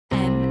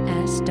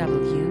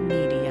HW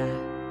Media.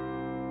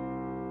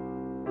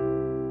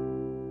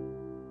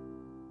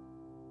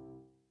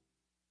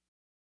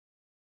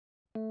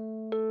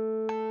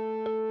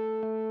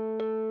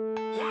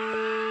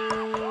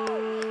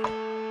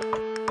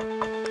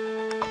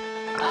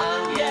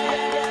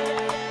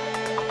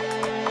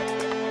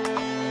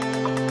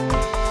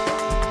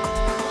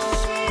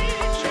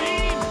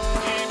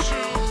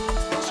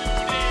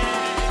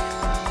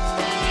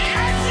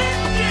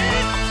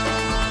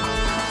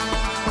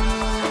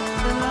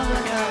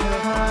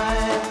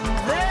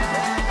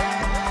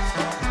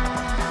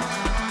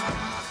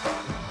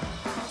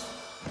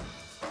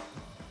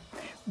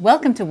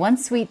 Welcome to One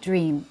Sweet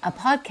Dream, a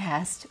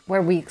podcast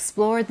where we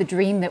explore the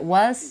dream that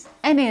was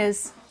and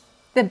is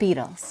the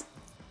Beatles.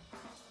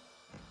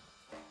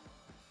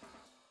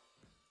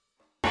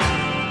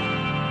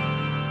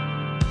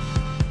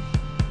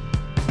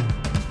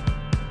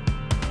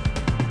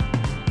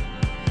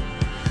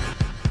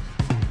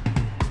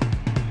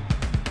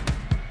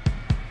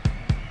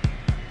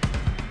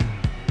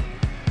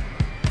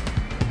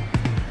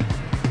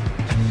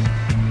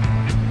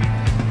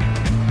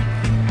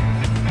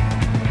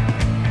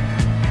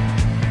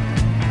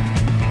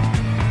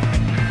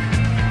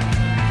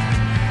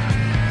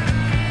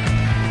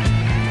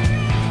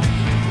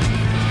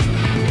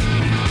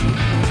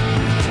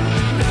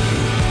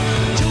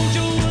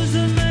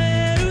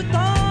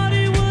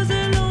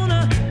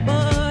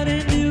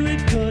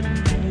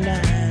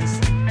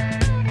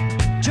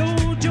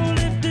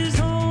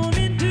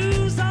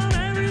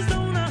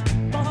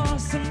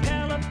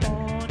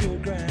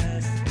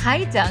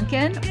 Hi,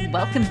 Duncan.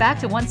 Welcome back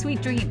to One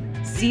Sweet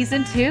Dream,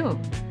 Season 2.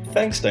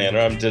 Thanks,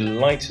 Diana. I'm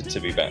delighted to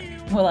be back.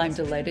 Well, I'm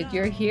delighted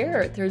you're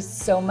here. There's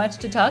so much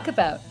to talk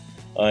about.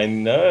 I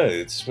know.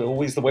 It's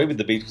always the way with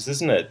the Beatles,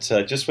 isn't it?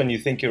 Just when you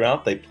think you're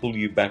out, they pull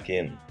you back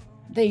in.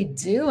 They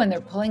do, and they're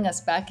pulling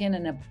us back in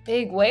a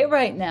big way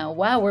right now.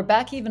 Wow, we're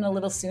back even a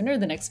little sooner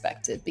than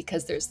expected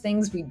because there's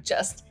things we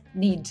just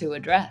need to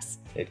address.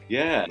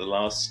 The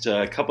last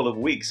couple of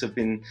weeks have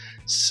been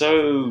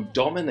so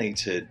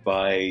dominated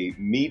by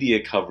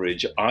media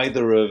coverage,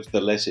 either of the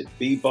Let It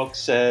Be box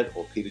set,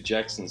 or Peter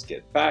Jackson's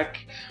Get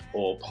Back,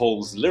 or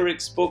Paul's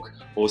lyrics book,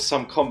 or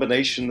some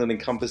combination that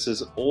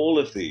encompasses all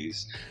of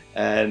these.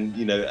 And,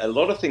 you know, a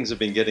lot of things have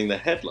been getting the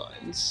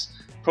headlines,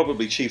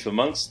 probably chief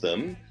amongst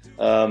them,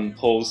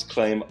 Paul's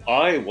claim,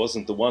 I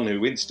wasn't the one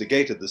who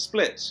instigated the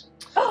split.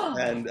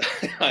 And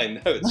I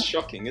know, it's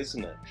shocking,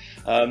 isn't it?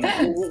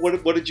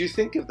 What did you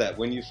think of that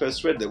when you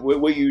first read that?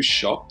 Were you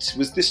shocked?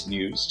 Was this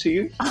news to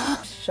you?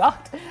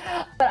 Shocked.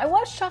 But I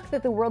was shocked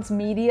that the world's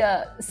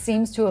media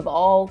seems to have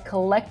all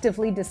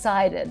collectively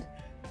decided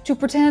to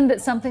pretend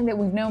that something that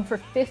we've known for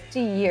 50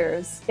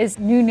 years is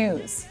new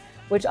news,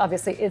 which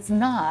obviously it's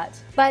not.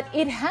 But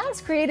it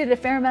has created a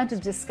fair amount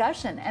of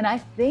discussion, and I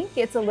think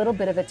it's a little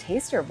bit of a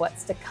taster of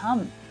what's to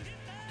come.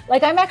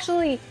 Like, I'm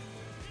actually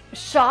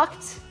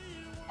shocked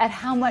at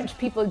how much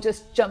people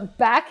just jump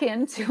back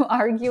into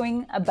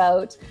arguing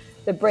about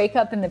the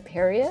breakup and the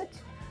period.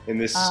 In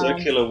this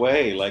circular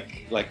way,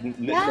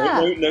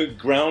 no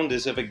ground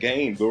is ever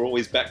gained. We're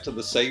always back to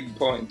the same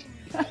point.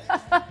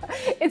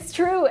 It's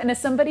true. And as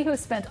somebody who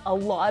spent a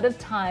lot of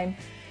time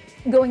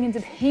going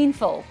into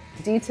painful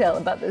detail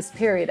about this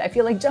period, I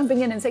feel like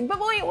jumping in and saying, but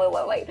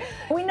wait.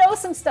 We know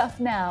some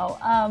stuff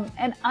now.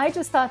 And I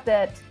just thought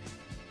that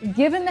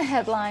given the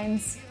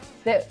headlines,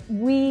 that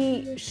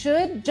we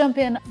should jump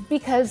in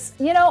because,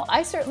 you know,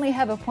 I certainly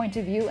have a point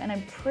of view, and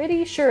I'm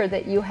pretty sure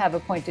that you have a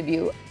point of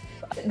view.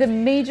 The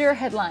major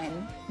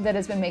headline that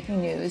has been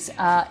making news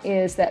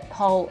is that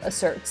Paul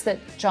asserts that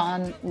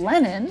John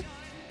Lennon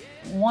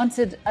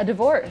wanted a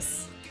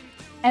divorce.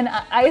 And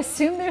I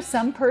assume there's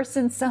some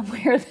person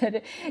somewhere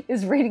that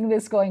is reading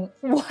this going,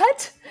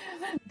 what?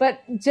 But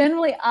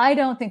generally, I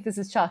don't think this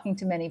is shocking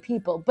to many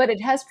people, but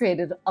it has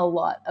created a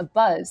lot of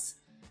buzz.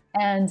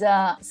 And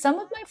some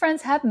of my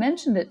friends have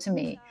mentioned it to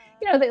me.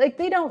 You know,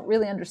 they don't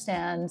really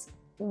understand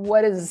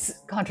what is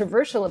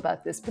controversial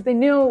about this, but they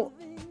know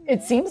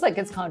it seems like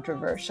it's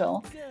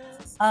controversial.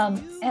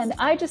 And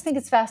I just think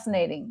it's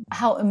fascinating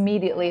how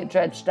immediately it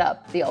dredged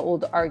up the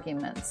old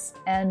arguments.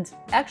 And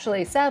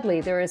actually,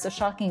 sadly, there is a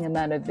shocking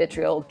amount of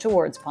vitriol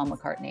towards Paul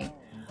McCartney.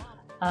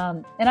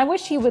 And I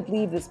wish he would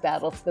leave this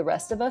battle to the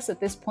rest of us at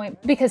this point,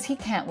 because he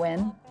can't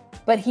win,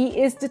 but he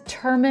is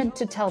determined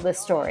to tell this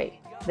story,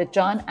 that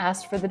John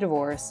asked for the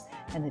divorce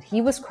and that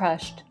he was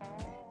crushed.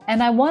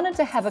 And I wanted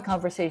to have a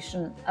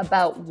conversation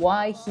about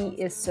why he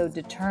is so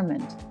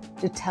determined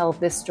to tell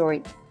this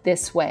story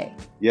this way.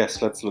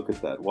 Yes, let's look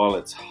at that. While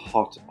it's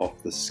hot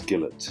off the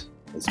skillet,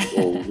 as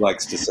Paul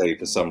likes to say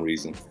for some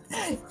reason.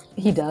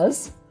 He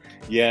does?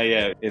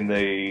 Yeah. In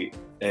the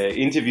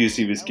interviews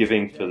he was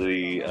giving for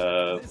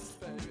the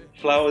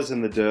Flowers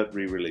in the Dirt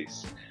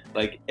re-release,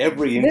 like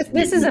every interview...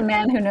 This is a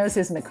man who knows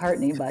his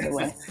McCartney, by the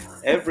way.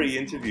 Every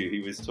interview he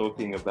was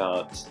talking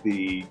about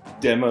the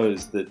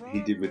demos that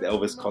he did with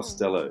Elvis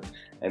Costello.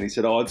 And he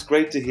said, oh, it's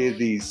great to hear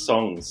these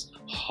songs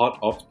hot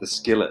off the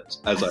skillet,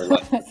 as I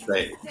like to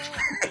say.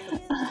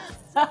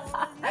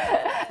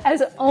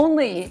 As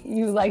only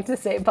you like to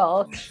say,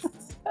 Paul.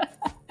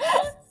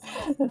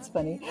 That's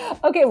funny.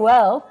 Okay,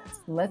 well,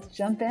 let's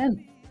jump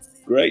in.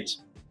 Great.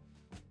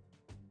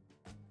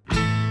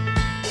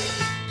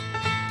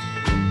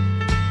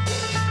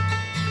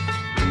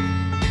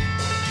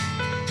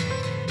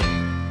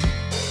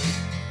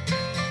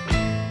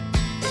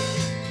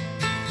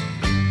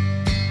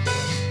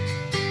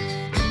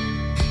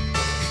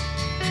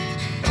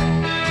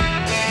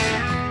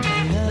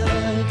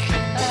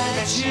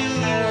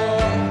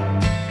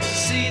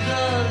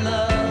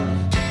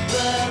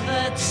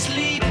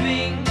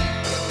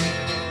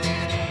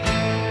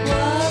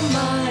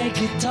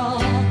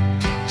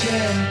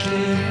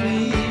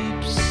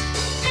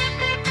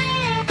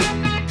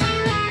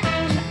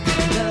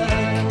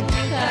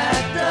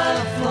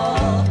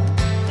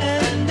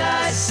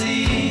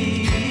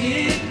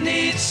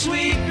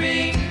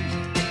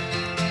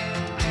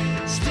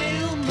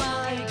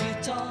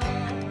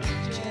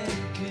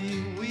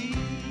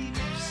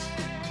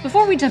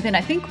 Before we jump in,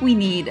 I think we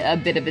need a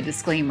bit of a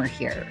disclaimer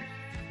here.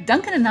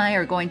 Duncan and I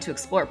are going to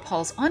explore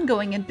Paul's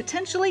ongoing and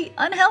potentially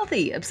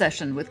unhealthy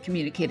obsession with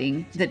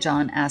communicating that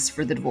John asked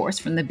for the divorce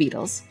from the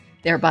Beatles,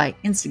 thereby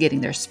instigating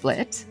their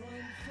split.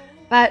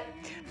 But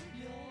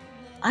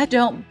I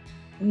don't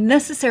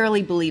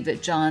necessarily believe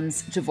that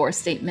John's divorce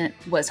statement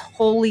was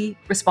wholly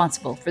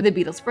responsible for the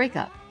Beatles'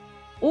 breakup,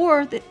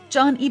 or that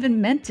John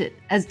even meant it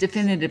as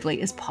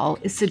definitively as Paul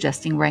is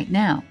suggesting right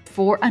now,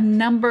 for a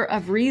number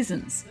of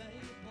reasons.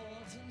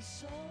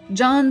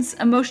 John's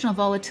emotional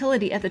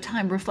volatility at the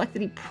time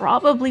reflected he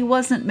probably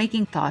wasn't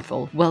making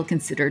thoughtful,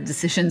 well-considered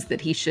decisions that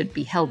he should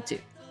be held to.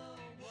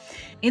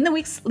 In the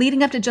weeks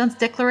leading up to John's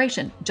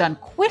declaration, John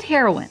quit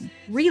heroin,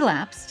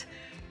 relapsed,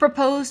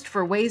 proposed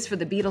for ways for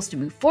the Beatles to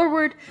move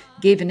forward,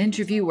 gave an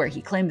interview where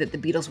he claimed that the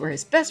Beatles were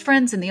his best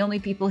friends and the only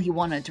people he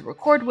wanted to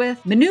record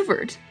with,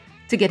 maneuvered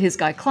to get his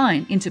guy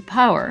Klein into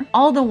power,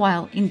 all the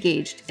while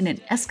engaged in an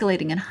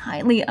escalating and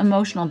highly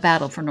emotional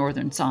battle for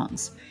Northern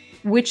songs,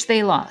 which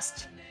they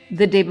lost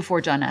the day before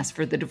John asked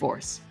for the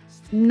divorce.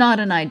 Not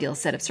an ideal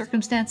set of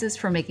circumstances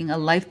for making a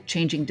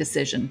life-changing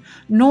decision,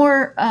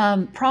 nor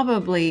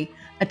probably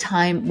a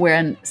time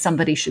when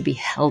somebody should be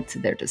held to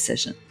their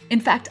decision. In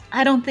fact,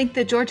 I don't think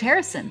that George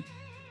Harrison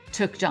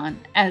took John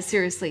as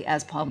seriously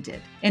as Paul did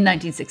in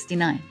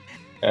 1969.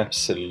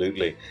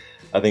 Absolutely.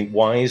 I think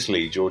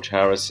wisely, George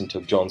Harrison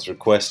took John's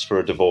request for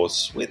a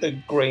divorce with a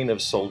grain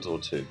of salt or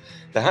two,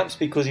 perhaps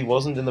because he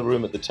wasn't in the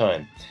room at the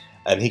time.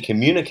 And he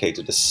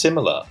communicated a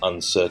similar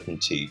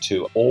uncertainty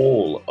to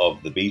all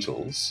of the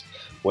Beatles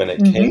when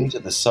it came to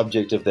the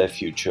subject of their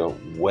future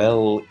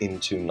well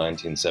into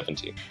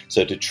 1970.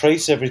 So to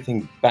trace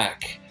everything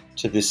back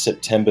to this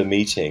September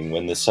meeting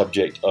when the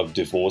subject of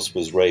divorce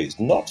was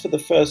raised, not for the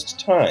first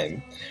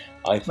time,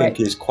 I think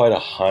is quite a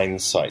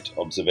hindsight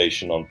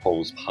observation on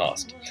Paul's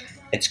past.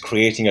 It's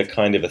creating a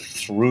kind of a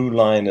through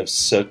line of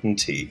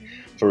certainty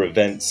for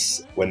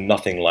events when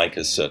nothing like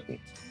as certain.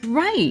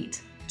 Right.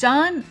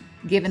 John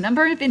gave a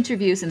number of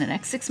interviews in the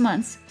next 6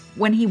 months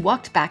when he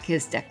walked back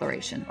his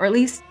declaration, or at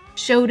least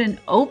showed an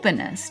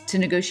openness to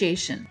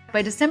negotiation.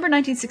 By December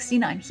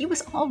 1969, he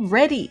was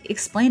already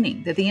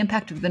explaining that the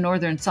impact of the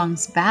Northern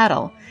Songs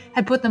battle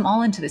had put them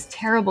all into this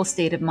terrible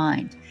state of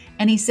mind.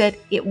 And he said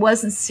it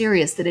wasn't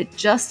serious, that it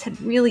just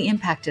had really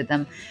impacted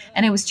them,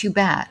 and it was too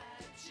bad,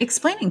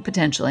 explaining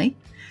potentially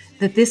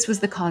that this was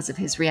the cause of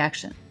his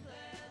reaction.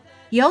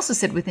 He also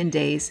said within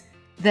days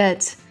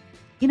that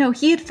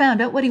he had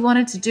found out what he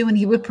wanted to do, and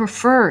he would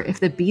prefer if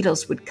the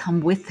Beatles would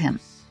come with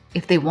him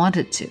if they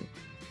wanted to.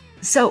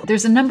 So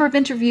there's a number of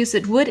interviews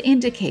that would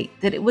indicate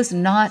that it was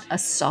not a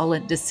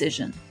solid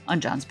decision on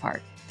John's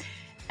part.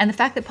 And the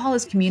fact that Paul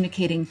is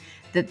communicating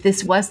that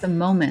this was the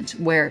moment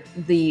where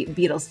the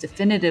Beatles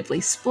definitively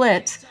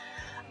split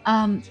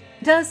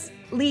does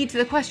lead to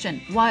the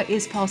question, why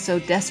is Paul so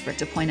desperate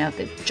to point out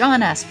that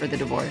John asked for the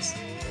divorce?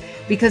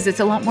 Because it's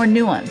a lot more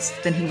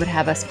nuanced than he would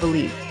have us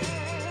believe.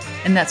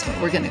 And that's what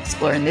we're going to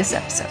explore in this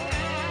episode.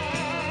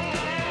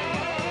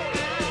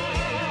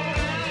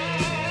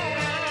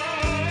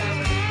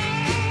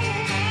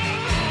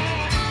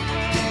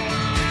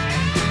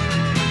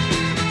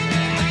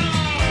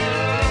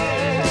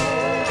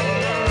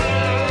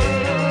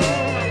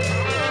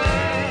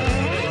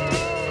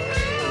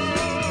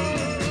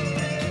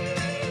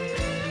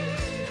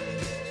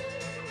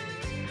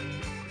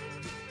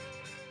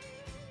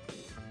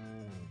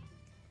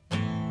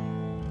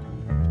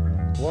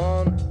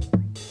 One,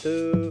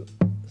 two,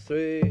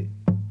 three,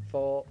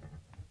 four.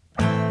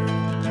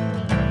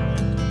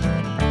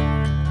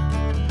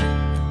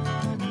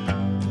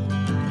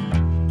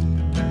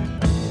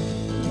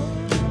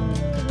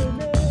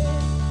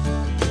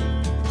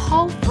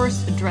 Paul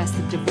first addressed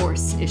the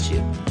divorce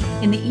issue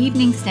in the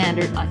Evening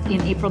Standard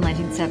in April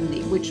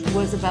 1970, which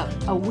was about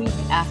a week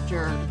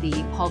after the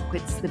Paul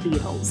Quits the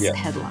Beatles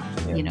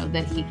headline,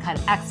 that he kind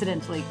of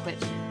accidentally quit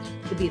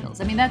the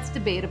Beatles. I mean, that's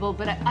debatable,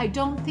 but I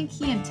don't think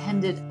he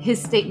intended his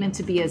statement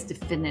to be as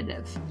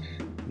definitive.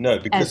 No,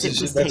 because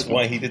that's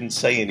why he didn't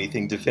say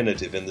anything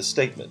definitive in the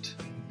statement.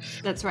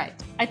 That's right.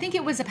 I think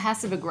it was a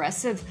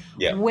passive-aggressive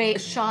Yeah. way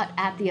shot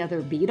at the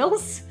other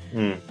Beatles,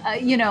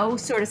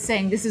 sort of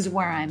saying, this is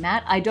where I'm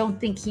at. I don't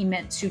think he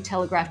meant to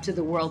telegraph to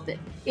the world that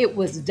it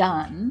was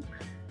done,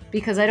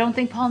 because I don't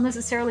think Paul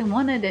necessarily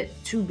wanted it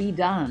to be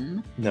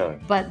done. No.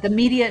 But the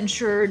media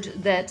ensured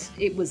that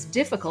it was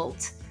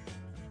difficult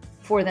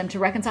for them to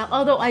reconcile,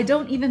 although I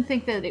don't even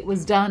think that it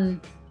was done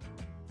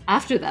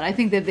after that. I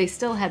think that they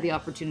still had the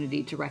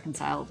opportunity to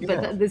reconcile,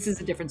 but Yeah. this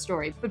is a different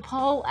story. But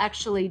Paul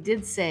actually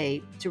did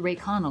say to Ray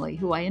Connolly,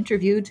 who I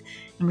interviewed,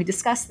 and we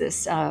discussed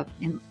this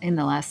in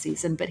the last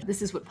season, but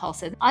this is what Paul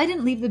said. I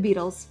didn't leave the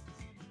Beatles.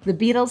 The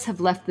Beatles have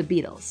left the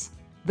Beatles,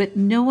 but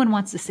no one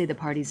wants to say the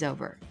party's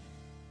over.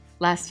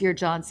 Last year,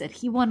 John said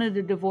he wanted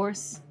a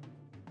divorce.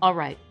 All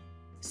right,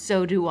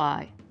 so do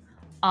I.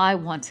 I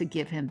want to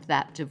give him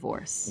that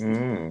divorce.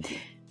 Mm.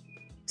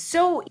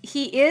 So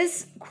he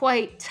is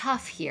quite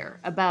tough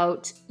here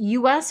about,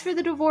 you asked for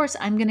the divorce,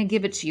 I'm going to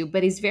give it to you.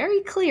 But he's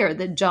very clear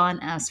that John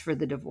asked for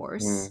the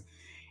divorce.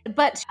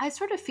 But I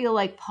sort of feel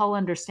like Paul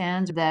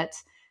understands that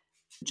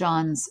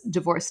John's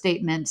divorce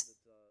statement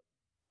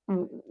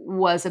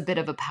was a bit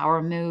of a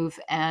power move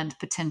and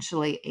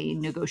potentially a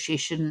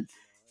negotiation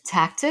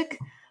tactic.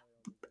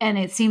 And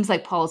it seems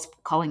like Paul's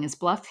calling his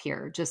bluff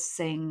here, just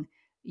saying,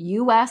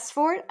 you asked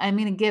for it, I'm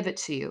going to give it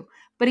to you.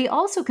 But he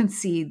also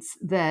concedes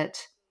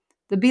that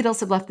the Beatles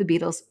have left the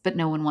Beatles, but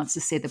no one wants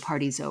to say the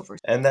party's over.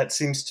 And that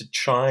seems to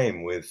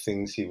chime with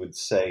things he would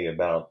say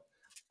about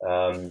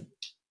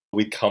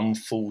we come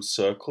full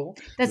circle.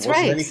 That's There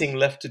wasn't right. anything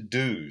left to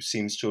do,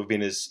 seems to have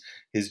been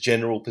his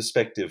general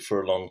perspective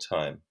for a long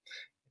time,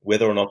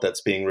 whether or not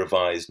that's being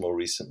revised more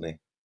recently.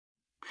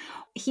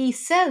 He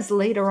says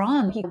later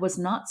on he was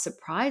not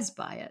surprised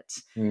by it,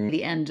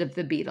 the end of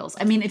the Beatles.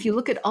 I mean, if you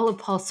look at all of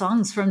Paul's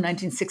songs from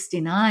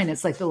 1969,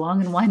 it's like The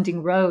Long and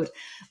Winding Road,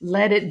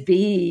 Let It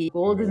Be,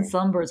 Golden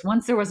Slumbers,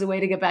 Once There Was a Way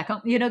to Get Back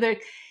Home.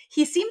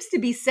 He seems to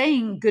be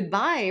saying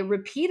goodbye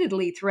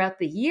repeatedly throughout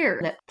the year.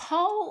 That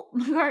Paul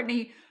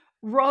McCartney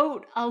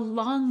wrote a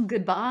long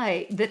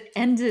goodbye that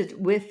ended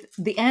with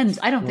the end.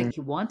 I don't think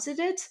he wanted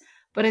it,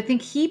 but I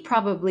think he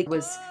probably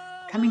was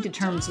coming to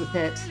terms with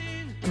it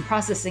and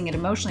processing it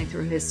emotionally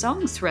through his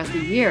songs throughout the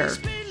year.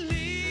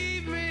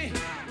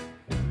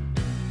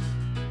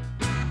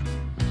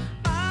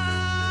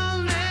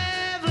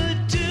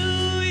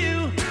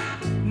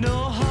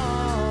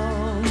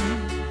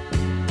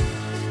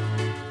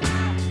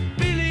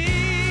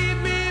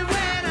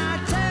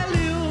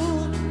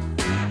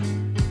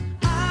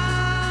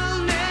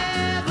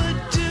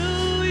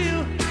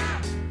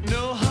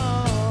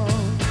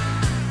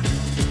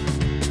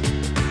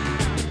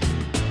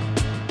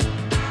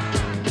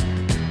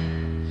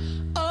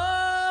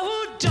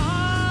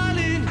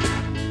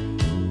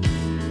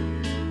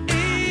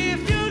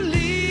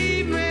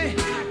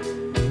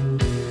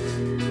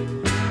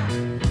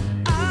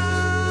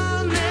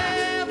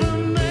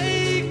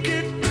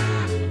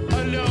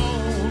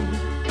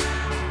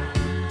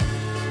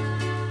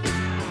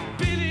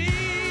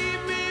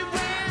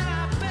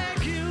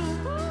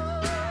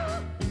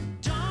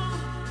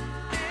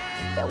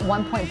 At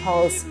one point,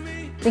 Paul's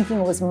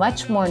thinking was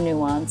much more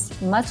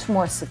nuanced, much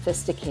more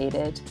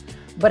sophisticated,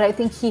 but I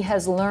think he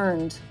has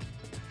learned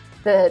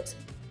that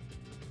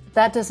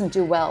that doesn't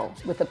do well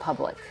with the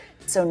public.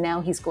 So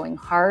now he's going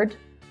hard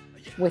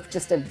with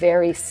just a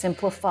very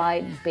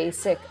simplified,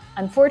 basic,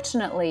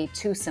 unfortunately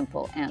too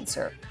simple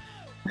answer.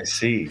 I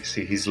see.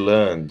 He's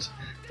learned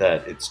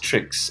that it's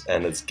tricks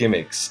and it's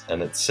gimmicks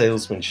and it's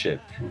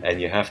salesmanship, and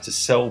you have to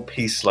sell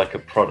peace like a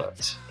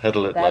product,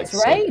 peddle it like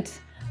That's right.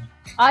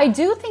 I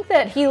do think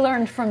that he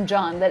learned from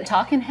John that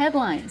talk in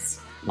headlines,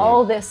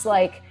 all this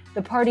like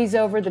the party's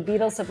over, the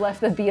Beatles have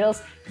left the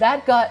Beatles,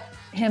 that got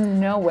him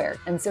nowhere.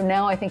 And so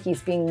now I think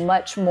he's being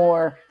much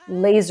more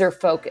laser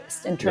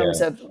focused in terms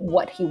of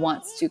what he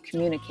wants to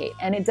communicate.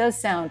 And it does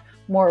sound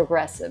more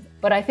aggressive.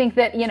 But I think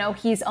that,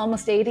 he's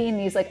almost 80 and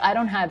he's like, I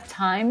don't have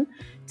time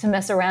to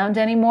mess around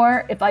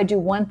anymore. If I do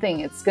one thing,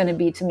 it's going to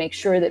be to make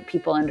sure that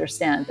people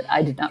understand that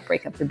I did not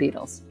break up the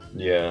Beatles.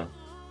 Yeah.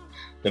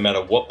 No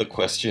matter what the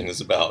question is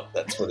about,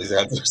 that's what his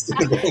answer is to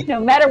be. No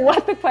matter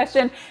what the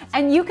question.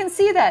 And you can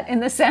see that in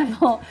the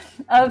sample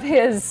of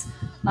his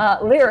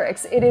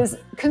lyrics. It is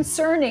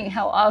concerning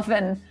how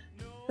often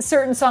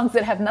certain songs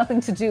that have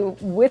nothing to do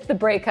with the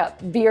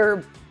breakup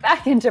veer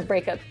back into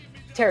breakup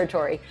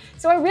territory.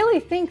 So I really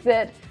think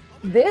that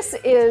this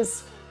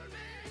is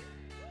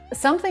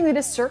something that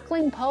is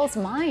circling Paul's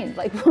mind.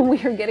 Like when we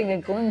are getting a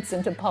glimpse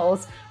into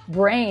Paul's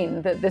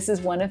brain, that this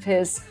is one of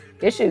his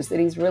issues that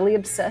he's really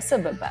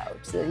obsessive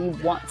about, that he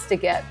wants to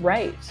get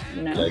right,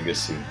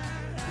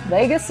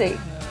 Legacy.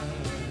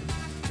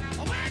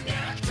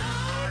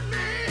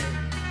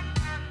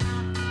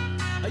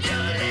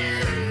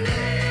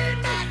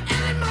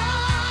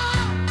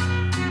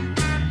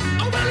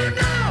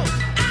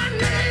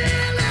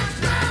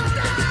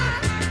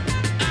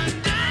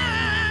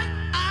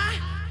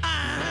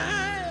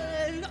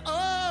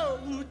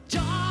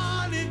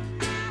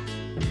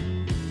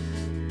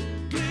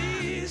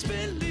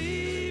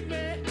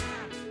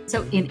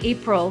 So in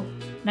April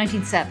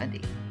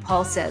 1970,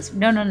 Paul says,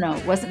 no,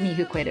 it wasn't me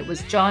who quit. It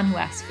was John who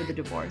asked for the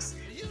divorce.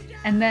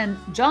 And then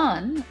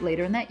John,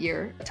 later in that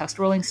year, talks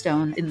to Rolling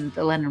Stone in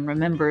the Lennon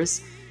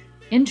Remembers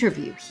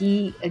interview.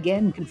 He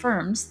again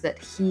confirms that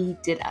he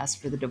did ask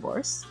for the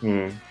divorce.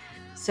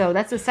 So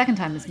that's the second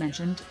time it's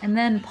mentioned. And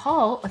then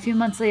Paul, a few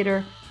months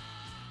later,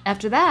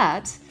 after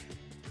that,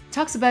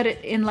 talks about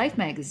it in Life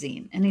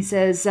magazine. And he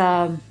says,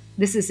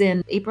 this is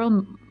in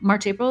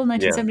March, April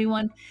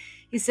 1971. Yeah.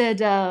 He said,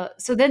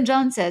 so then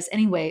John says,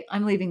 anyway,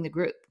 I'm leaving the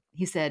group.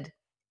 He said,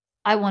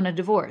 I want a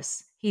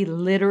divorce. He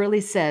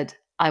literally said,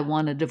 I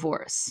want a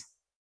divorce.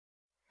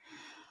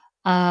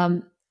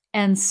 And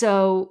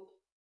so,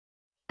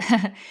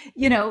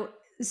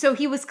 so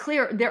he was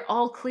clear. They're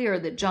all clear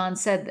that John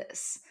said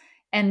this.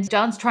 And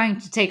John's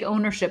trying to take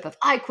ownership of,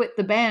 I quit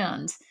the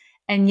band.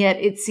 And yet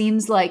it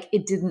seems like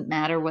it didn't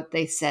matter what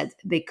they said.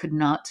 They could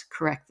not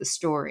correct the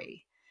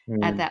story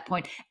at that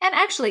point. And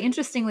actually,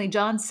 interestingly,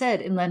 John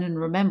said in Lennon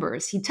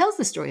Remembers, he tells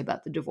the story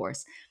about the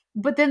divorce.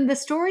 But then the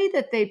story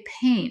that they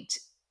paint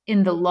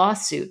in the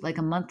lawsuit, like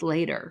a month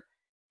later,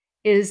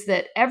 is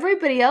that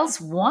everybody else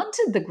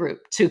wanted the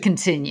group to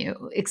continue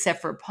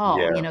except for Paul.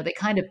 Yeah. They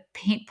kind of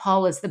paint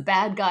Paul as the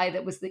bad guy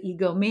that was the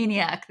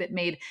egomaniac that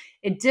made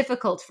it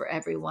difficult for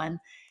everyone.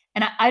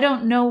 And I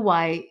don't know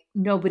why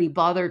nobody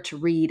bothered to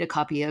read a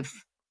copy of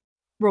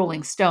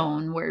Rolling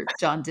Stone where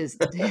John does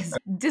his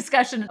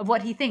discussion of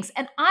what he thinks.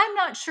 And I'm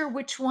not sure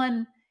which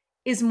one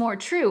is more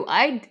true.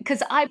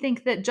 Because I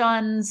think that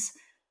John's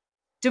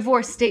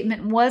divorce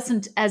statement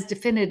wasn't as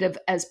definitive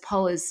as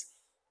Paul is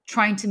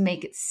trying to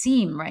make it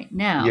seem right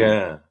now.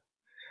 Yeah,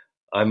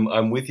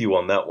 I'm with you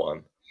on that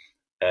one.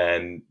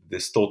 And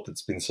this thought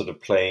that's been sort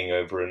of playing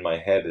over in my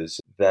head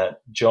is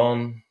that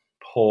John,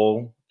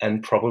 Paul,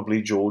 and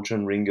probably George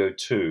and Ringo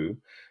too,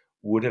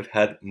 would have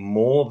had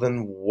more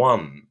than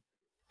one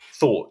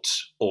thought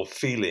or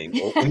feeling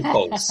or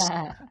impulse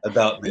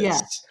about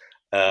this.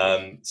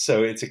 Yeah.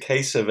 So it's a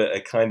case of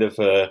a kind of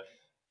a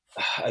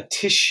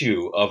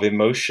tissue of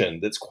emotion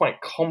that's quite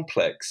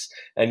complex,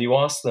 and you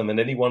ask them at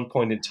any one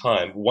point in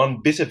time, one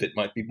bit of it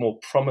might be more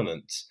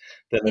prominent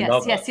than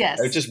another.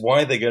 Yes. Just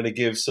why they're going to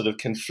give sort of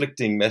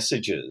conflicting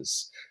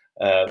messages.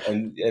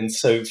 And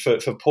so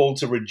for Paul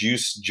to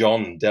reduce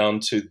John down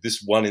to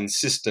this one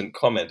insistent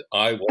comment,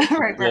 I want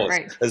divorce,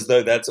 right. As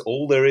though that's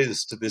all there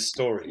is to this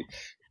story.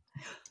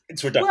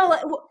 It's reductive.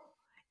 Well,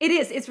 it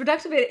is. It's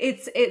reductive.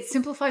 It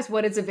simplifies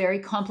what is a very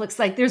complex.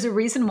 Like, there's a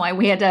reason why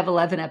we had to have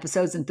 11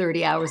 episodes and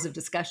 30 hours of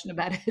discussion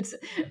about it.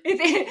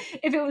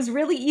 If it was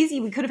really easy,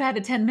 we could have had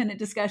a 10-minute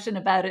discussion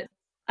about it.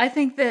 I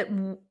think that,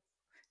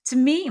 to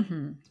me,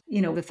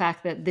 the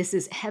fact that this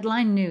is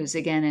headline news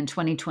again in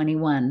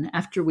 2021,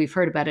 after we've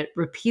heard about it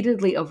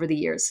repeatedly over the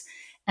years,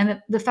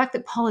 and the fact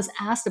that Paul is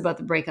asked about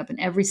the breakup in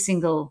every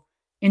single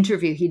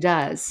interview he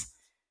does,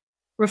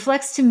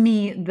 reflects to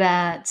me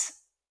that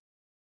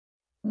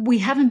we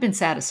haven't been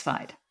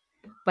satisfied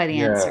by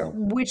the answer,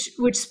 which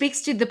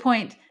speaks to the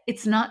point.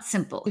 It's not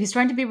simple. He's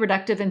trying to be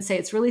reductive and say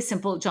it's really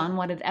simple. John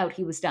wanted out.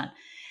 He was done.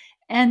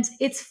 And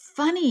it's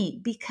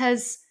funny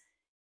because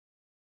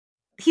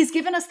he's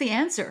given us the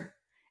answer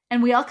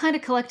and we all kind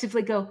of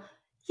collectively go,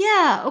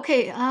 yeah,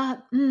 okay.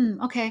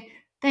 Okay.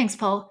 Thanks,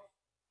 Paul.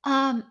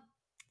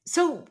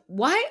 So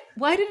why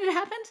did it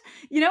happen?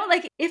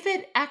 Like, if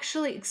it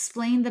actually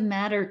explained the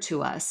matter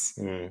to us,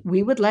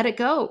 we would let it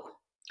go.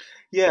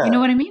 Yeah. You know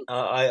what I mean?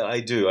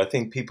 I do. I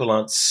think people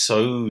aren't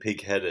so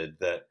pig-headed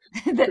that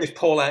if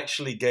Paul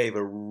actually gave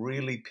a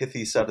really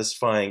pithy,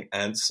 satisfying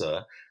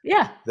answer,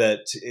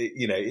 that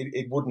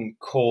it wouldn't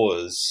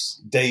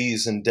cause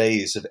days and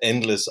days of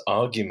endless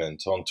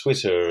argument on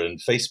Twitter and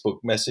Facebook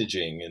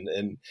messaging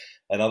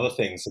and other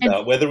things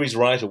about whether he's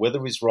right or whether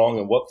he's wrong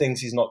and what things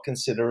he's not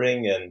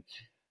considering.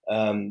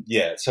 And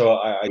so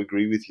I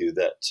agree with you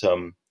that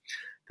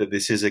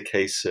this is a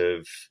case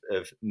of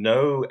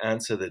no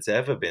answer that's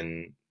ever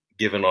been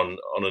given on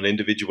an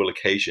individual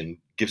occasion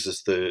gives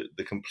us the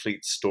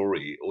complete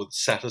story or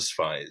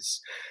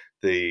satisfies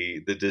the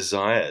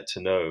desire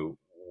to know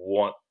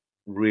what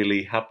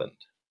really happened.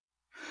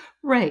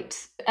 Right.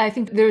 I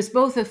think there's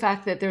both the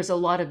fact that there's a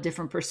lot of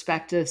different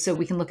perspectives, so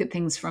we can look at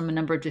things from a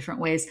number of different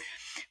ways.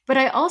 But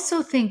I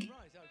also think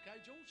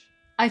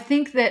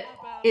that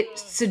it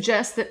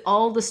suggests that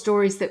all the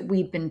stories that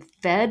we've been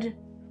fed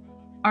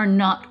are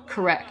not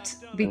correct,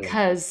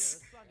 because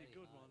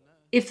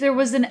if there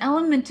was an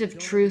element of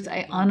truth,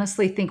 I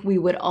honestly think we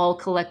would all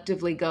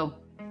collectively go,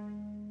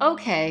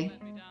 okay,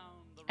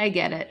 I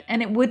get it.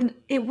 And it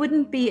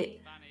wouldn't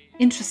be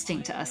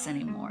interesting to us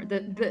anymore.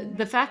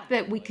 The fact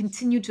that we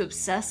continue to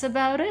obsess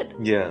about it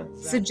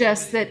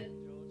suggests that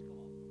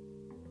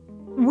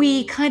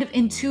we kind of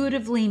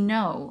intuitively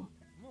know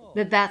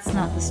that that's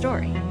not the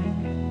story.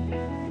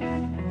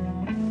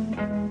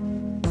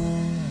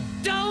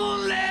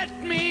 Don't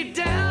let me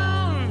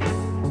down.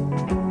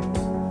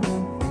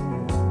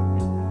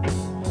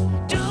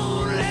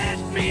 Don't let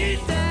me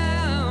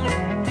down.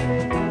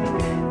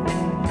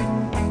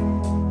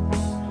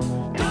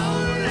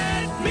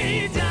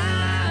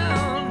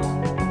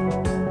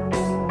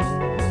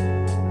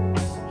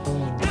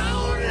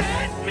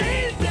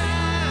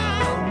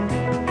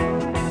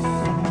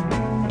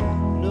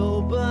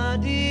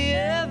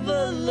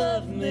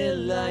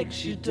 like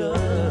she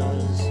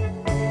does.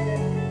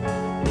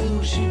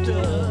 Ooh, she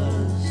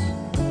does.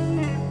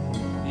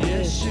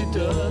 Yes, she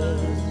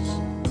does.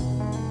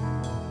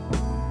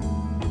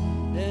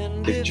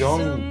 And If John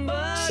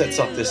somebody sets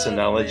up this loved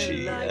me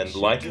analogy like and she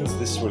likens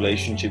this does.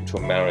 relationship to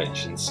a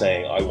marriage and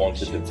saying, I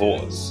want a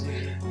divorce,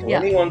 for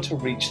Yeah. anyone to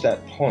reach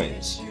that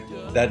point,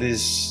 that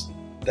is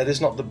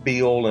not the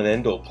be-all and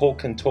end-all. Paul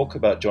can talk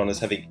about John as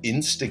having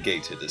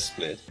instigated a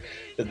split,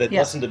 but that Yeah.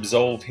 doesn't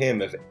absolve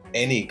him of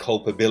any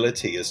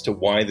culpability as to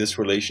why this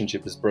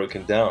relationship is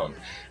broken down.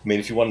 I mean,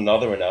 if you want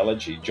another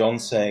analogy, John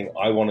saying,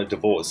 I want a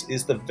divorce,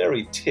 is the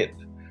very tip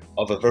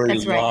of a very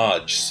That's right.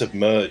 large,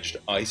 submerged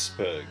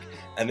iceberg.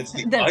 And it's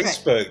the That's right.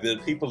 iceberg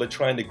that people are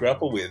trying to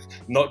grapple with,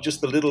 not just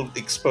the little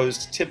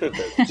exposed tip of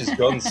it, which is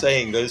John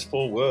saying those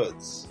 4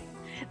 words.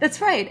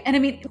 That's right. And I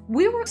mean,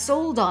 we were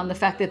sold on the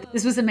fact that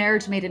this was a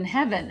marriage made in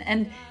heaven.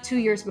 And 2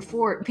 years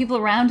before, people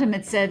around him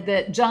had said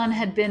that John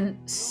had been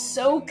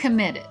so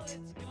committed,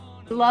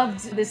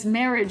 loved this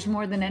marriage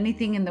more than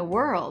anything in the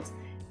world.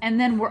 And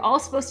then we're all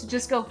supposed to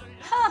just go,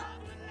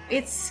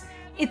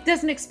 it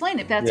doesn't explain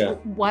it. That's Yeah.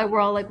 why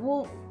we're all like,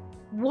 well,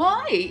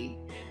 why?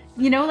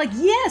 You know, like,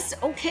 yes,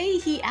 okay,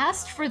 he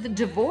asked for the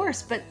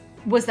divorce, but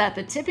was that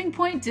the tipping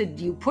point? Did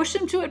you push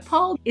him to it,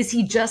 Paul? Is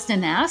he just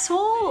an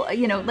asshole?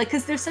 You know, like,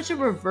 because there's such a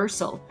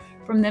reversal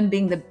from them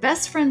being the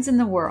best friends in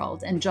the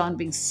world and John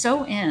being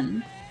so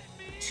in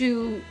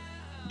to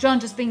John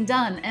just being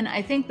done. And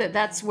I think that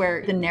that's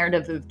where the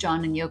narrative of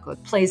John and Yoko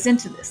plays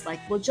into this. Like,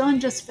 well, John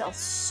just fell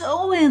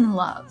so in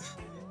love.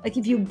 Like,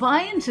 if you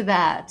buy into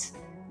that,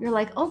 you're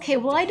like, okay,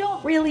 well, I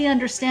don't really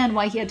understand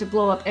why he had to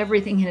blow up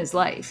everything in his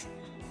life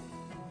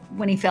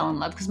when he fell in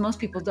love, because most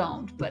people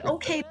don't. But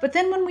okay, but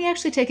then when we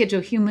actually take it to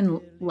a human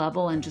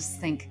level and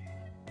just think,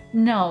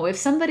 no, if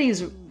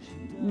somebody's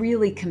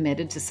really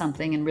committed to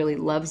something and really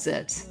loves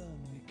it,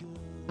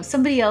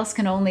 somebody else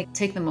can only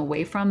take them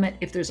away from it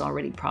if there's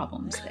already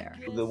problems there.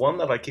 The one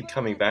that I keep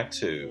coming back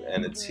to,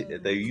 and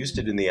they used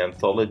it in the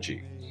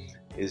anthology,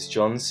 is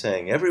John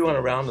saying, everyone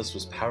around us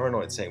was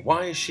paranoid, saying,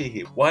 why is she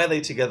here? Why are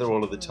they together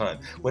all of the time?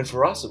 When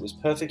for us, it was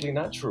perfectly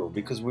natural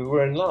because we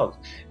were in love.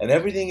 And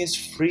everything is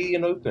free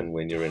and open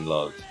when you're in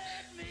love.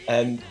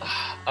 And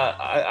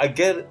I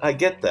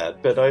get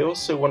that, but I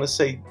also want to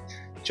say,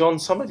 John,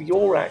 some of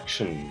your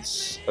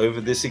actions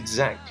over this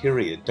exact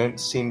period don't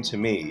seem to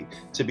me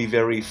to be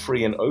very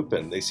free and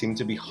open. They seem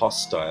to be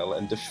hostile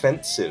and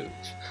defensive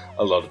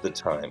a lot of the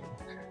time.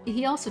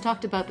 He also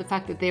talked about the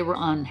fact that they were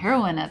on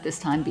heroin at this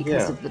time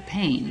because Yeah. of the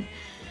pain.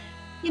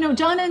 You know,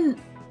 John and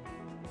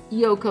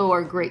Yoko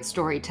are great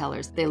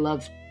storytellers. They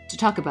love to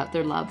talk about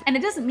their love. And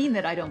it doesn't mean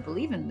that I don't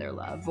believe in their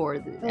love, or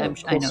of I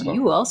course know not.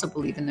 you also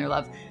believe in their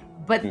love,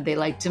 but they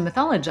like to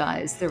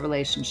mythologize their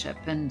relationship.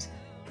 And,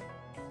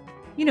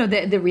 you know,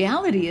 the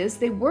reality is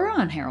they were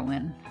on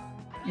heroin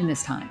in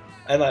this time.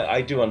 And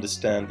I do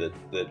understand that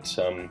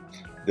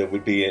there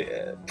would be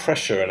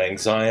pressure and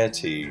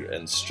anxiety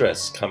and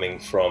stress coming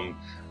from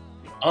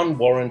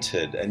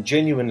unwarranted and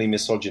genuinely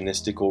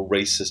misogynistic or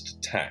racist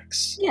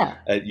attacks Yeah,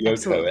 at Yoko.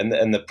 absolutely.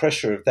 And the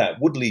pressure of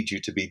that would lead you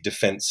to be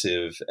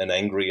defensive and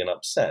angry and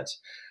upset.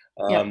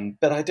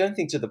 But I don't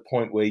think to the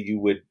point where you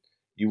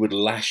would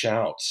lash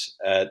out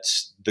at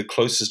the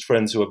closest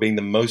friends who are being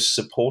the most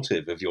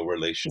supportive of your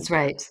relationship. That's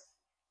right.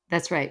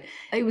 That's right.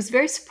 It was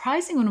very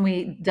surprising when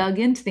we dug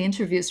into the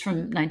interviews from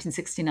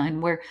 1969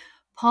 where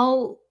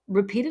Paul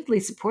repeatedly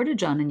supported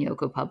John and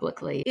Yoko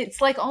publicly. It's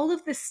like all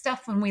of this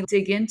stuff, when we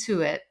dig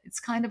into it,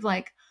 it's kind of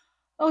like,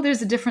 oh,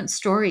 there's a different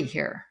story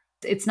here.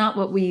 It's not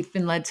what we've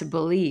been led to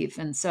believe.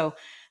 And so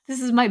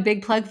this is my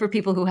big plug for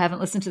people who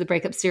haven't listened to the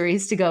Breakup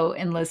series to go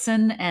and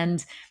listen.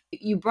 And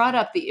you brought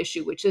up the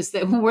issue, which is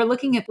that when we're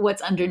looking at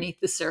what's underneath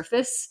the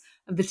surface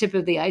of the tip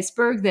of the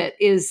iceberg, that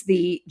is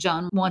the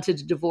John wanted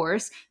a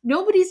divorce.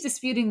 Nobody's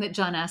disputing that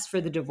John asked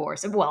for the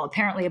divorce. Well,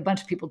 apparently a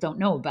bunch of people don't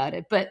know about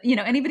it, but you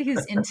know, anybody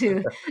who's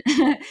into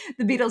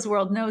the Beatles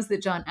world knows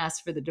that John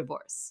asked for the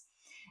divorce.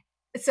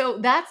 So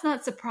that's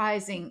not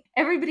surprising.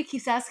 Everybody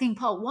keeps asking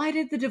Paul, why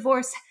did the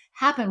divorce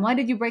happen? Why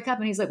did you break up?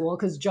 And he's like, well,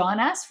 because John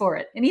asked for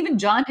it. And even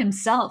John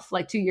himself,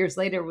 like 2 years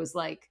later, was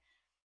like,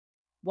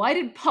 why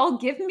did Paul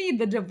give me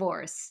the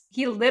divorce?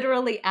 He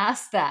literally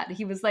asked that.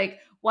 He was like,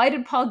 why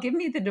did Paul give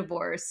me the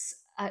divorce?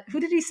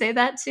 Who did he say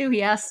that to?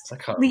 He asked I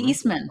can't Lee remember.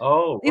 Eastman.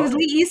 Oh, It was right.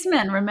 Lee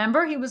Eastman,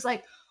 remember? He was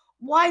like,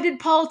 why did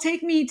Paul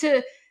take me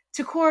to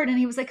court? And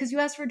he was like, because you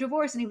asked for a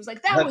divorce. And he was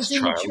like, that That's was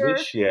immature.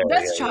 childish. Yeah,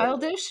 That's yeah.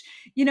 childish.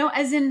 You know,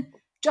 as in,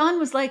 John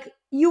was like,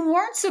 you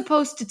weren't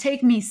supposed to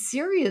take me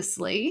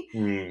seriously,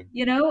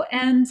 you know?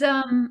 And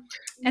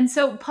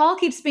so Paul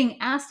keeps being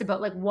asked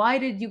about, like, why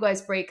did you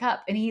guys break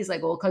up? And he's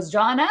like, well, because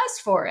John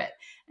asked for it.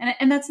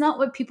 And that's not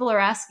what people are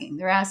asking.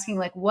 They're asking,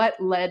 like, what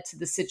led to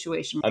the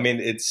situation? I mean,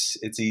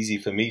 it's easy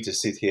for me to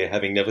sit here,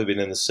 having never been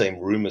in the same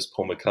room as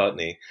Paul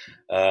McCartney,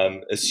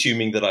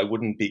 assuming that I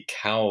wouldn't be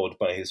cowed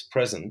by his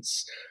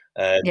presence,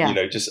 and Yeah. you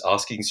know, just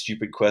asking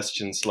stupid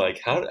questions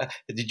like, "How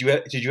did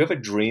you ever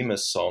dream a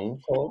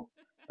song, Paul?"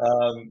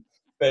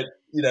 But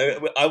you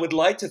know, I would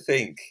like to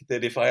think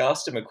that if I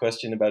asked him a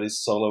question about his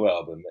solo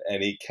album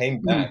and he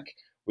came back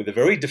with a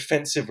very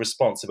defensive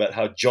response about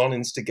how John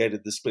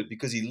instigated the split,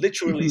 because he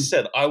literally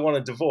said, I want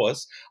a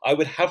divorce, I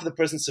would have the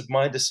presence of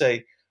mind to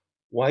say,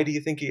 why do you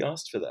think he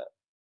asked for that?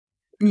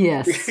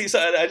 Yes. Because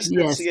I just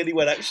don't see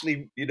anyone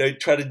actually,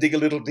 try to dig a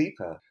little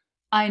deeper.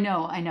 I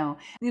know.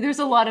 There's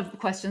a lot of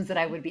questions that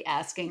I would be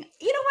asking.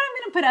 You know what I'm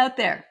going to put out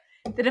there?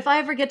 That if I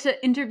ever get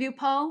to interview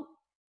Paul,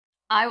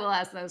 I will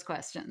ask those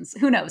questions.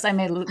 Who knows? I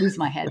may lose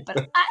my head,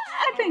 but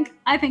I think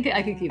I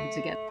could keep it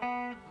together.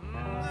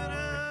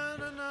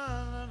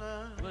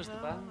 Where's the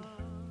band?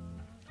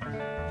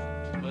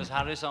 Where's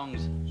Harry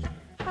songs?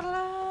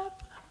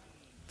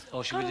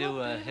 Or should we do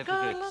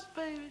Hypocrites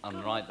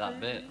and write that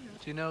bit?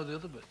 Do you know the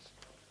other bits?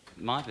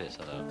 My bits,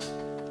 I don't.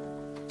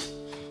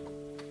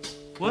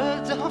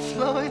 Words are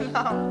flowing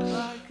out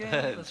like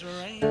endless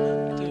rain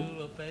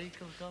into a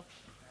baker's cup.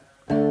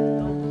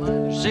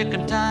 Sick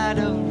and tired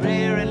of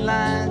rearing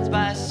lines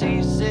by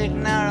seasick,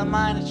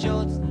 narrow-minded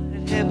shorts,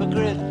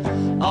 hypocrite.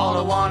 All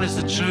I want is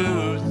the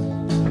truth.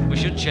 We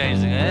should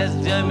change the guys,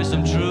 tell me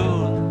some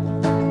truth.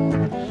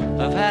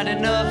 I've had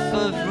enough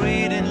of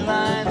reading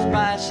lines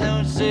by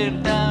some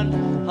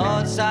sit-down,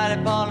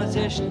 hard-sided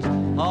politicians.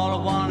 All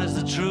I want is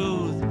the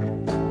truth.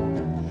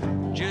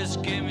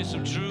 Just give me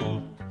some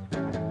truth.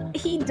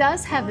 He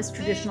does have his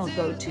traditional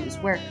go-tos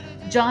where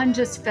John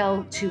just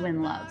fell too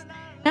in love.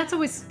 That's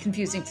always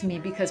confusing to me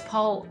because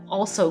Paul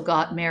also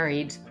got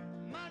married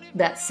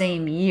that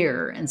same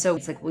year. And so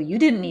it's like, well, you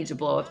didn't need to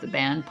blow up the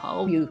band,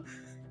 Paul. You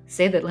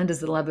say that Linda's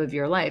the love of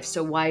your life.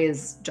 So why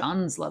is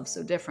John's love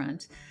so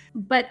different?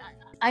 But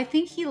I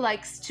think he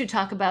likes to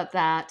talk about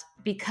that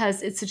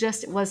because it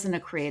suggests it wasn't a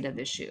creative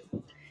issue.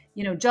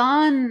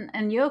 John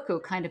and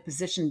Yoko kind of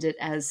positioned it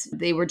as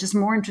they were just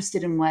more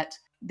interested in what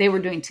they were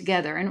doing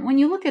together. And when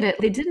you look at it,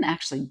 they didn't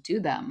actually do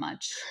that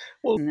much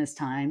in this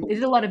time. They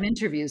did a lot of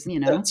interviews,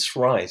 That's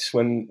right.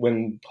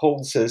 When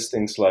Paul says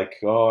things like,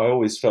 oh, I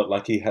always felt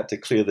like he had to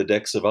clear the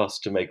decks of us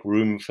to make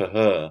room for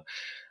her.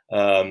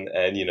 And,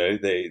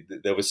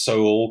 they were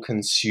so all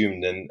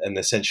consumed and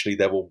essentially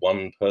they were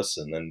one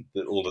person and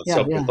all the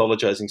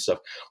self-pathologizing stuff.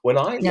 When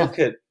I look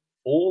at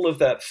all of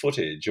that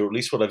footage, or at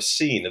least what I've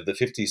seen of the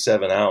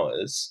 57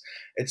 hours,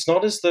 it's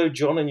not as though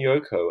John and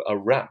Yoko are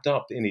wrapped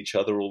up in each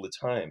other all the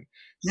time.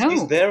 No.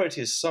 He's there at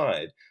his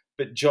side,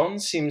 but John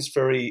seems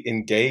very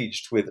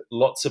engaged with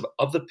lots of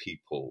other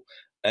people.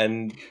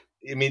 And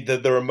I mean,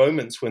 there are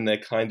moments when they're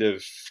kind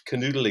of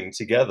canoodling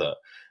together,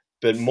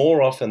 but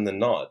more often than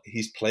not,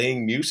 he's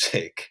playing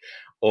music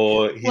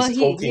or he's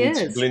talking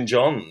to Glyn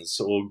Johns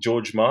or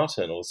George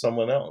Martin or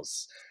someone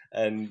else.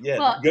 And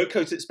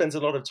Yoko spends a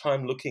lot of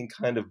time looking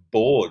kind of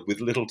bored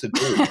with little to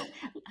do.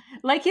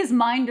 Like his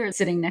minder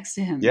sitting next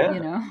to him,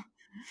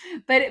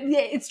 But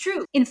it's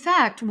true. In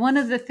fact, one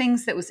of the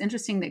things that was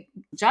interesting that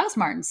Giles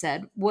Martin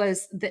said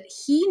was that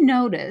he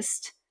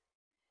noticed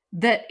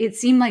that it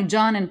seemed like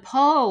John and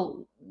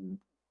Paul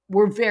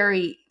were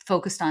very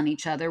focused on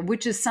each other,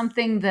 which is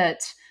something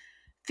that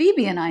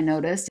Phoebe and I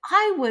noticed.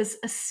 I was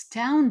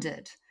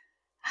astounded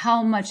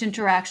how much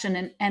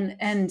interaction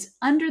and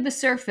under the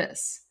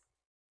surface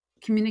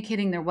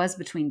communicating there was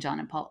between John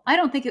and Paul. I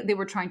don't think they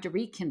were trying to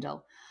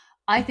rekindle.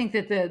 I think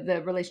that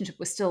the relationship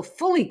was still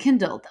fully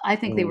kindled. I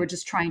think they were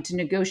just trying to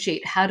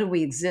negotiate, how do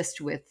we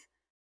exist with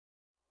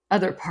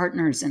other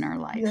partners in our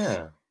life?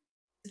 Yeah.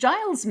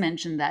 Giles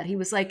mentioned that. He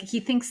was like, he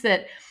thinks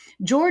that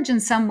George in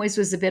some ways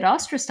was a bit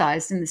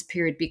ostracized in this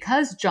period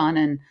because John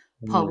and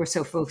Paul were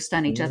so focused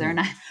on each other.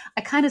 And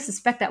I kind of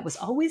suspect that was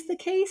always the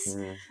case.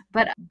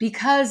 But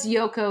because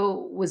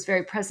Yoko was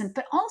very present,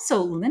 but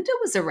also Linda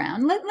was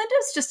around.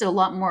 Linda's just a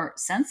lot more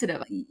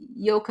sensitive.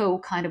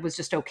 Yoko kind of was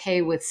just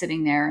okay with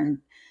sitting there and,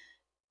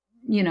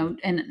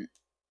 and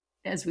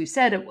as we've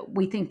said,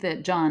 we think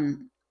that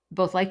John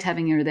both liked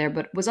having her there,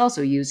 but was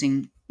also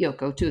using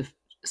Yoko to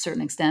a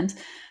certain extent,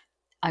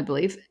 I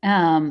believe.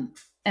 And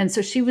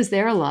so she was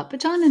there a lot. But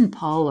John and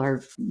Paul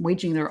are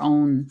waging their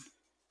own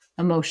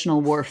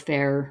emotional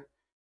warfare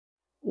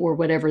or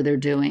whatever they're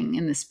doing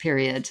in this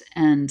period.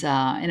 And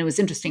it was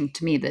interesting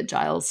to me that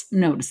Giles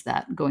noticed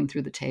that going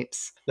through the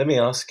tapes. Let me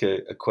ask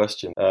a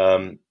question.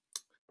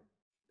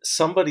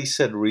 Somebody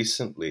said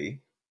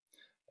recently,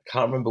 I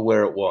can't remember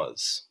where it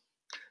was,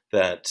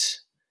 that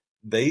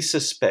they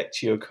suspect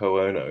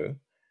Yoko Ono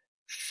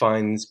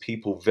finds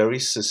people very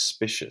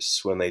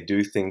suspicious when they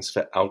do things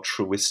for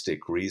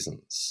altruistic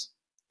reasons.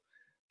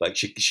 Like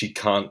she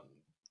can't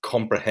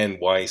comprehend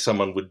why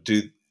someone would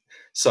do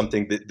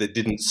something that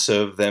didn't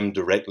serve them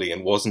directly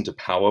and wasn't a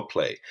power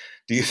play.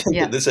 Do you think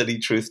that there's any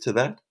truth to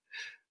that?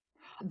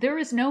 There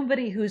is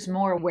nobody who's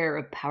more aware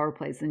of power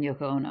plays than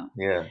Yoko Ono.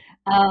 Yeah.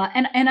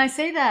 And I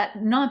say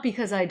that not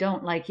because I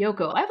don't like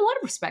Yoko. I have a lot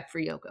of respect for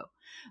Yoko.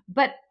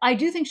 But I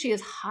do think she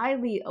is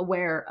highly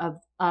aware of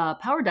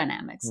power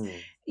dynamics.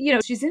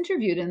 She's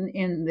interviewed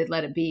in the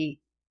Let It Be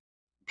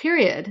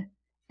period.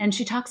 And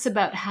she talks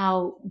about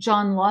how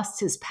John lost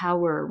his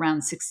power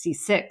around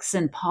 66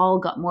 and Paul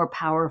got more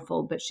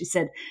powerful. But she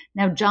said,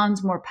 now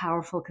John's more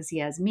powerful because he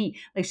has me.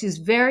 Like she's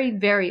very,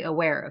 very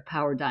aware of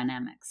power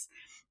dynamics.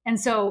 And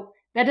so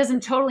that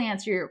doesn't totally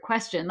answer your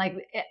question.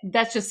 Like,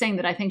 that's just saying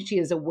that I think she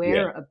is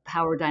aware of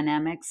power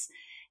dynamics,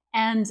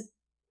 and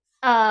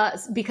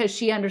because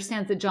she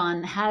understands that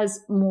John has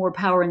more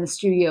power in the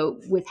studio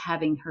with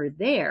having her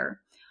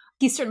there.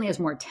 He certainly has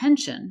more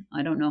attention.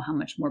 I don't know how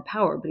much more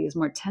power, but he has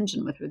more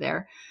attention with her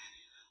there.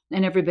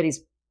 And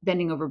everybody's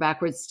bending over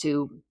backwards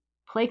to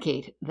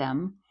placate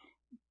them.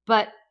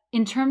 But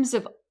in terms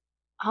of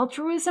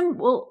altruism,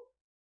 well,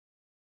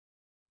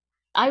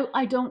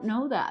 I don't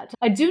know that.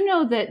 I do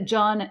know that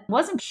John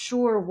wasn't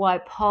sure why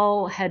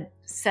Paul had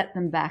set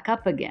them back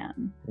up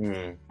again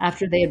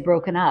after they had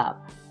broken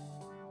up.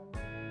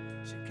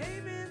 She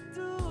came in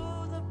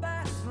through the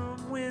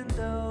bathroom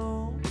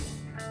window,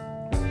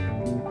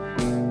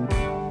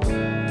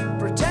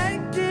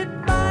 protected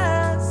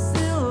by a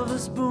silver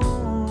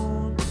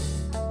spoon.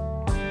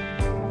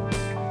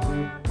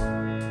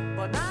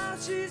 But now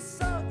she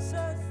sucks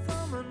her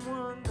thumb and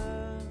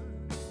wonders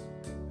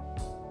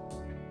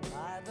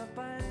by the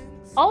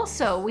banks.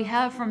 Also, we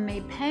have from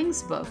May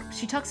Pang's book,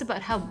 she talks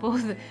about how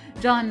both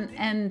John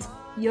and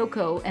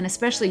Yoko, and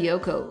especially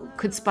Yoko,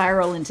 could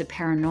spiral into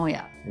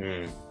paranoia.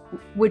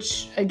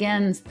 Which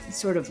again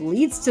sort of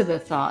leads to the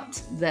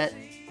thought that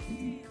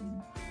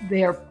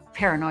they're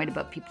paranoid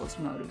about people's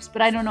motives.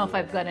 But I don't know if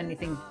I've got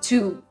anything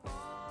to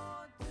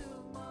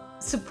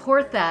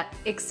support that,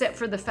 except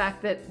for the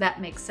fact that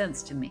that makes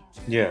sense to me.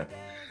 Yeah.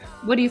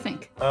 What do you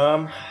think?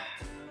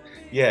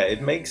 Yeah,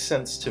 it makes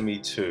sense to me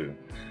too.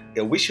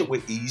 I wish it were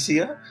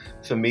easier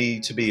for me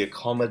to be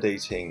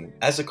accommodating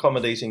as Paul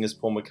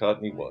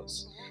McCartney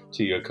was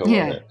to Yoko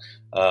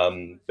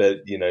Ono.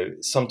 But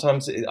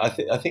sometimes I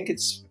think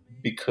it's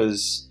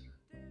because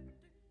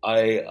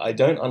I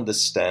don't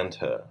understand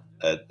her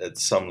at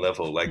some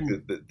level. Like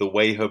the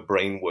way her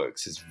brain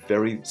works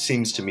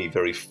seems to me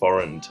very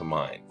foreign to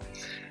mine,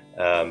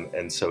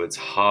 and so it's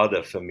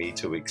harder for me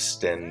to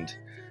extend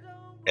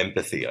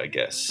empathy, I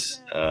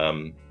guess.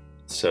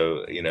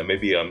 So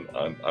maybe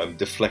I'm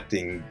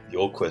deflecting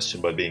your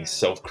question by being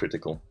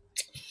self-critical.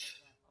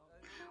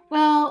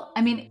 Well,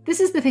 I mean, this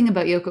is the thing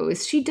about Yoko,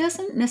 is she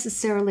doesn't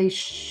necessarily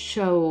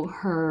show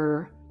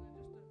her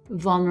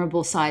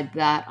vulnerable side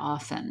that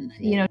often,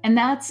 and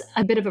that's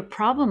a bit of a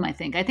problem, I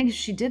think. I think if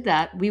she did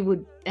that, we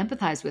would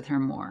empathize with her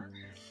more.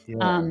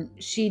 Yeah.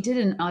 She did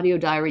an audio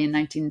diary in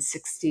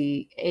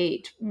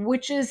 1968,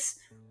 which is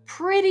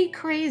pretty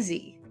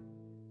crazy.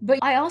 But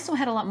I also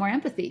had a lot more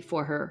empathy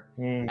for her.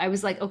 I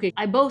was like, okay,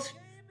 I both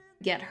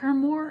get her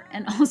more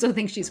and also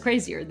think she's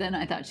crazier than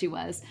I thought she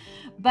was.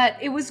 But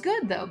it was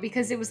good, though,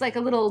 because it was like a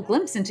little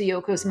glimpse into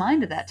Yoko's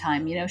mind at that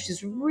time.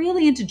 She's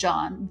really into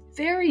John,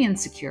 very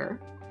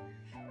insecure,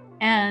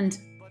 and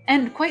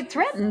quite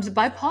threatened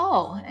by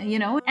Paul,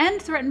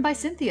 and threatened by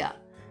Cynthia.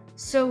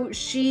 So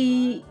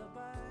she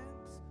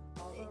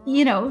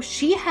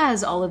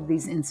has all of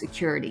these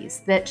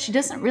insecurities that she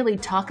doesn't really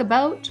talk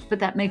about, but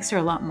that makes her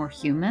a lot more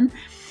human.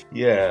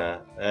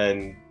 Yeah,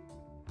 and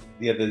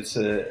there's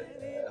a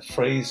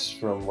phrase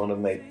from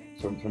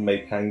from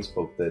May Pang's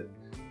book that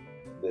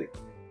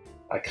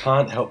I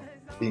can't help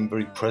being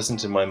very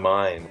present in my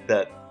mind.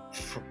 That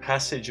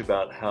passage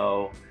about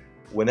how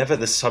whenever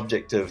the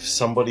subject of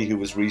somebody who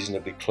was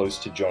reasonably close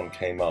to John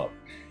came up,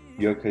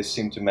 Yoko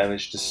seemed to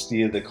manage to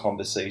steer the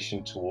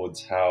conversation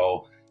towards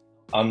how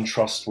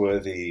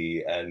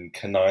untrustworthy and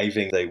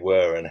conniving they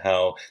were, and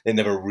how they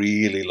never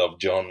really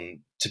loved John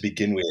to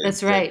begin with.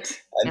 That's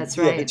right. That's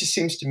right. It just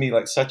seems to me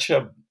like such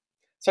an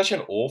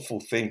awful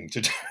thing to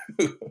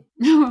do.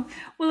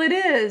 Well, it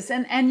is.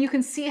 And you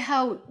can see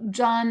how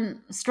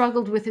John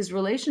struggled with his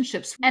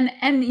relationships.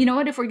 And you know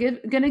what? If we're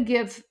going to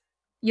give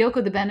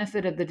Yoko the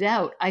benefit of the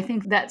doubt, I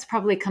think that's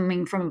probably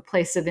coming from a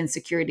place of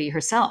insecurity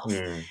herself,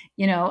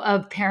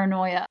 of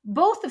paranoia.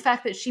 Both the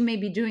fact that she may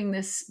be doing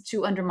this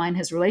to undermine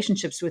his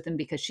relationships with him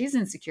because she's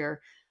insecure,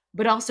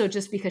 but also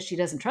just because she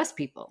doesn't trust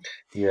people.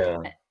 Yeah.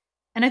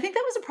 And I think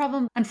that was a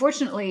problem,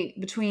 unfortunately,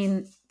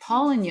 between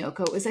Paul and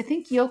Yoko, is I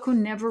think Yoko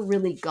never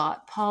really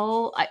got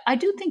Paul. I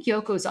do think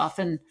Yoko is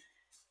often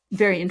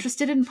very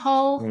interested in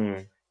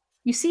Paul.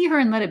 You see her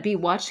in Let It Be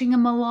watching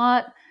him a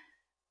lot.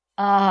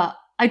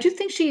 I do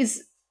think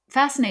she's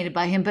fascinated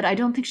by him, but I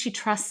don't think she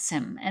trusts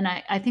him. And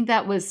I think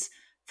that was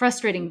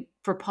frustrating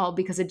for Paul,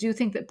 because I do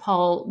think that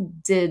Paul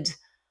did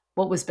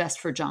what was best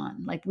for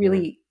John, like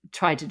really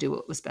tried to do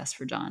what was best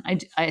for John.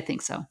 I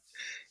think so.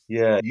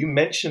 Yeah, you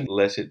mentioned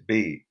Let It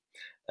Be.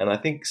 And I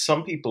think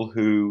some people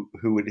who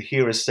would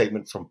hear a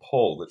statement from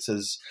Paul that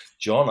says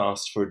John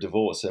asked for a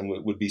divorce and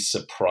would be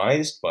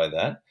surprised by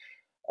that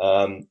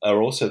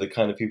are also the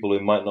kind of people who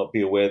might not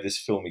be aware this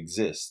film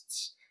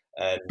exists.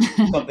 And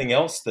something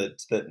else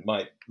that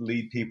might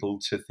lead people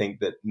to think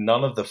that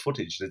none of the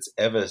footage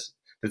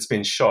that's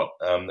been shot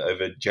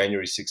over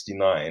January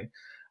 1969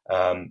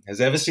 has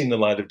ever seen the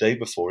light of day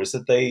before is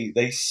that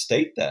they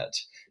state that.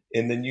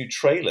 In the new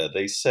trailer,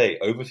 they say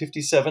over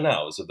 57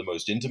 hours of the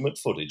most intimate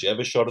footage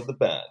ever shot of the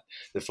band.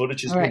 The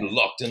footage has been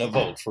locked in a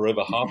vault for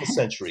over half a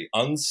century,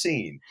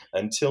 unseen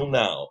until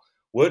now.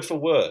 Word for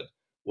word,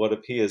 what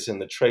appears in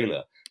the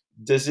trailer.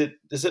 does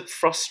it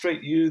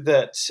frustrate you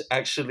that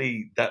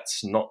actually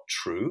that's not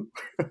true?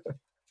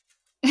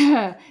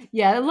 Yeah,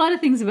 a lot of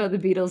things about the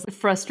Beatles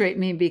frustrate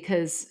me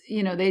because,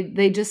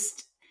 they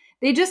just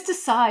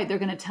decide they're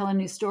going to tell a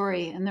new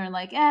story and they're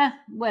like,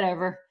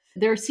 whatever.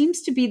 There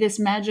seems to be this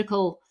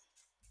magical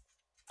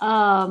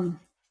um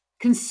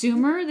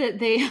consumer that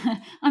they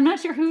I'm not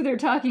sure who they're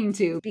talking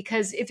to,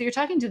 because if you're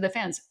talking to the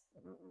fans,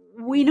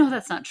 we know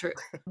that's not true.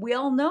 We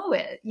all know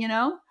it.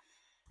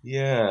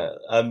 Yeah,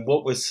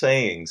 what we're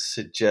saying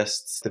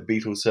suggests the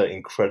Beatles are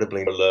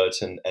incredibly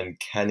alert and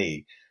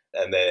canny,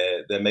 and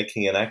they're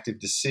making an active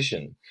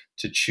decision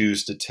to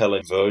choose to tell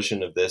a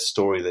version of their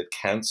story that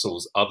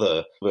cancels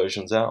other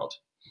versions out.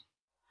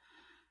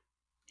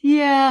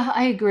 Yeah,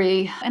 I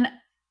agree. And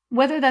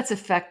whether that's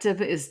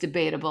effective is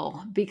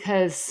debatable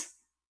because,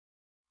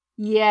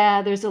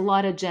 yeah, there's a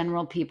lot of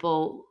general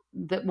people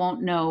that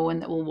won't know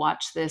and that will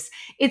watch this.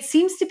 It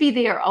seems to be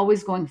they are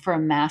always going for a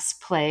mass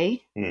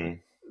play Hmm.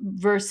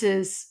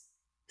 versus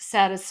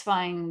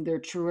satisfying their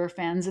truer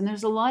fans. And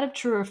there's a lot of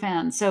truer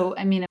fans. So,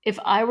 I mean, if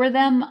I were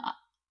them,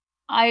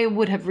 I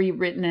would have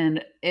rewritten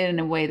it in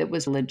a way that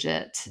was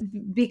legit,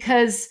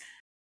 because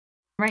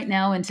right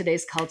now in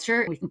today's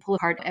culture, we can pull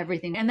apart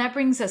everything. And that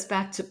brings us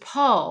back to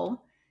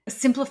Paul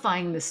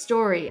simplifying the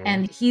story.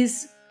 And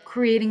he's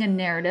creating a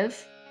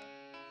narrative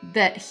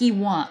that he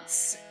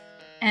wants.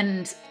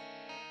 And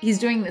he's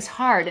doing this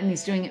hard, and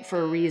he's doing it for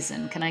a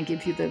reason. Can I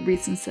give you the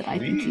reasons that I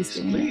think he's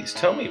doing it? Please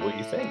tell me what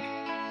you think.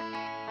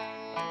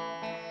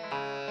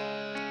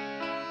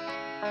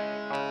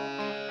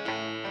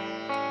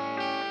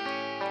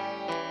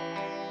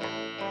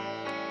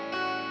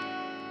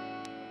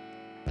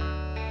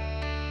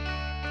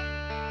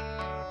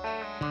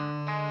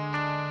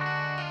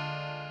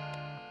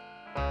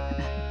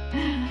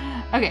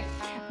 Okay.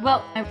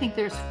 Well, I think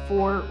there's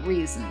 4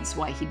 reasons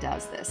why he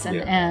does this.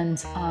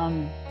 And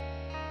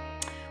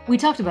we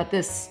talked about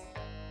this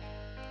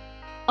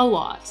a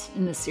lot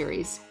in the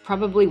series,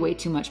 probably way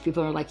too much.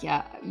 People are like,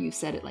 yeah, you've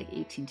said it like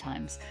 18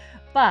 times.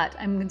 But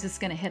I'm just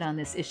going to hit on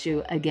this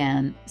issue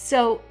again.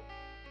 So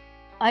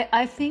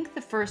I think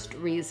the first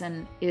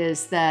reason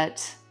is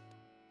that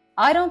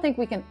I don't think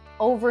we can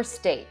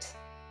overstate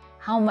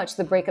how much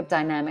the breakup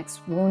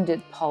dynamics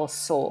wounded Paul's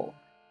soul.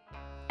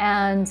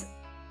 And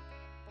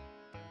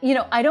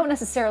I don't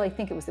necessarily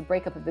think it was the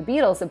breakup of the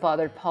Beatles that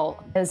bothered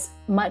Paul as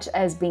much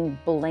as being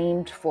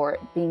blamed for it,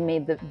 being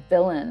made the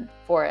villain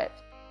for it,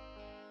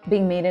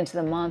 being made into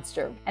the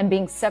monster, and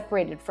being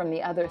separated from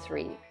the other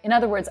 3. In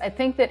other words, I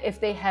think that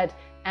if they had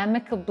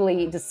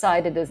amicably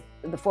decided, as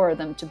the 4 of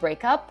them, to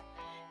break up,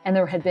 and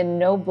there had been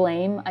no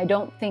blame, I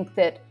don't think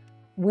that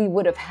we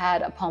would have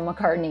had a Paul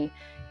McCartney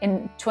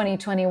in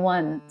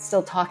 2021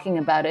 still talking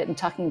about it and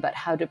talking about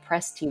how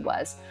depressed he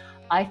was.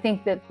 I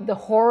think that the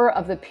horror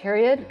of the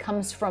period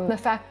comes from the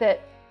fact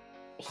that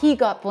he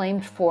got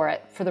blamed for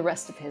it for the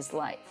rest of his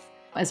life.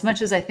 As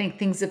much as I think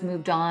things have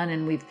moved on,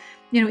 and we've,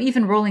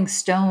 even Rolling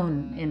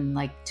Stone in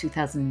like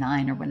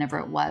 2009 or whenever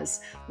it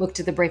was,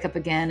 looked at the breakup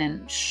again,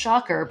 and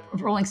shocker,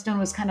 Rolling Stone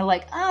was kind of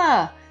like,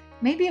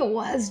 maybe it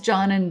was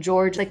John and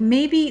George. Like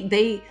maybe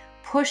they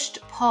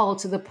pushed Paul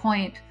to the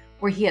point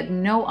where he had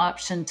no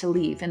option to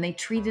leave, and they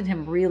treated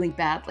him really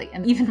badly.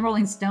 And even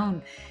Rolling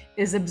Stone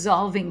is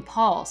absolving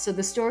Paul. So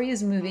the story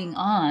is moving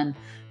on.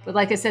 But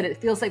like I said, it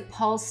feels like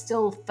Paul's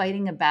still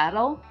fighting a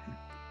battle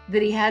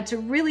that he had to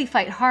really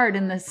fight hard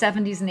in the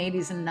 70s and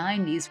 80s and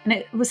 90s. And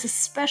it was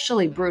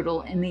especially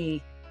brutal in the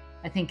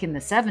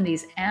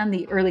 70s and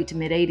the early to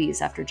mid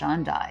 80s after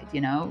John died.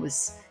 It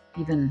was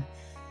even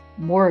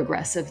more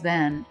aggressive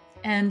then.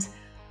 And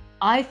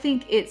I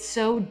think it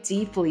so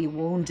deeply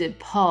wounded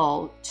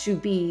Paul to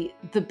be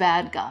the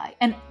bad guy,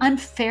 and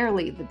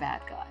unfairly the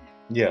bad guy.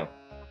 Yeah.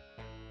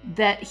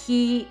 That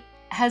he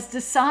has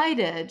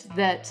decided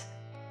that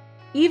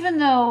even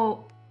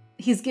though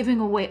he's giving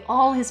away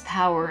all his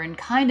power and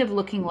kind of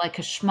looking like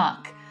a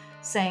schmuck,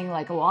 saying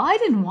like, well, I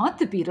didn't want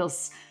the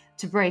Beatles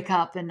to break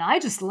up, and I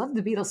just love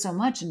the Beatles so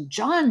much, and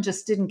John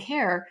just didn't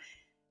care.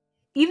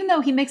 Even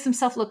though he makes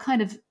himself look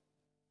kind of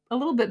a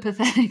little bit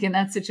pathetic in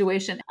that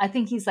situation, I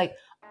think he's like,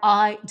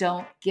 I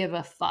don't give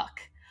a fuck.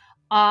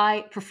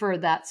 I prefer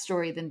that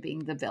story than being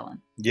the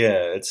villain.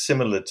 Yeah, it's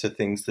similar to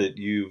things that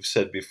you've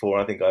said before.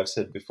 I think I've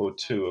said before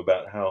too,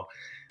 about how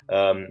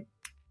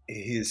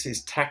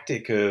his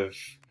tactic of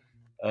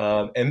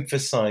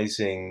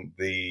emphasizing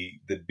the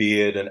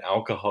beard and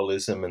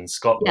alcoholism and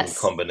Scotland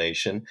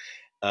combination,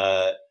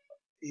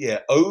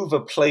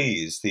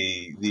 overplays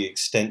the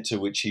extent to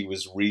which he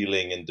was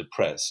reeling and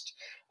depressed.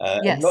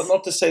 And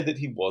not to say that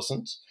he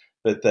wasn't,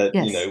 but that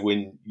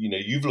when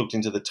you've looked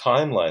into the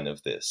timeline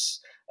of this.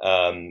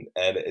 And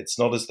it's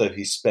not as though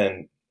he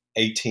spent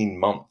 18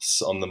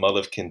 months on the Mull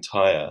of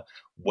Kintyre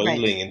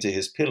wailing into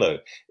his pillow.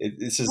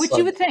 Which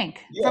you would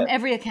think from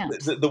every account.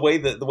 The way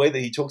that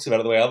he talks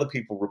about it, the way other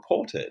people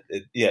report it,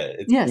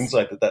 seems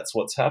like that's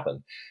what's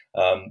happened.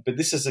 But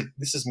this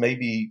is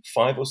maybe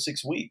 5 or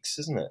 6 weeks,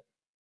 isn't it?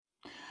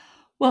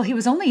 Well, he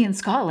was only in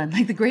Scotland,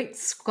 like the great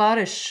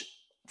Scottish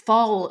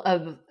fall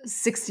of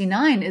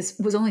 69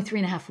 was only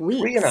 3.5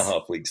 weeks.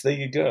 3.5 weeks. There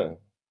you go.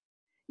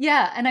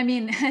 Yeah. And I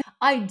mean,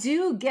 I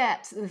do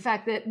get the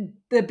fact that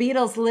the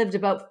Beatles lived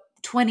about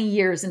 20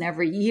 years in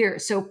every year.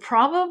 So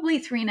probably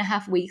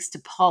 3.5 weeks to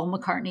Paul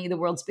McCartney, the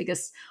world's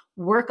biggest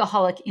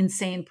workaholic,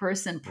 insane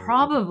person,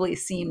 probably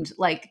seemed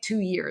like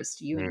 2 years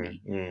to you and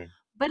me.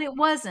 But it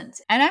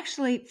wasn't. And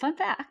actually, fun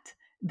fact,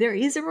 there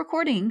is a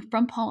recording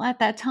from Paul at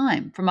that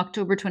time, from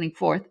October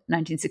 24th,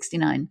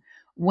 1969,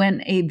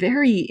 when a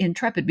very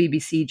intrepid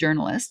BBC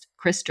journalist,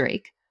 Chris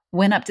Drake,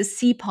 went up to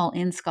see Paul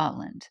in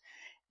Scotland.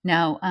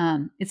 Now,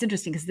 it's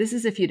interesting because this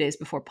is a few days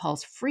before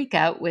Paul's freak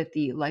out with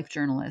the Life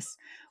journalists,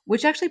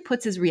 which actually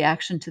puts his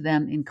reaction to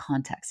them in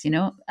context. You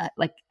know,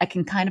 like I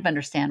can kind of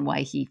understand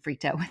why he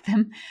freaked out with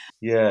them.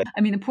 Yeah.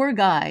 I mean, the poor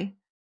guy,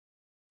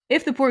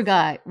 if the poor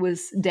guy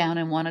was down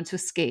and wanted to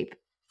escape,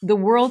 the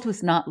world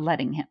was not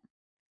letting him.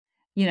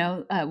 You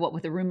know, what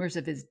with the rumors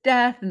of his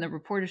death and the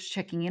reporters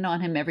checking in on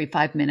him every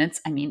 5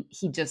 minutes. I mean,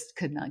 he just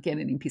could not get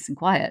any peace and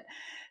quiet.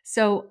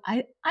 So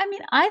I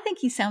mean, I think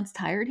he sounds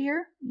tired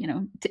here. You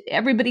know,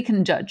 everybody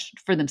can judge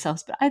for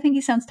themselves, but I think he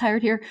sounds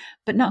tired here,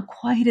 but not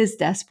quite as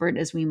desperate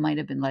as we might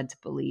have been led to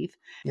believe.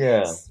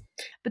 Yeah.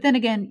 But then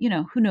again, you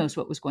know, who knows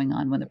what was going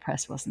on when the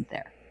press wasn't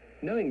there.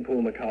 Knowing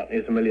Paul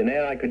McCartney as a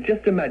millionaire, I could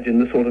just imagine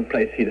the sort of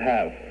place he'd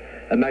have.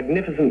 A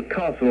magnificent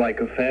castle-like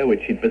affair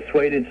which he'd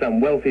persuaded some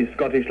wealthy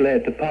Scottish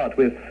laird to part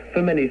with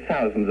for many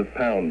thousands of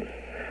pounds.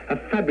 A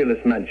fabulous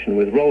mansion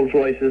with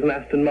Rolls-Royces and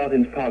Aston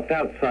Martins parked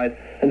outside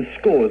and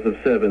scores of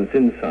servants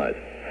inside.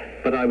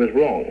 But I was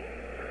wrong.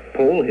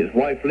 Paul, his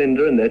wife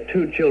Linda and their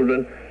 2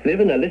 children live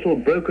in a little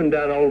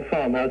broken-down old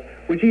farmhouse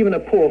which even a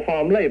poor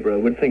farm labourer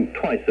would think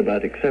twice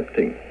about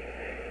accepting.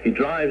 He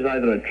drives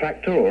either a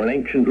tractor or an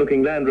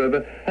ancient-looking Land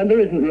Rover, and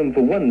there isn't room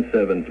for one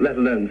servant, let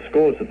alone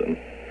scores of them.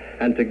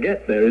 And to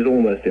get there is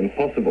almost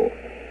impossible.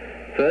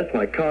 First,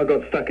 my car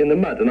got stuck in the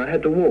mud and I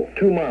had to walk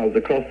 2 miles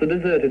across the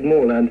deserted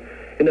moorland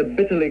in a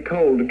bitterly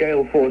cold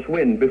gale-force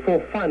wind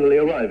before finally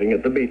arriving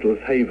at the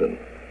Beatles' haven.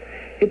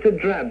 It's a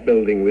drab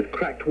building with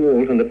cracked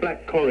walls and a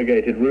black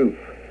corrugated roof.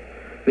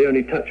 The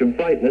only touch of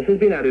brightness has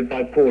been added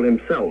by Paul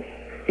himself.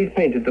 He's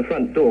painted the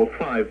front door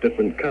 5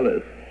 different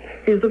colours.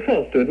 He's the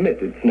first to admit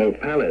it's no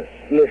palace.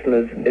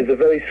 Listeners, it's a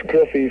very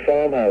scruffy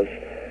farmhouse.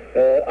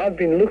 I've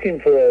been looking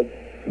for a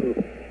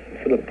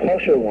sort of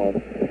posher one,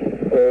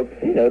 or,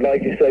 you know,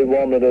 like you say,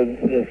 one that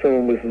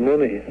someone with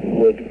money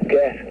would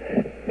get.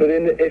 But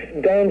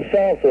if down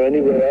south or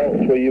anywhere else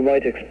where you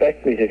might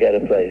expect me to get a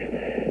place,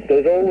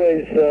 there's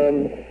always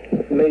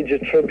Major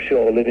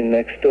Trubshaw living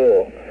next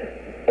door,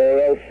 or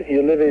else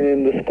you're living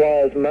in the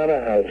Squire's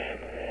manor house.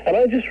 And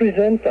I just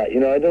resent that,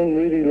 you know. I don't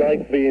really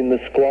like being the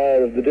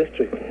squire of the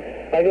district.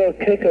 I got a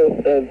kick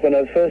when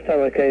the first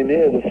time I came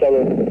here, the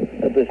fellow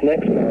at this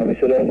next farm, he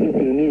said, "Oh, you'll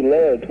be the new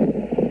laird."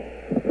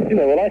 You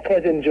know, well, I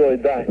quite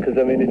enjoyed that, because,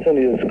 I mean, it's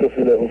only a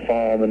scruffy little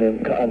farm, and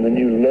the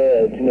new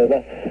laird, you know,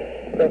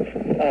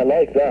 I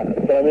like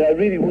that. But, I mean, I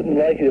really wouldn't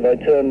like it if I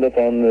turned up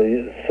on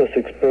the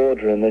Sussex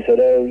border and they said,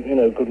 "Oh, you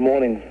know, good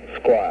morning,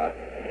 Squire."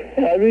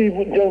 I really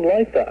don't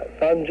like that.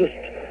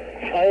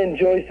 I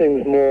enjoy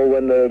things more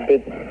when they're a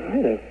bit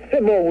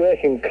more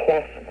working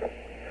class.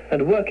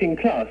 And working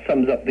class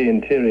sums up the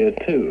interior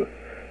too.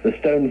 The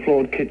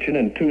stone-floored kitchen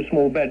and 2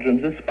 small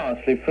bedrooms are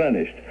sparsely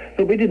furnished,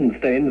 but we didn't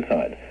stay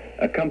inside.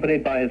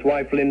 Accompanied by his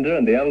wife Linda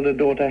and the elder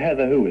daughter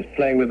Heather, who was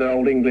playing with her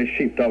old English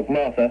sheepdog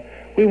Martha,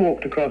 we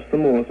walked across the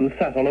moors and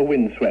sat on a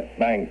windswept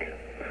bank.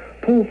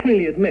 Paul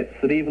freely admits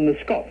that even the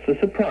Scots are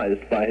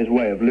surprised by his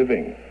way of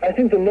living. I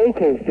think the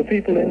locals, the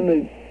people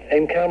in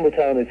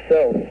Campbelltown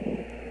itself,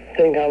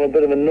 think I'm a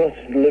bit of a nut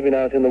living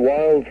out in the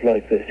wilds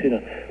like this, you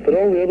know. But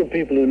all the other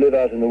people who live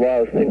out in the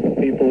wilds think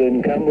the people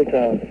in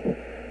Campbelltown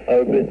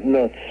are a bit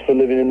nuts for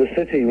living in the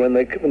city when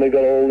they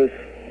got all this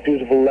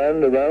beautiful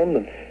land around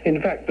them. In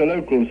fact, the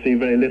locals see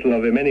very little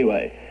of him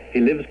anyway.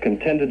 He lives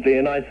contentedly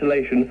in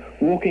isolation,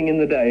 walking in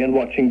the day and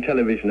watching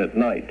television at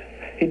night.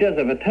 He does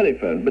have a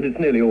telephone, but it's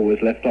nearly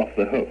always left off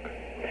the hook.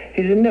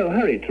 He's in no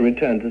hurry to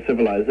return to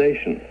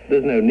civilization.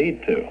 There's no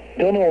need to.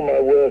 Done all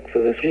my work for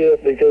this year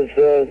because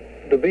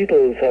the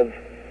Beatles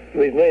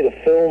we've made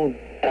a film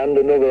and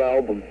another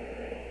album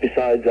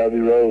besides Abbey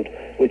Road,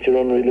 which are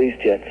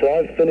unreleased yet. So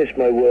I've finished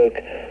my work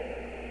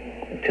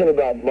till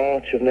about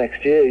March of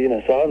next year, you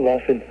know, so I'm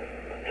laughing.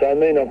 So I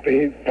may not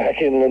be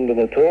back in London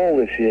at all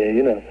this year,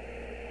 you know.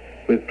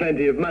 With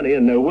plenty of money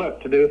and no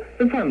work to do,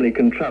 the family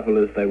can travel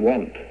as they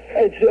want.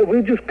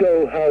 We just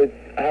go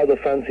how the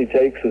fancy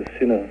takes us,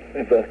 you know,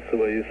 if that's the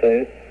way you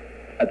say it.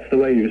 That's the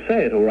way you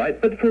say it, all right,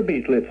 but for a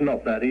Beatle it's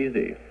not that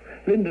easy.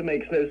 Linda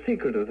makes no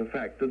secret of the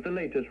fact that the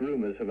latest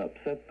rumours have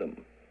upset them.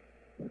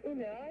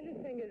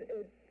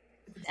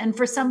 And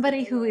for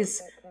somebody who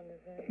is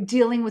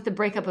dealing with the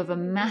breakup of a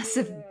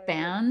massive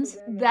band,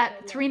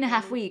 that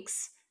 3.5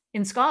 weeks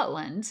in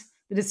Scotland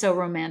that is so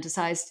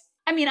romanticized,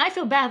 I mean, I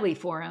feel badly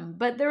for him,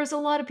 but there's a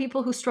lot of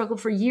people who struggle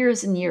for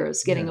years and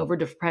years getting over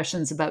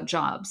depressions about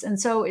jobs. And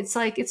so it's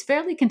like, it's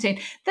fairly contained.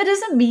 That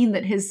doesn't mean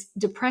that his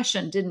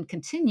depression didn't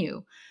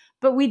continue,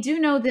 but we do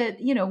know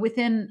that, you know,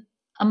 within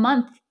a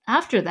month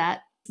after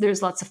that,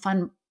 There's lots of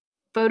fun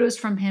photos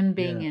from him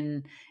being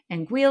in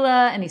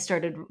Anguilla, and he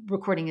started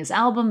recording his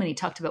album, and he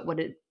talked about what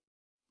a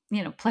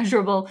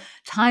pleasurable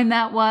time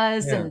that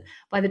was. Yeah. And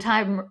by the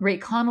time Ray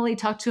Connolly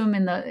talked to him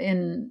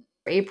in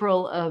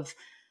April of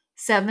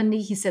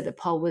 70, he said that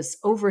Paul was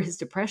over his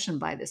depression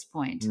by this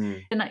point.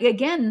 And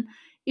again,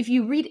 if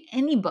you read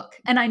any book,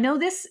 and I know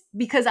this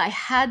because I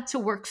had to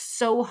work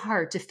so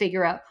hard to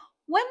figure out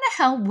when the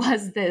hell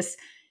was this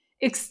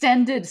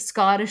extended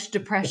Scottish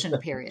depression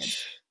period?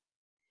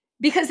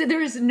 Because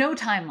there is no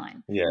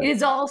timeline. Yeah. It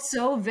is all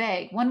so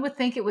vague. One would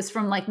think it was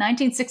from like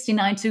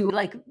 1969 to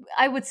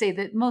I would say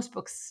that most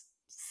books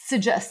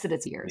suggest that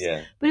it's years.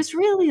 Yeah. But it's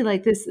really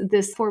like this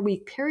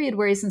 4-week period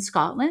where he's in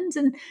Scotland,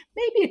 and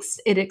maybe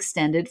it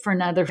extended for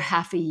another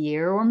half a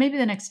year, or maybe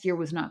the next year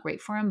was not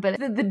great for him. But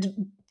the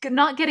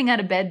not getting out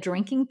of bed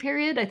drinking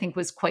period, I think,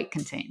 was quite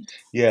contained.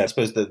 Yeah, I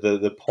suppose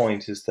the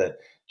point is that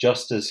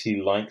just as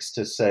he likes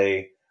to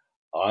say,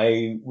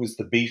 I was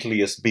the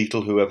Beatliest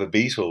Beatle who ever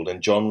Beatled,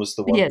 and John was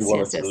the one who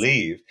wanted to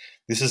leave.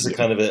 This is a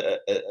kind of a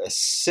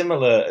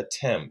similar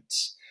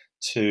attempt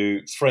to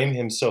frame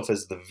himself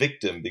as the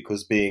victim,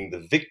 because being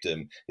the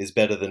victim is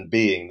better than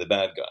being the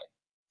bad guy.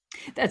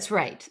 That's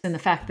right. And the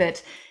fact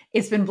that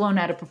it's been blown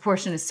out of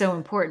proportion is so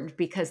important,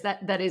 because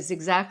that is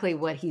exactly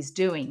what he's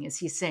doing. Is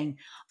he's saying,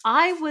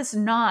 I was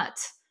not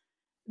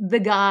the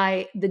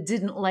guy that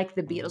didn't like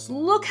the Beatles.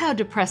 Look how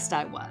depressed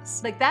I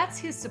was. Like, that's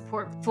his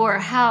support for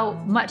how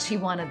much he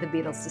wanted the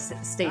Beatles to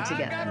stay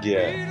together.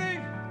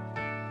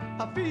 Yeah.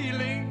 A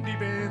feeling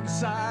deep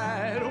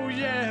inside. Oh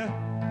yeah,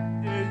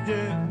 yeah,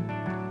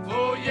 yeah.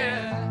 Oh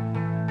yeah.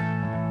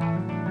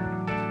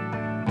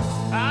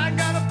 I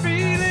got a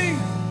feeling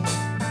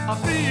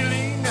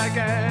I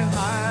can't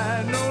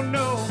hide.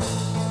 No.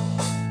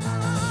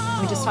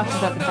 We just talked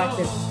about the fact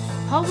that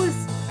Paul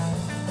was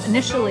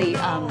initially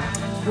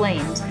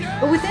blamed,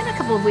 but within a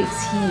couple of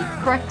weeks he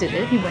corrected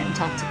it. He went and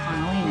talked to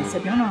Connolly and he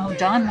said, no,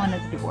 John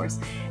wanted the divorce.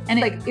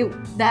 And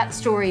that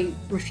story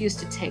refused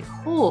to take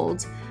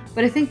hold.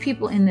 But I think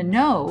people in the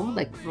know,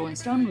 like Rolling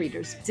Stone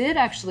readers, did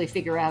actually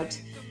figure out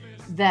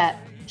that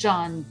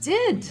John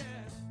did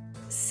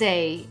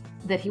say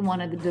that he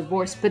wanted the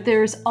divorce. But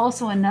there's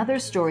also another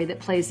story that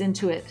plays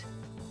into it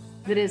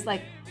that is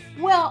like,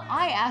 well,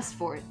 I asked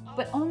for it,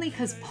 but only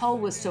because Paul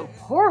was so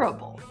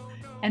horrible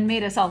and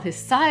made us all his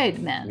side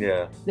men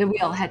that we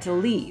all had to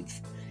leave.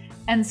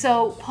 And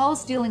so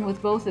Paul's dealing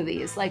with both of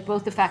these, like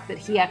both the fact that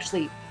he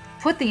actually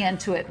put the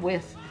end to it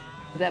with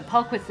that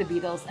Paul quits the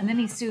Beatles, and then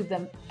he sued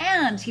them,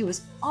 and he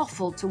was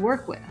awful to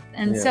work with.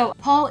 And so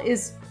Paul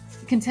is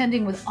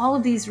contending with all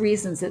of these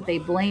reasons that they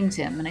blamed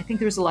him. And I think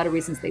there's a lot of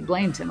reasons they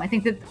blamed him. I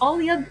think that all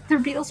the other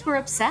Beatles were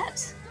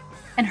upset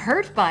and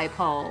hurt by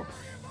Paul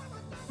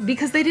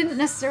because they didn't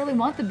necessarily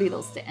want the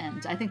Beatles to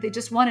end. I think they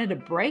just wanted a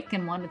break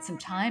and wanted some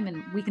time,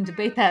 and we can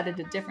debate that at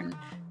a different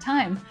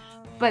time.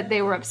 But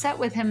they were upset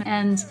with him,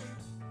 and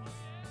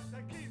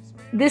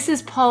this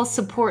is Paul's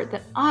support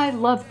that I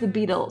love the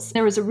Beatles.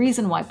 There was a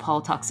reason why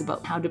Paul talks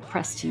about how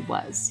depressed he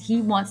was.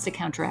 He wants to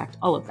counteract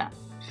all of that.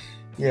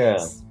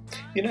 Yeah.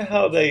 You know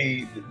how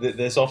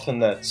there's often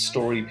that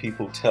story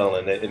people tell,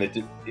 and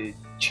it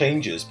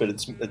changes, but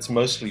it's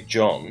mostly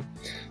John,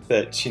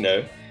 that,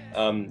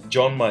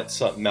 John might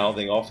start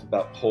mouthing off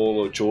about Paul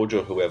or George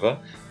or whoever,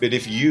 but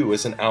if you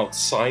as an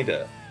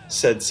outsider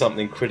said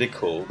something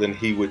critical, then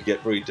he would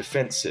get very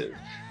defensive.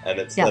 And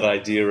it's that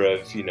idea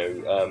of,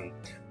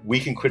 we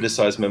can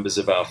criticize members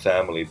of our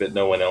family, but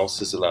no one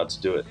else is allowed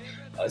to do it.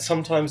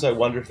 Sometimes I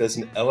wonder if there's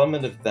an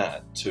element of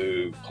that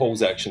to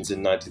Paul's actions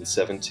in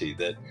 1970,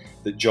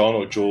 that John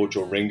or George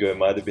or Ringo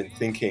might have been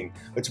thinking,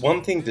 it's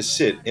one thing to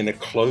sit in a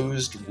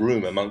closed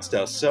room amongst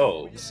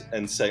ourselves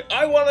and say,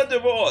 I want a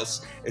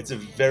divorce. It's a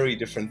very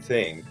different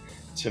thing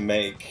to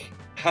make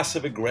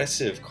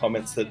passive-aggressive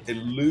comments that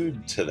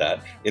allude to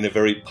that in a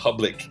very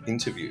public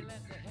interview.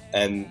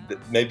 And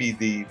maybe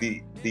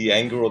the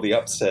anger or the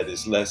upset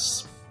is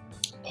less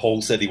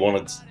Paul said he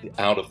wanted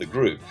out of the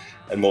group,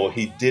 and more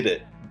he did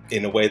it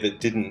in a way that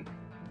didn't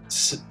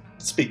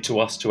speak to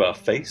us to our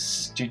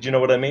face. Do you know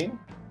what I mean?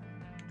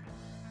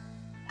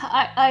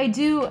 I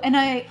do, and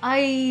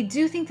I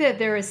do think that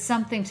there is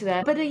something to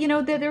that. But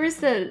there is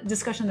the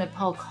discussion that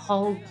Paul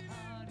called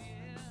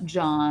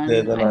John.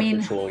 The night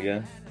before,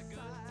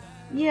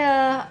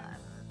 yeah.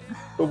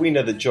 But we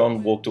know that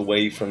John walked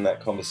away from that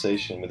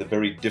conversation with a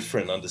very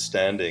different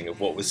understanding of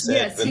what was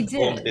said than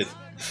Paul did.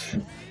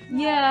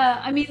 Yeah,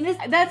 I mean,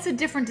 that's a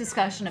different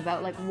discussion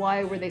about, like,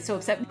 why were they so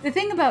upset? The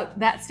thing about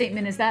that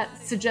statement is that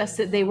suggests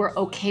that they were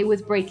okay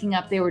with breaking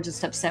up. They were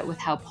just upset with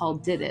how Paul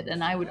did it.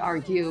 And I would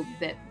argue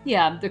that,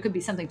 there could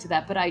be something to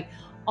that. But I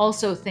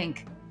also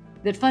think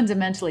that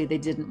fundamentally they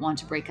didn't want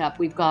to break up.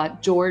 We've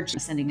got George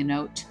sending a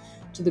note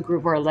to the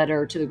group, or a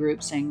letter to the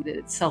group, saying that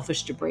it's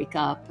selfish to break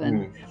up.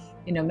 And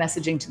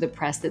messaging to the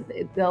press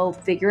that they'll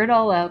figure it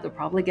all out. They'll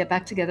probably get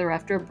back together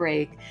after a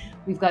break.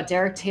 We've got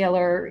Derek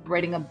Taylor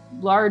writing a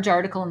large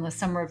article in the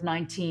summer of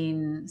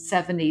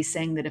 1970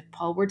 saying that if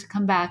Paul were to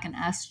come back and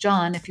ask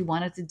John if he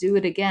wanted to do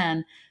it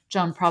again,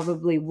 John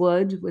probably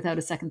would. Without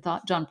a second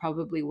thought, John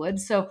probably would.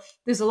 So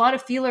there's a lot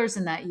of feelers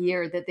in that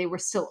year that they were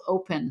still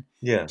open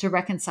to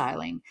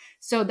reconciling.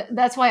 So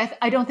that's why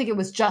I don't think it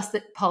was just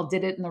that Paul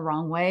did it in the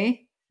wrong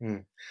way.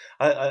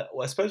 I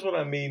suppose what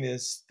I mean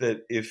is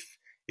that if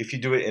you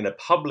do it in a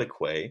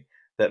public way,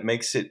 that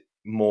makes it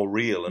more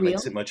real and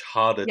makes it much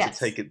harder to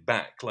take it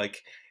back.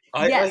 Like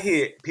I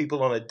hear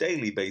people on a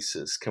daily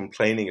basis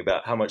complaining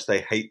about how much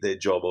they hate their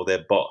job or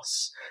their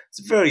boss.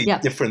 It's a very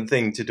different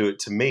thing to do it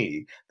to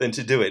me than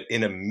to do it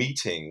in a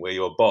meeting where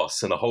your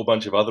boss and a whole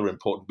bunch of other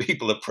important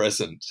people are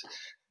present.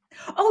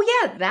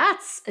 Oh, yeah,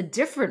 that's a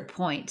different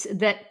point,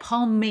 that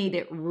Paul made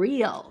it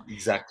real.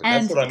 Exactly.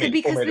 That's what I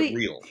mean. Paul made it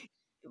real.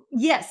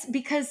 Yes,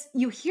 because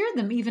you hear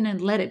them even in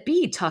Let It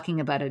Be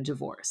talking about a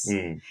divorce.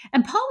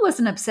 And Paul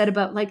wasn't upset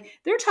about,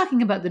 they're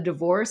talking about the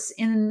divorce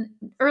in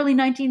early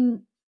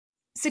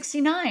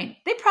 1969.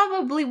 They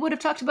probably would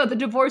have talked about the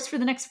divorce for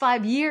the next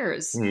 5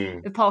 years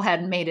if Paul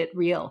hadn't made it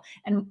real.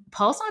 And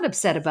Paul's not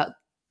upset about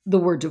the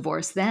word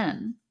divorce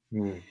then.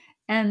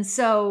 And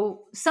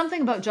so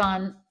something about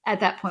John at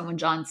that point when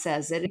John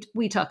says it,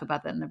 we talk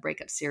about that in the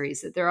Breakup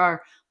series, that there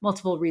are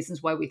multiple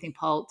reasons why we think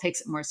Paul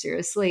takes it more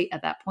seriously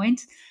at that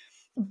point.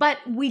 But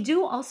we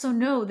do also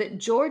know that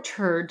George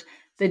heard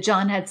that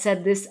John had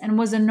said this and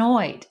was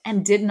annoyed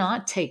and did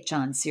not take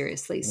John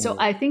seriously. So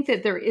I think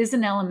that there is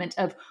an element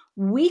of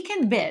we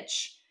can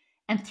bitch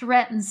and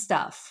threaten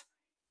stuff.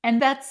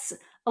 And that's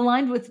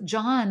aligned with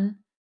John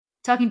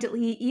talking to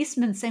Lee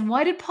Eastman saying,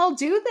 why did Paul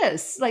do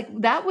this?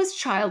 That was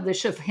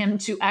childish of him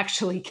to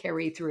actually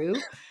carry through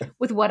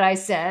with what I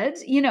said.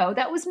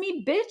 That was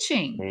me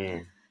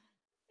bitching.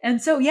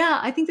 And so,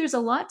 I think there's a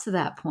lot to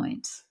that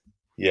point.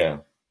 Yeah.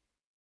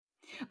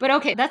 But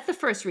okay, that's the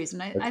first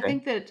reason. I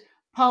think that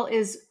Paul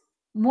is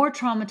more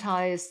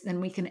traumatized than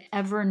we can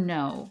ever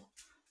know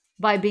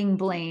by being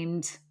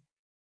blamed,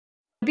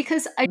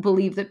 because I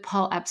believe that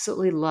Paul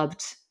absolutely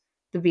loved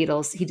the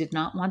Beatles. He did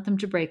not want them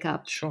to break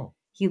up. Sure.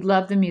 He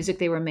loved the music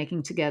they were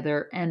making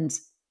together, and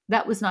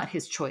that was not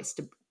his choice.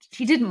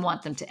 He didn't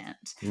want them to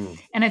end.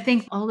 And I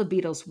think all the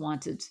Beatles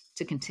wanted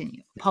to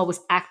continue. Paul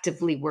was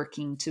actively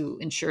working to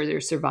ensure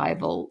their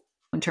survival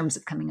in terms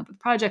of coming up with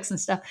projects and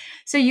stuff.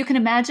 So you can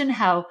imagine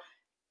how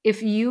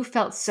if you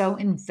felt so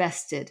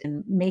invested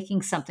in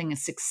making something a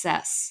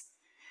success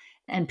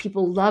and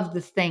people loved the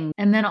thing,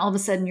 and then all of a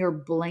sudden you're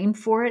blamed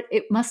for it,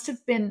 it must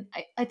have been,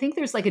 I think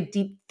there's a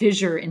deep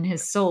fissure in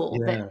his soul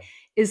that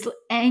is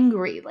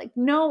angry.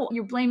 No,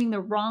 you're blaming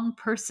the wrong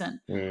person.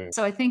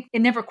 So I think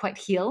it never quite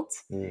healed.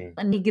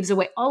 And he gives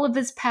away all of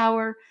his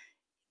power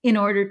in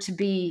order to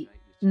be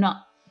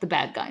not the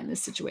bad guy in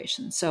this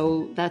situation.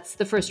 So that's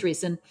the first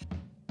reason.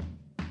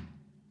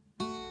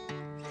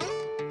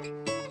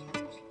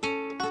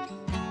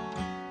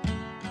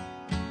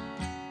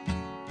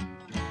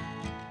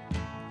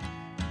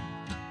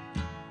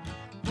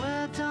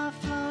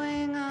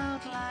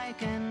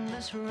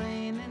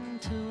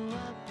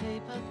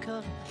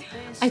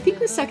 I think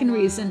the second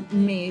reason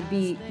may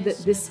be that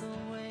this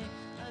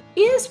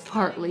is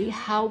partly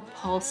how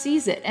Paul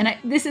sees it. And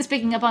this is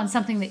picking up on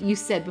something that you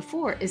said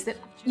before, is that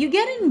you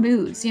get in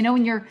moods,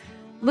 when you're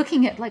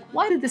looking at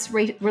why did this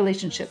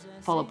relationship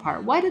fall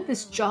apart? Why did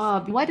this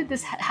job, why did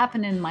this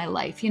happen in my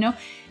life?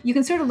 You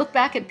can sort of look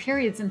back at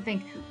periods and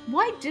think,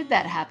 why did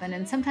that happen?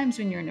 And sometimes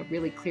when you're in a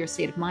really clear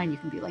state of mind, you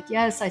can be like,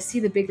 yes, I see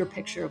the bigger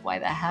picture of why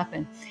that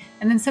happened.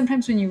 And then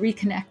sometimes when you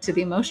reconnect to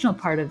the emotional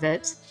part of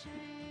it,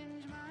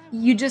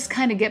 you just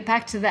kind of get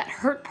back to that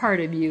hurt part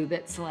of you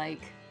that's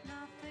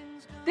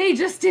they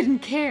just didn't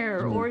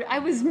care, or I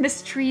was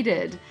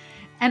mistreated.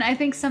 And I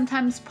think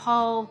sometimes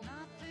Paul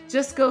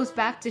just goes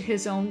back to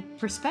his own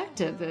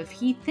perspective. If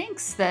he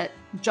thinks that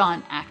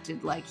John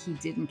acted like he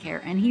didn't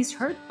care, and he's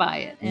hurt by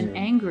it and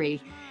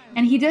angry,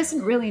 and he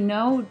doesn't really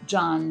know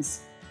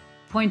John's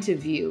point of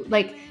view.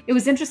 It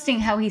was interesting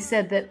how he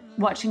said that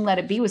watching Let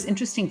It Be was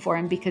interesting for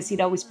him because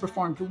he'd always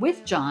performed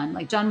with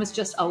John. John was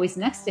just always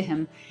next to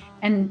him.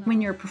 And when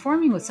you're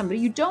performing with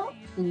somebody, you don't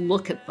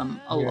look at them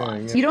a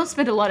lot. You don't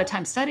spend a lot of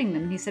time studying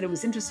them. And he said it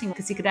was interesting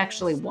because he could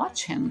actually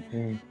watch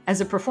him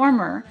as a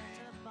performer.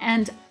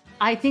 And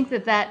I think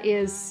that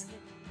is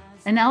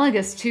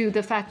analogous to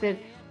the fact that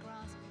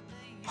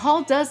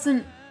Paul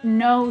doesn't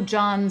know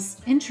John's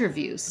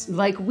interviews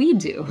like we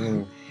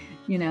do.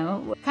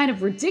 Kind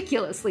of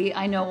ridiculously,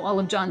 I know all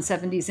of John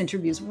 70's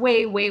interviews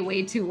way, way,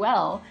 way too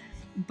well.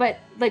 But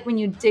when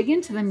you dig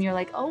into them, you're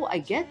like, oh, I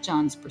get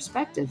John's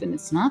perspective. And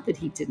it's not that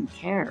he didn't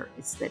care.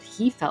 It's that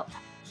he felt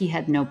he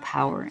had no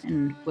power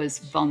and was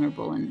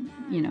vulnerable and,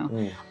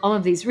 all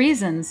of these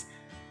reasons.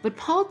 But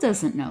Paul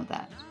doesn't know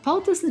that.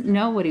 Paul doesn't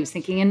know what he was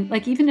thinking.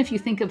 And even if you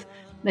think of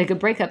a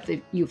breakup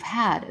that you've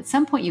had, at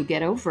some point you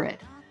get over it.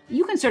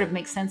 You can sort of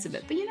make sense of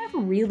it, but you never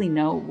really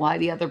know why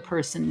the other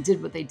person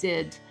did what they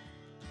did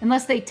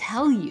unless they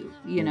tell you,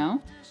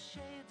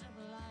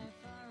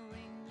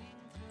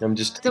 I'm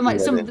just So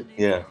thinking about it.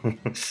 Yeah.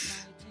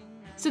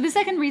 So the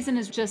second reason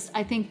is just,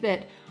 I think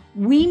that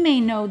we may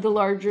know the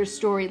larger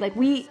story. Like,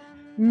 we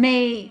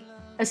may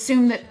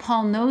assume that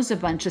Paul knows a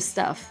bunch of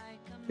stuff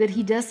that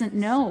he doesn't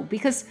know,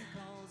 because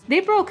they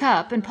broke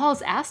up and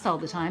Paul's asked all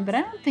the time, but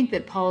I don't think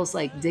that Paul's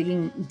like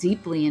digging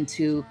deeply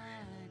into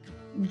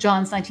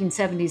John's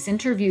 1970s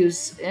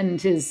interviews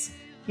and his,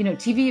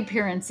 TV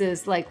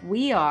appearances like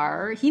we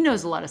are. He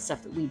knows a lot of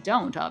stuff that we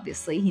don't,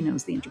 obviously. He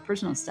knows the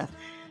interpersonal stuff.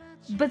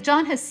 But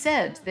John has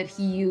said that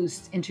he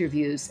used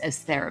interviews as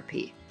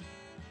therapy.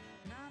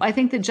 I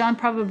think that John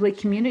probably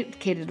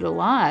communicated a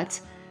lot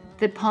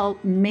that Paul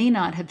may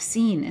not have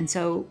seen. And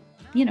so,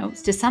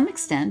 to some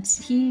extent,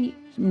 he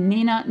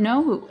may not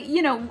know.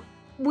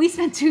 We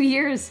spent 2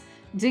 years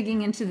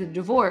digging into the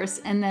divorce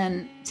and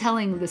then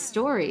telling the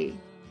story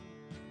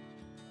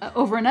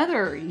over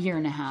another year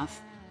and a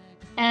half.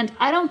 And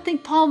I don't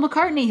think Paul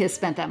McCartney has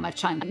spent that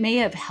much time. It may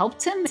have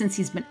helped him since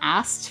he's been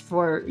asked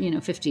for,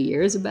 50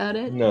 years about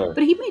it. No.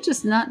 But he may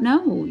just not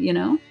know,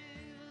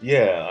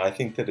 Yeah, I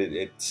think that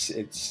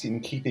it's in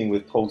keeping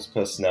with Paul's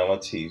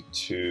personality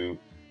to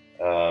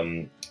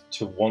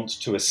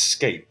want to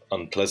escape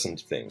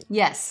unpleasant things.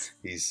 Yes,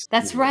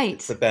 That's right.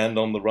 It's the Band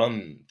on the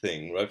Run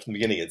thing right from the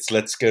beginning. It's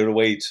let's go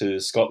away to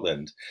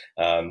Scotland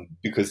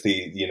because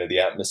the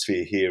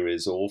atmosphere here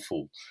is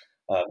awful.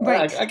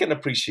 Right. I can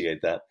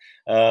appreciate that,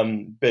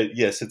 but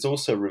yes, it's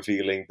also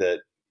revealing that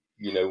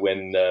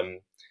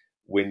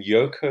when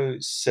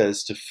Yoko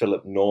says to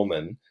Philip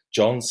Norman,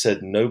 John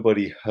said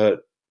nobody hurt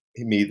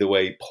me the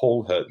way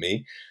Paul hurt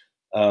me.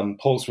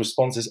 Paul's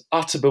response is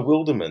utter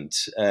bewilderment,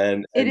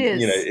 and it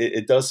is.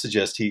 It does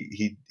suggest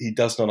he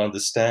does not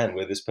understand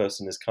where this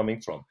person is coming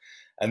from.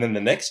 And then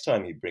the next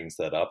time he brings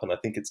that up, and I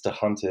think it's to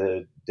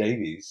Hunter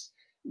Davies.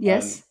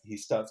 Yes. He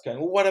starts going,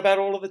 well, what about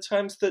all of the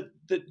times that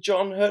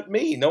John hurt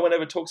me? No one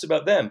ever talks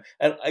about them.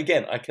 And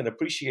again, I can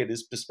appreciate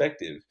his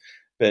perspective,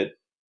 but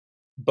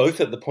both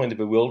at the point of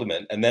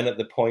bewilderment and then at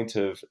the point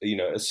of,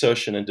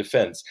 assertion and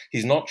defense,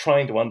 he's not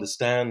trying to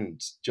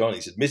understand John.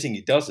 He's admitting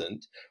he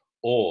doesn't,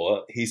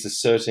 or he's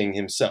asserting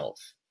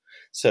himself.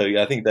 So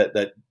I think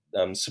that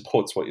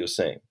supports what you're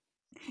saying.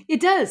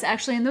 It does,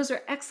 actually. And those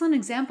are excellent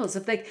examples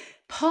of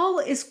Paul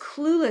is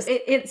clueless.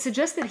 It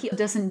suggests that he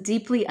doesn't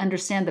deeply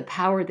understand the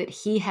power that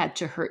he had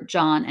to hurt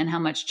John and how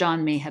much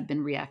John may have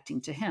been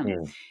reacting to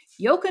him.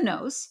 Yoko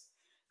knows,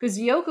 because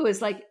Yoko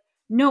is like,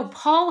 no,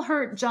 Paul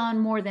hurt John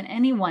more than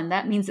anyone.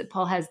 That means that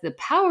Paul has the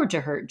power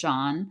to hurt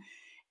John.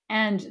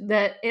 And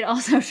that it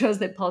also shows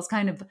that Paul's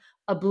kind of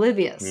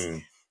oblivious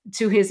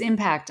to his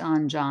impact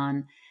on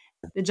John.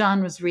 That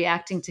John was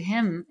reacting to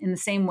him in the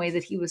same way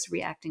that he was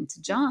reacting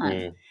to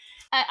John.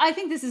 I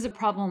think this is a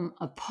problem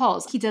of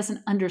Paul's. He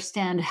doesn't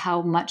understand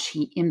how much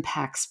he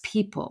impacts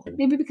people.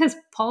 Maybe because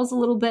Paul's a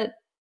little bit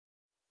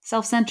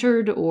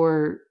self-centered,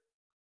 or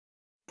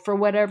for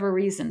whatever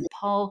reason,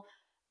 Paul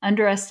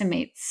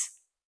underestimates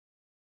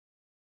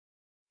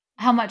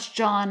how much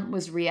John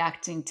was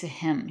reacting to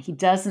him. He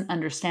doesn't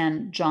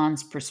understand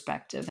John's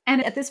perspective.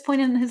 And at this point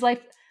in his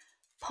life,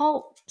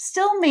 Paul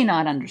still may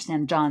not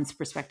understand John's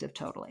perspective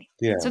totally.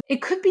 Yeah. So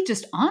it could be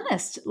just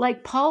honest.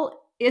 Like, Paul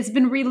has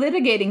been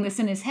relitigating this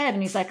in his head,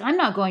 and he's like, I'm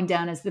not going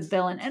down as the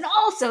villain. And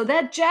also,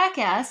 that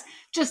jackass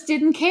just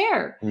didn't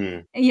care,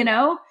 And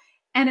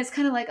it's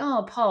kind of like,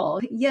 oh, Paul,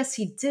 yes,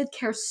 he did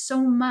care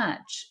so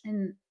much.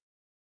 And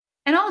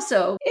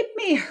also, it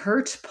may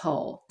hurt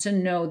Paul to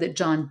know that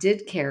John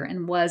did care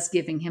and was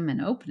giving him an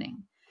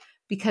opening,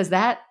 because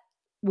that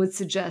would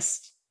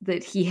suggest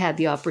that he had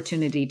the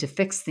opportunity to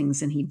fix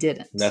things and he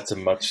didn't. That's a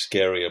much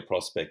scarier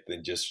prospect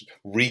than just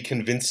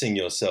reconvincing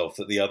yourself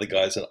that the other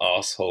guy's an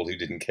asshole who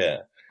didn't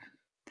care.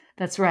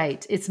 That's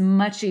right. It's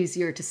much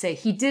easier to say,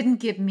 he didn't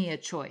give me a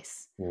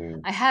choice.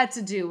 I had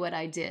to do what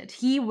I did.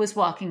 He was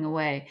walking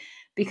away,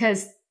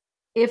 because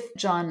if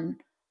John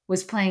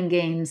was playing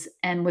games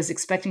and was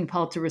expecting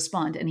Paul to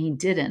respond and he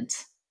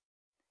didn't,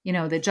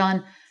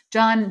 that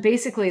John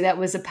basically, that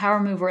was a power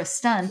move or a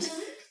stunt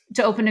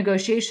to open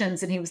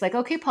negotiations. And he was like,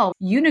 okay, Paul,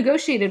 you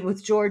negotiated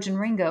with George and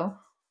Ringo.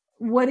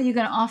 What are you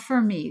going to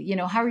offer me?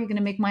 How are you going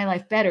to make my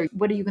life better?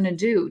 What are you going to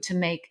do to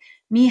make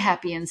me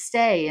happy and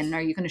stay? And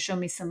are you going to show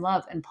me some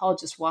love? And Paul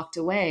just walked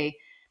away,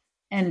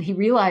 and he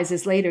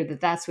realizes later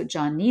that that's what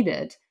John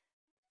needed.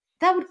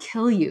 That would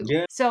kill you.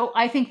 Yeah. So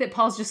I think that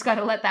Paul's just got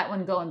to let that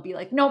one go and be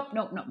like, nope.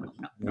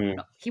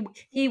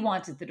 He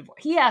wanted the divorce.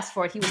 He asked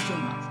for it. He was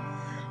doing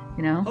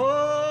it.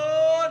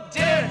 Oh,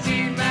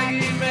 dirty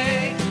Maggie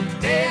May,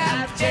 they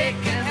have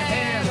taken her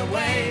head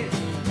away,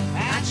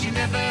 and she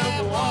never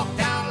will walk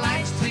down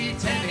Light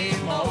Street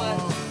anymore.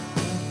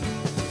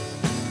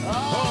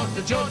 Oh,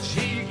 the judge,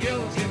 he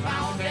guilty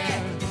found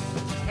her,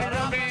 put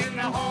up in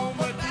the home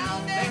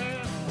without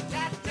her.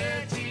 That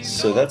dirty.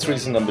 So that's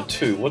reason number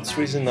 2. What's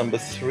reason number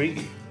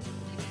 3?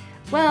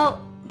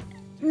 Well,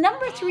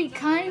 number 3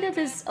 kind of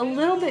is a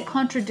little bit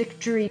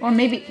contradictory, or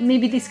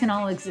maybe these can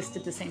all exist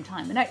at the same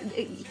time.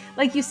 And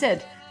like you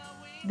said,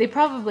 they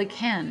probably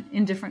can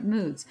in different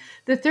moods.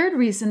 The third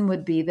reason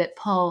would be that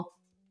Paul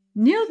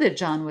knew that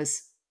John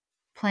was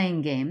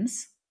playing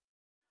games,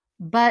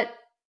 but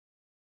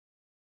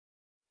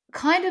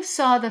kind of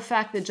saw the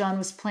fact that John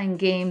was playing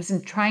games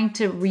and trying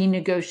to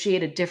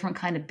renegotiate a different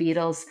kind of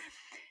Beatles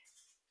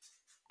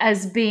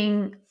as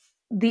being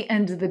the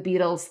end of the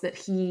Beatles that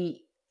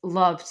he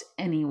loved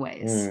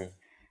anyways.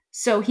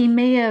 So he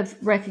may have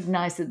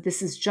recognized that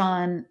this is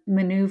John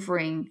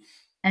maneuvering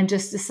and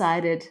just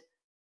decided,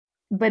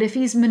 but if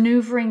he's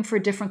maneuvering for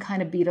a different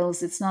kind of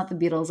Beatles, it's not the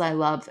Beatles I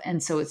love,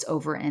 and so it's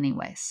over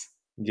anyways.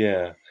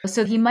 Yeah.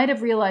 So he might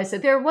have realized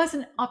that there was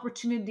an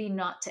opportunity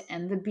not to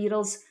end the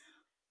Beatles,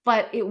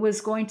 but it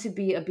was going to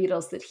be a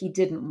Beatles that he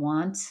didn't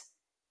want.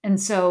 And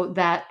so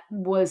that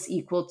was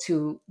equal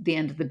to the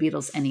end of the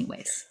Beatles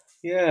anyways.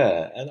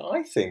 Yeah, and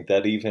I think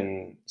that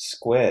even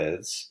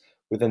squares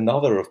with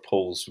another of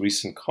Paul's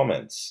recent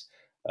comments.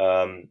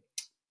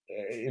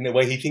 In a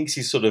way, he thinks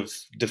he's sort of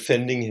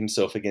defending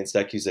himself against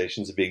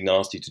accusations of being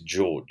nasty to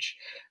George.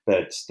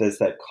 But there's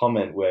that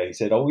comment where he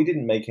said, we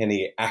didn't make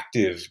any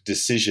active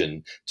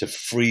decision to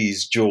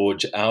freeze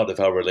George out of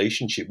our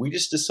relationship. We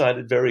just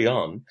decided very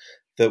on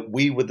that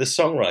we were the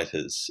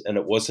songwriters, and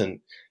it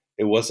wasn't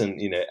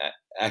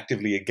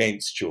actively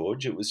against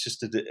George. It was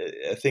just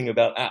a thing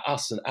about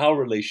us and our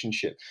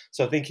relationship.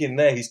 So I think in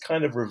there, he's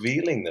kind of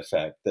revealing the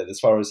fact that as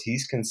far as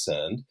he's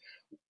concerned,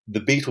 the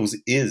Beatles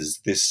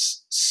is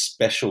this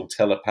special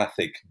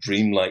telepathic,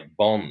 dreamlike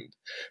bond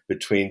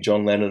between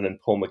John Lennon and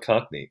Paul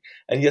McCartney.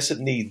 And yes, it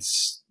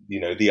needs,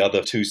 the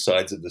other two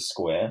sides of the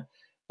square.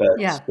 But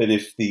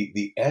if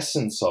the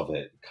essence of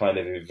it kind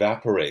of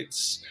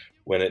evaporates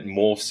when it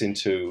morphs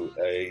into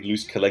a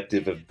loose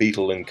collective of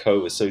Beatle and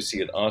Co.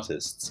 associate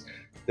artists,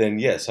 then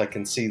yes, I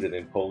can see that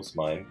in Paul's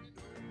mind,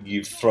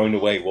 you've thrown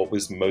away what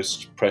was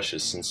most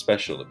precious and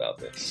special about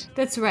this.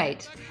 That's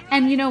right.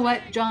 And you know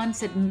what? John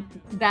said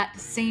that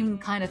same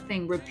kind of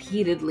thing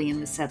repeatedly in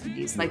the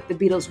 70s, like the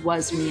Beatles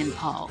was me and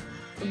Paul.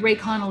 Ray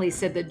Connolly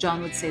said that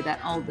John would say that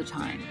all the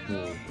time.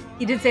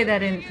 He did say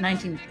that in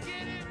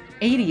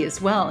 1980 as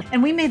well.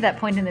 And we made that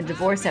point in the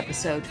divorce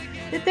episode,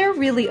 that they're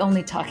really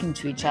only talking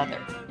to each other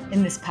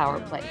in this power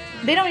play.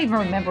 They don't even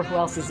remember who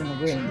else is in the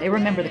room. They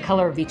remember the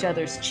color of each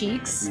other's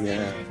cheeks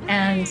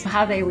and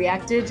how they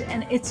reacted.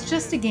 And it's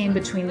just a game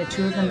between the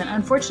two of them. And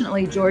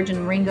unfortunately, George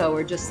and Ringo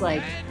are just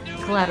like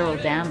collateral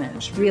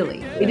damage,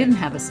 really. They didn't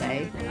have a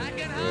say.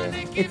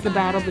 It's the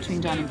battle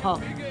between John and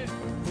Paul.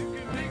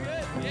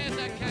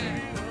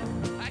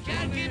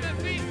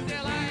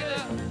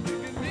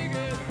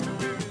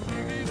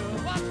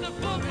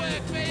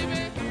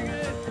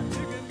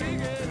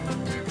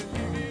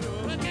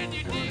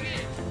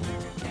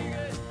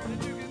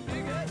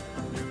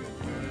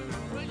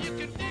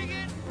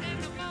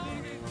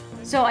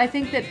 So I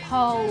think that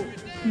Paul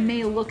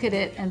may look at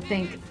it and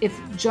think, if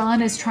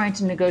John is trying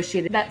to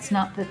negotiate it, that's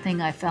not the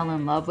thing I fell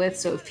in love with.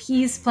 So if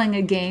he's playing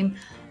a game,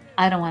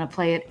 I don't want to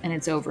play it, and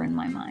it's over in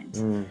my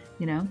mind,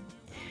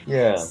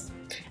 Yeah.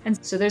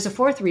 And so there's a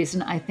fourth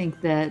reason I think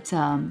that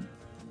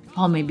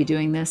Paul may be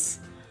doing this.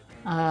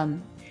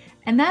 And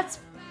that's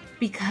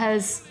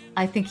because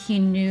I think he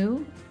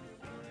knew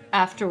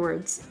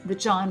afterwards that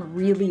John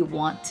really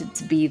wanted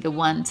to be the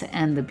one to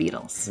end the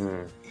Beatles.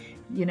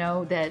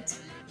 That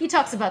he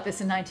talks about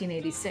this in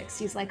 1986.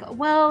 He's like,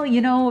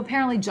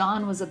 apparently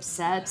John was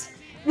upset.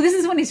 Well, this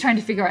is when he's trying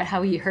to figure out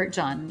how he hurt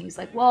John. And he's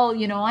like,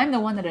 I'm the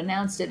one that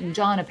announced it, and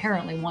John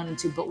apparently wanted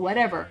to, but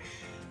whatever.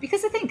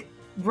 Because I think,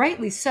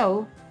 rightly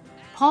so,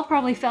 Paul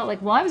probably felt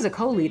like, I was a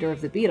co-leader of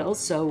the Beatles,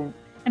 so...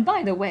 And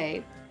by the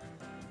way,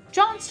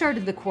 John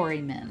started the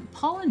Quarrymen.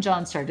 Paul and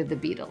John started the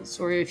Beatles.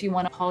 Or if you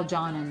want to, Paul,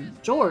 John,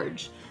 and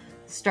George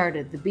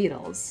started the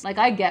Beatles. Like,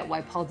 I get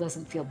why Paul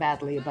doesn't feel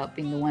badly about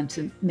being the one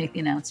to make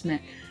the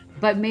announcement.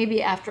 But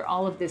maybe after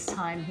all of this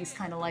time, he's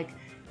kind of like,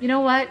 you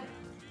know what?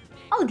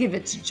 I'll give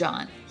it to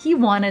John. He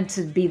wanted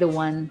to be the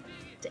one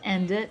to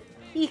end it.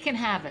 He can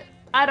have it.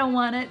 I don't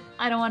want it.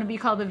 I don't want to be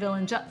called the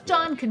villain.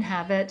 John can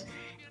have it.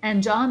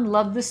 And John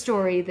loved the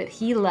story that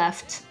he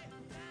left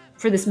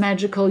for this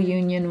magical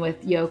union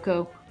with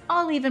Yoko.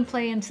 I'll even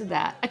play into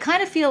that. I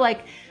kind of feel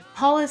like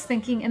Paul is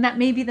thinking, and that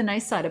may be the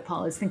nice side of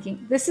Paul, is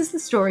thinking, this is the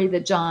story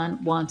that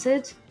John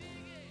wanted.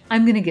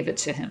 I'm going to give it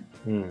to him.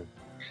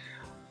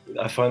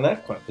 I find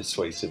that quite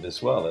persuasive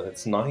as well. And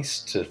it's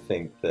nice to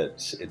think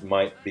that it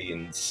might be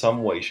in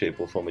some way, shape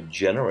or form a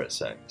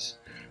generous act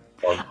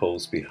on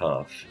Paul's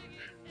behalf.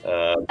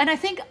 And I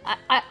think,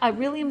 I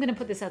really am going to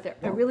put this out there.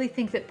 I really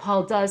think that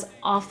Paul does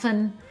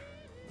often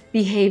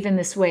behave in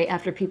this way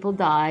after people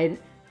died.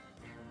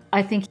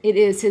 I think it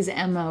is his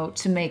MO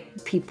to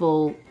make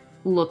people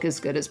look as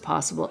good as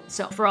possible.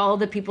 So for all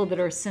the people that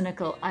are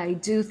cynical, I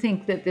do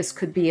think that this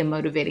could be a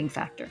motivating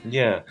factor.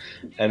 Yeah,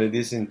 and it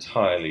is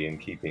entirely in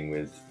keeping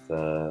with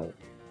the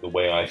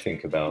way I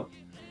think about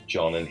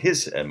John and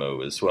his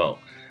MO as well.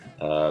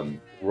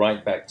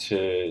 Right back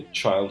to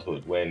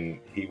childhood, when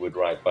he would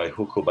write, by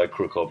hook or by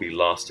crook, I'll be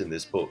last in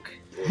this book.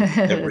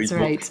 Every That's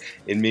book right.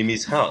 in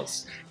Mimi's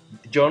house.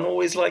 John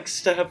always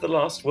likes to have the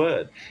last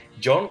word.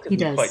 John can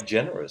be quite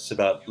generous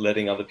about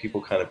letting other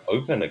people kind of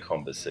open a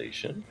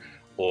conversation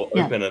or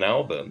open an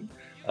album,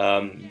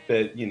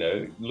 But,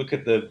 look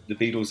at the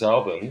Beatles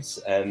albums,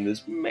 and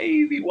there's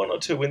maybe one or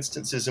two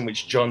instances in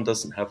which John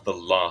doesn't have the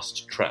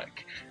last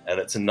track. And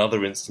it's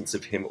another instance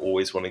of him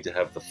always wanting to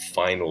have the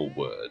final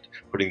word,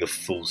 putting the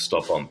full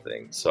stop on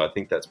things. So I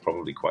think that's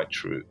probably quite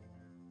true.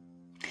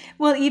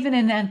 Well, even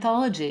in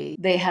Anthology,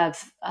 they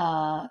have,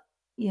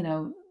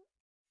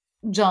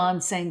 John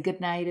saying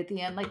goodnight at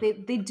the end. Like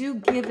they do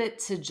give it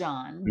to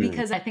John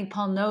because I think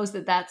Paul knows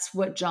that that's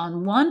what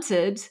John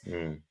wanted.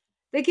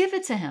 They give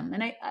it to him.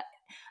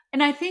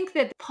 And I think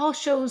that Paul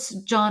shows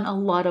John a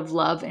lot of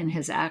love in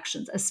his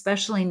actions,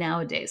 especially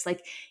nowadays.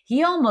 Like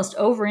he almost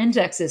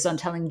over-indexes on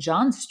telling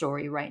John's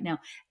story right now.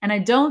 And I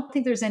don't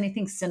think there's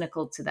anything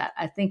cynical to that.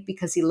 I think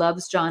because he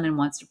loves John and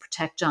wants to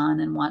protect John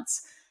and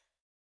wants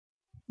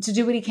to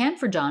do what he can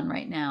for John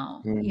right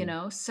now,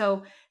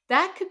 So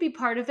that could be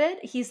part of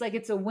it. He's like,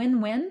 it's a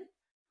win-win.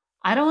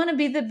 I don't want to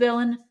be the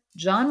villain.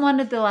 John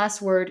wanted the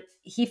last word.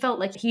 He felt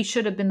like he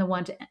should have been the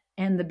one to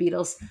end the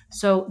Beatles.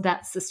 So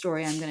that's the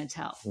story I'm going to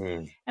tell.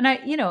 And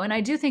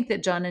I do think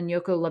that John and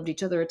Yoko loved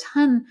each other a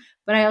ton,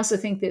 but I also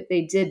think that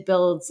they did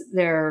build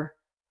their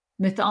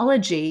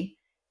mythology.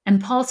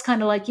 And Paul's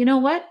kind of like, you know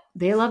what?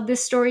 They love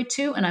this story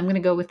too, and I'm going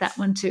to go with that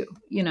one too,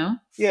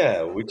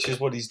 Yeah, which is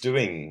what he's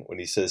doing when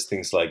he says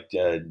things like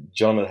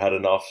John had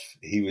enough.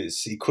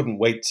 He couldn't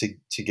wait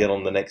to get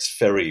on the next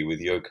ferry with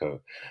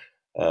Yoko.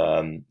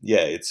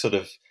 It's sort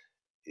of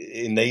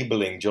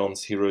enabling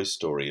John's hero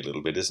story a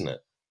little bit, isn't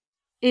it?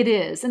 It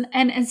is.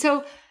 And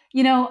so,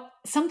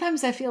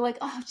 sometimes I feel like,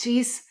 oh,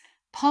 geez,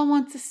 Paul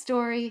wants a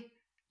story.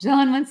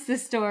 John wants the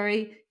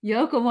story.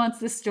 Yoko wants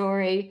the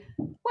story.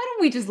 Why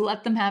don't we just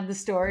let them have the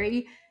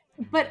story?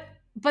 But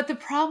the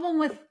problem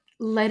with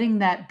letting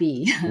that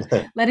be,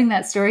 letting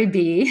that story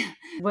be,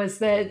 was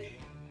that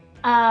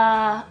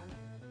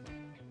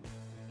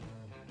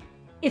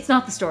it's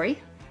not the story.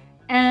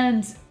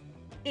 And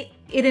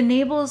it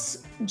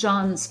enables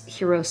John's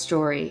hero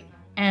story.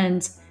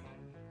 And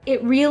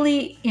it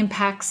really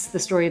impacts the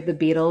story of the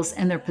Beatles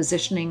and their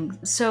positioning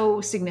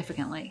so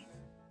significantly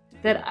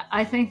that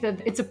I think that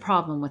it's a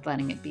problem with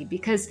letting it be,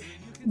 because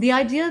the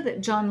idea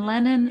that John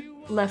Lennon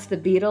left the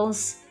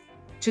Beatles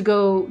to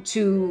go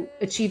to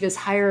achieve his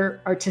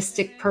higher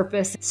artistic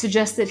purpose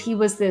suggests that he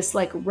was this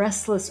like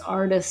restless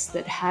artist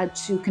that had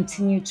to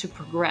continue to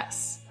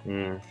progress.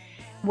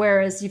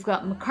 Whereas you've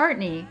got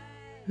McCartney,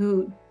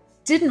 who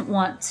didn't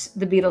want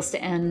the Beatles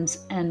to end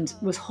and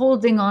was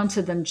holding on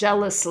to them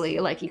jealously,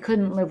 like he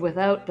couldn't live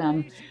without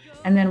them.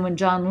 And then when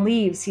John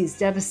leaves, he's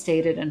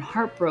devastated and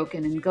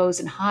heartbroken and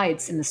goes and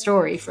hides in the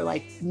story for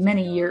like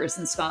many years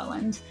in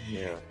Scotland.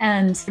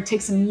 And it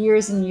takes him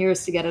years and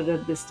years to get out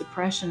of this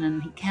depression,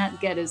 and he can't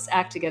get his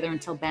act together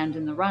until Band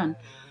in the Run.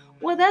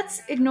 Well,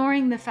 that's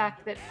ignoring the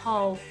fact that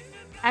Paul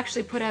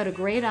actually put out a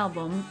great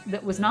album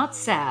that was not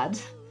sad.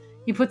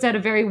 He puts out a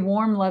very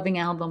warm, loving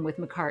album with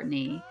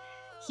McCartney.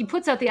 He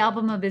puts out the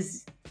album of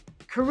his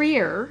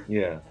career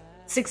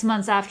 6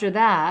 months after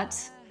that.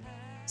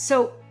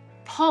 So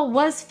Paul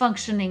was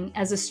functioning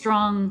as a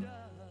strong,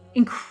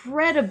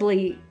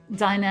 incredibly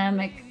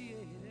dynamic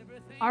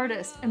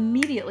artist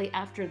immediately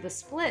after the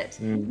split.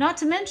 Not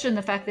to mention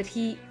the fact that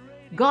he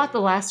got the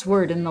last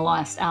word in the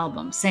last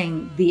album,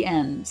 saying the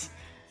end.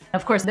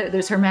 Of course,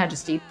 there's Her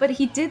Majesty, but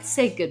he did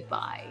say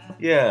goodbye.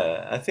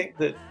 Yeah, I think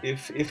that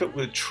if it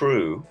were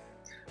true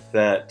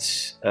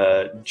that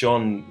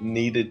John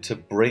needed to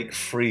break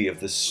free of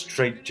the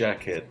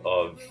straitjacket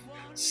of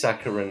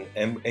Sacher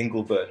and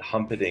Engelbert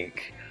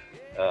Humperdinck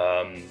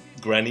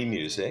granny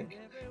music,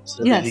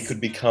 so that he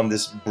could become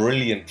this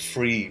brilliant,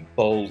 free,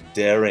 bold,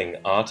 daring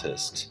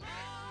artist,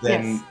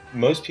 then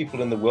most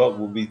people in the world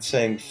will be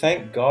saying,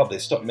 thank God they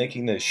stopped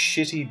making those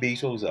shitty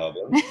Beatles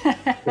albums,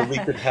 so we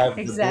could have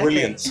the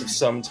brilliance of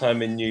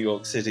Sometime in New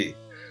York City.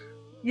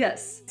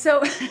 Yes.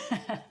 So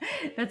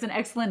that's an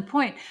excellent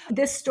point.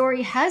 This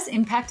story has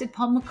impacted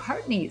Paul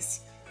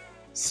McCartney's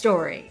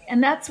story.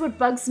 And that's what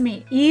bugs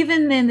me.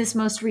 Even in this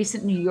most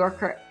recent New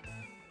Yorker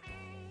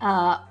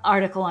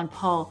article on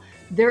Paul,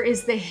 there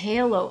is the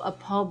halo of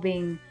Paul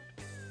being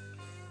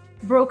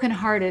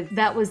brokenhearted.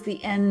 That was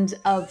the end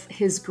of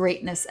his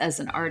greatness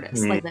as an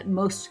artist. Like that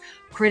most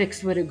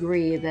critics would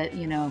agree that,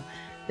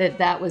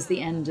 that was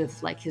the end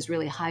of like his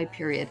really high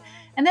period.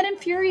 And that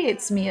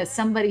infuriates me as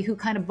somebody who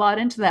kind of bought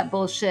into that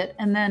bullshit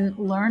and then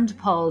learned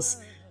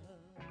Paul's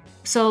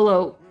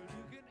solo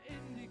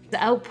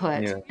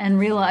output and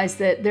realized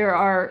that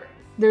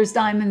there's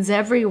diamonds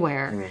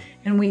everywhere.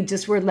 And we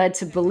just were led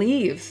to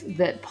believe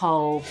that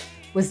Paul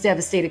was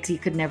devastated because he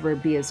could never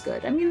be as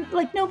good. I mean,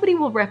 like nobody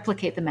will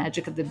replicate the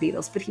magic of the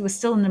Beatles, but he was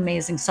still an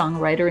amazing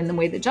songwriter in the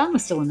way that John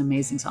was still an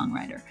amazing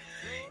songwriter.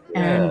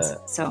 And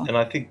and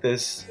I think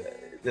there's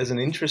an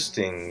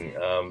interesting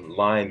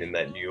line in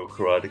that New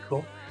Yorker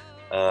article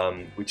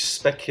which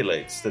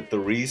speculates that the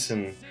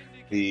reason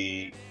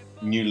the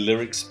new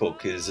lyrics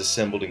book is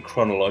assembled in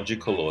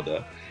chronological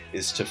order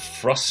is to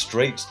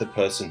frustrate the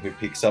person who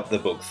picks up the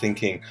book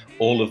thinking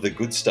all of the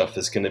good stuff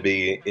is going to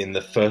be in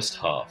the first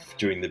half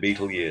during the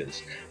Beatle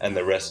years, and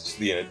the rest,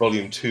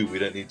 volume 2, we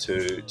don't need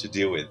to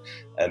deal with.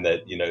 And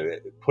that,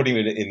 putting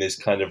it in this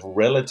kind of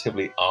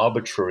relatively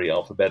arbitrary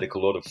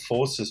alphabetical order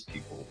forces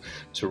people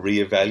to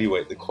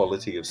reevaluate the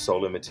quality of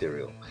solo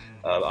material.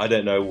 I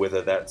don't know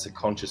whether that's a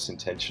conscious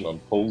intention on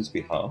Paul's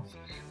behalf,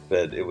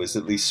 but it was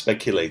at least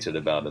speculated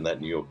about in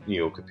that New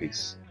Yorker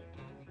piece.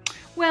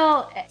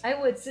 Well, I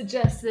would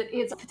suggest that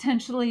it's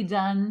potentially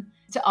done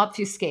to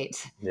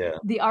obfuscate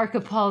the arc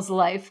of Paul's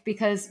life,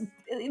 because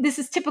this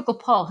is typical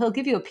Paul. He'll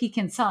give you a peek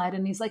inside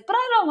and he's like, but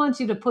I don't want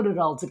you to put it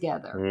all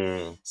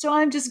together. So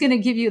I'm just going to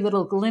give you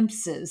little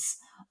glimpses.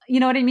 You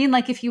know what I mean?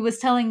 Like if he was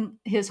telling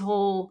his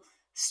whole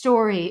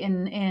story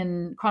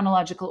in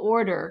chronological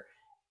order,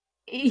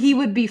 he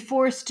would be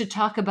forced to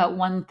talk about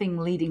one thing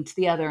leading to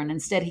the other, and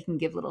instead he can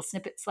give little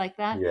snippets like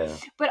that. Yeah.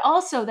 But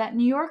also that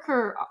New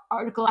Yorker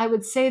article, I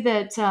would say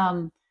that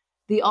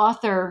the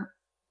author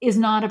is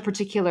not a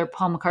particular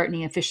Paul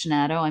McCartney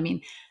aficionado. I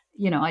mean,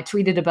 I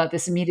tweeted about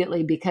this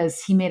immediately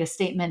because he made a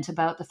statement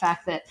about the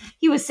fact that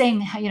he was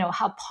saying,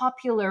 how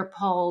popular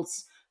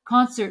Paul's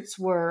concerts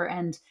were,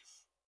 and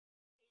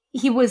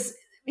he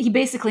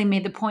basically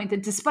made the point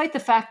that despite the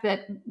fact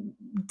that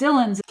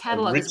Dylan's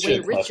catalog is way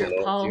richer,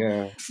 Paul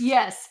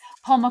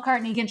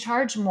McCartney can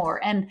charge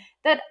more. And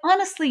that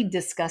honestly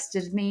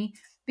disgusted me,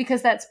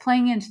 because that's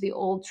playing into the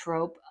old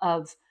trope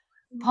of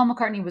Paul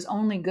McCartney was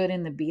only good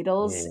in the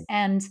Beatles.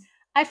 And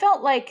I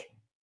felt like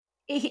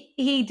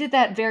he did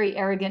that very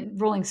arrogant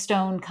Rolling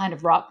Stone kind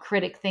of rock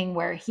critic thing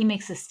where he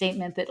makes a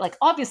statement that like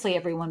obviously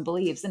everyone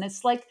believes. And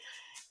it's like,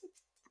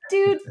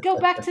 dude, go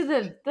back to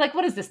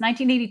what is this,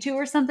 1982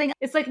 or something?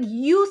 It's like,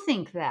 you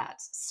think that.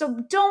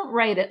 So don't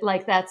write it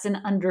like that's an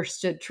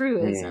understood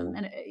truism.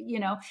 And,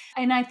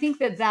 and I think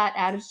that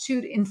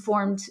attitude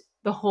informed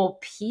the whole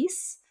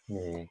piece.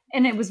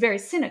 And it was very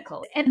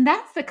cynical. And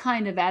that's the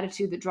kind of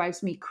attitude that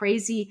drives me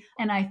crazy.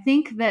 And I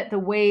think that the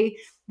way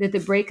that the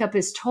breakup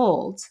is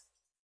told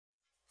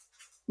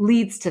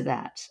leads to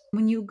that.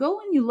 When you go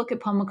and you look at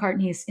Paul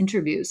McCartney's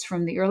interviews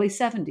from the early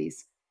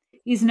 70s,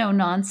 he's no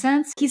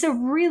nonsense. He's a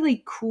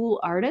really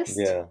cool artist.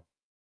 Yeah.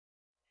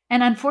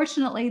 And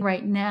unfortunately,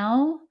 right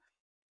now,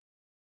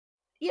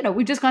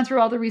 we've just gone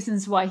through all the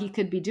reasons why he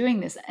could be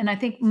doing this. And I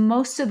think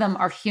most of them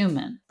are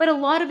human, but a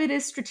lot of it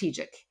is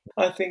strategic.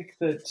 I think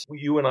that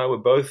you and I were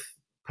both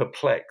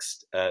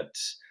perplexed at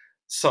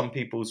some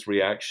people's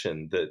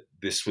reaction that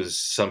this was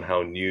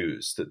somehow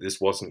news, that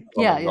this wasn't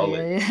common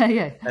knowledge.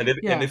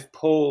 And if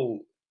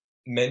Paul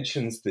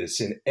mentions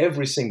this in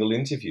every single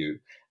interview,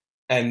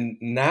 and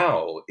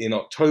now in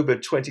October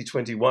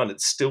 2021,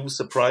 it's still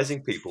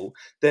surprising people,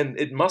 then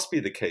it must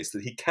be the case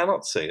that he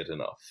cannot say it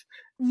enough.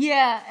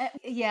 Yeah.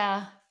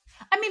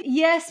 I mean,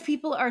 yes,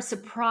 people are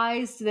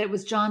surprised that it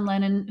was John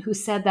Lennon who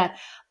said that,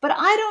 but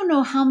I don't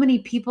know how many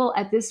people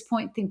at this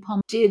point think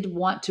Paul did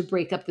want to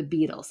break up the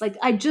Beatles. Like,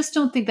 I just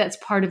don't think that's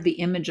part of the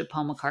image of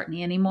Paul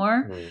McCartney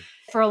anymore.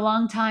 For a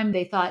long time,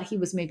 they thought he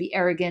was maybe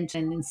arrogant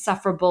and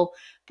insufferable,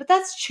 but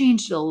that's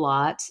changed a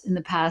lot in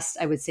the past,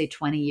 I would say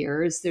 20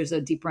 years. There's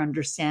a deeper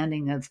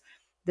understanding of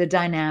the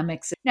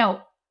dynamics.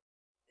 Now,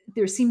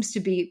 there seems to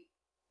be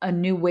a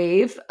new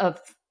wave of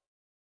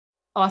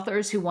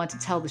authors who want to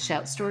tell the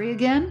Shout story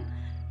again.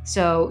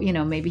 So,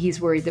 maybe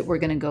he's worried that we're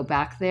going to go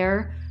back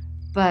there.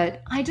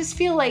 But I just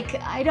feel like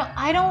I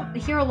don't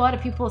hear a lot of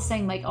people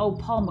saying like, oh,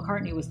 Paul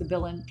McCartney was the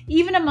villain,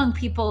 even among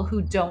people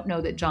who don't know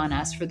that John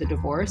asked for the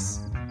divorce.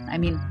 I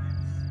mean,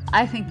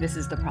 I think this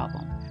is the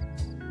problem.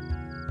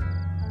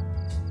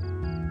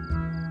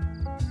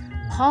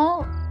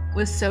 Paul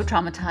was so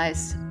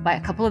traumatized by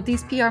a couple of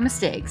these PR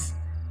mistakes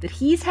that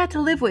he's had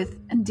to live with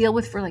and deal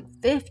with for like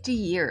 50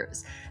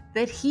 years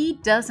that he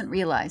doesn't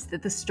realize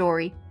that the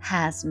story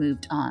has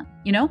moved on,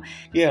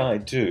 Yeah, I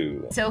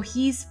do. So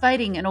he's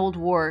fighting an old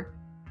war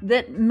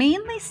that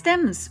mainly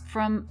stems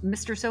from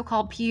Mr.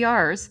 So-called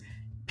PR's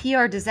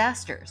PR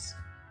disasters.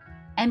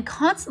 And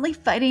constantly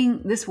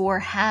fighting this war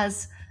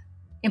has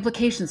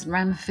implications and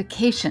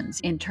ramifications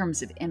in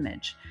terms of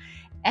image.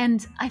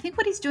 And I think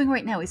what he's doing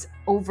right now is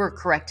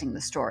overcorrecting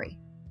the story.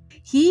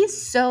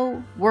 He's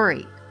so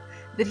worried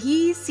that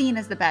he's seen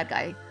as the bad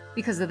guy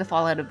because of the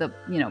fallout of the,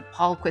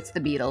 Paul quits the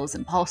Beatles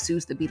and Paul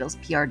sues the Beatles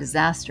PR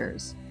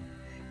disasters,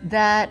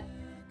 that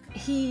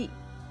he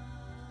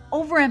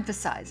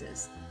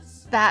overemphasizes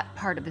that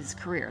part of his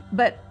career.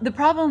 But the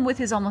problem with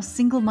his almost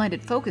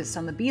single-minded focus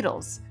on the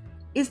Beatles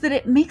is that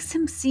it makes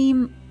it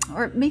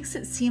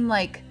seem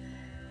like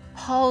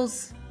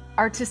Paul's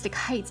artistic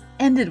heights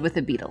ended with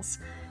the Beatles,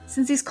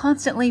 since he's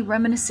constantly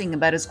reminiscing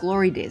about his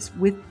glory days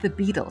with the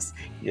Beatles.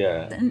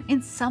 Yeah. And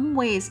in some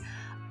ways,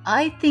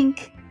 I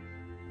think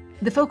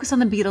the focus on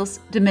the Beatles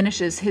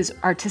diminishes his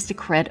artistic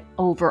cred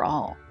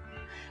overall.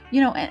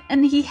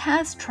 And he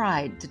has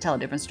tried to tell a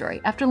different story.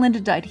 After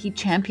Linda died, he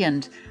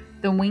championed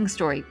the Wing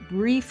story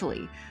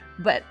briefly,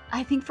 but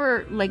I think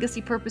for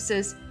legacy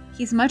purposes,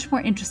 he's much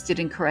more interested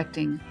in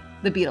correcting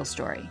the Beatles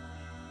story.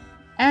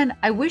 And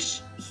I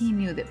wish he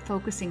knew that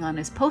focusing on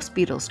his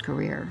post-Beatles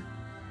career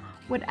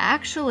would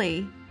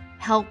actually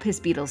help his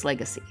Beatles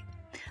legacy.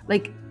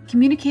 Like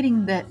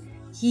communicating that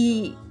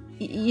he,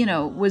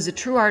 was a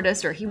true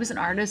artist, or he was an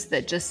artist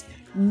that just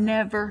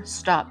never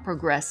stopped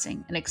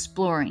progressing and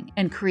exploring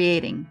and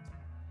creating,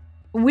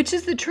 which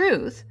is the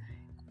truth,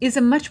 is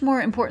a much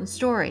more important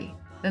story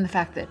than the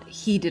fact that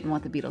he didn't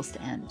want the Beatles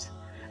to end.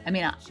 I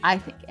mean, I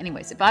think,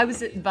 anyways, if I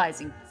was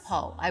advising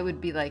Paul, I would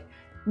be like,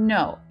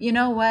 no, you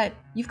know what?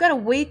 You've got a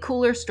way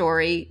cooler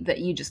story that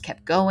you just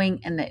kept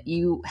going and that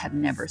you have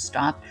never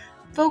stopped.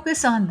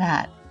 Focus on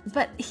that.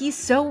 But he's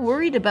so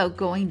worried about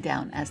going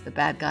down as the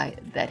bad guy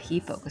that he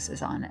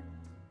focuses on it.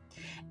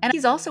 And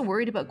he's also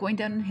worried about going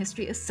down in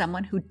history as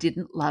someone who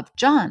didn't love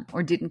John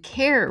or didn't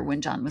care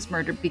when John was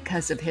murdered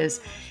because of his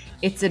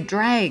 "it's a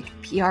drag"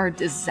 PR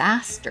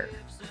disaster.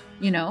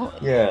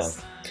 Yeah.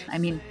 I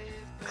mean,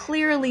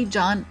 clearly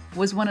John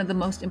was one of the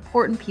most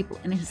important people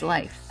in his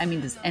life. I mean,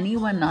 does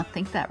anyone not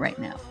think that right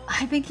now?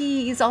 I think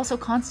he is also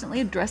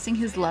constantly addressing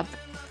his love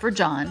for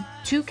John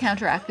to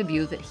counteract the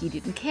view that he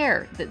didn't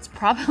care. That's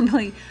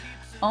probably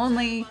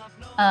only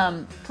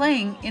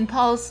playing in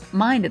Paul's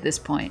mind at this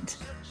point.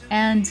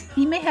 And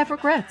he may have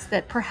regrets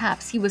that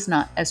perhaps he was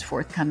not as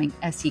forthcoming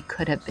as he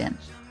could have been.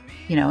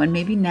 And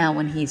maybe now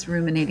when he's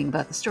ruminating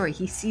about the story,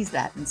 he sees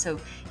that. And so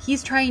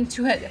he's trying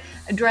to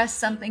address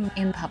something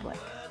in public.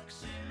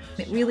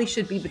 It really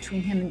should be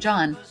between him and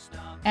John.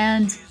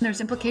 And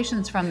there's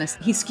implications from this.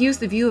 He skews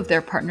the view of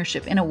their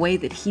partnership in a way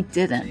that he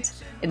didn't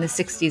in the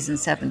 60s and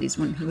 70s,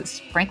 when he was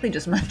frankly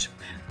just much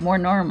more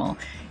normal.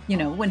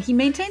 When he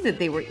maintained that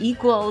they were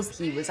equals,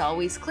 he was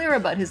always clear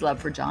about his love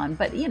for John,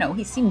 but,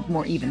 he seemed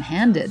more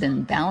even-handed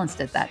and balanced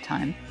at that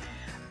time.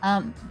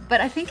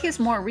 But I think his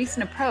more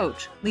recent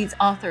approach leads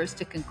authors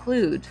to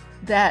conclude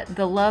that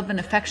the love and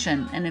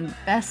affection and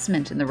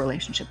investment in the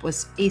relationship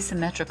was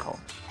asymmetrical.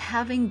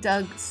 Having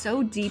dug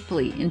so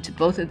deeply into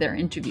both of their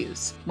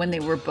interviews when they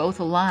were both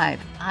alive,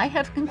 I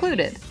have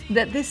concluded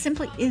that this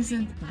simply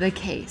isn't the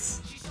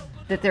case.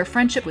 That their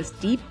friendship was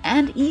deep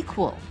and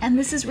equal. And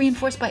this is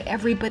reinforced by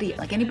everybody,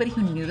 like anybody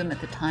who knew them at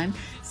the time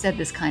said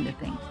this kind of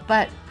thing.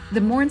 But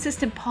the more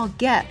insistent Paul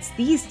gets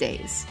these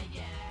days,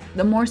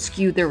 the more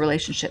skewed their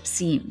relationship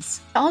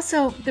seems.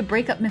 Also, the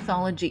breakup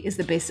mythology is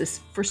the basis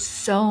for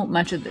so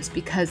much of this,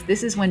 because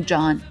this is when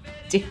John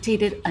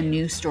dictated a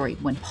new story.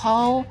 When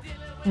Paul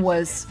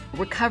was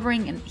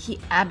recovering and he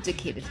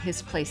abdicated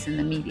his place in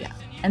the media.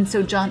 And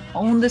so John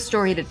owned the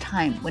story at a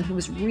time when he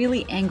was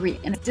really angry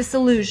and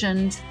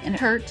disillusioned and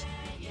hurt,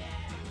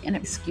 and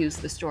it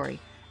skews the story.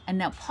 And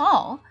now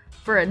Paul,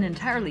 for an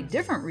entirely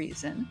different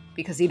reason,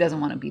 because he doesn't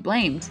want to be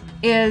blamed,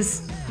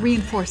 is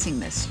reinforcing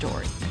this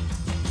story.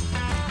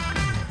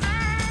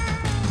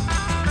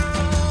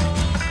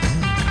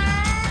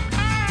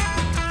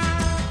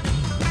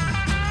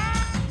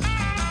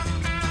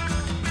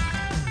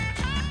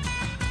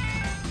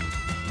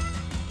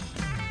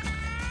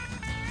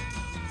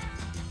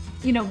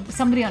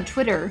 Somebody on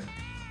Twitter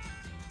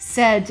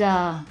said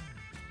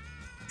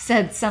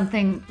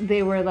something.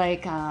 They were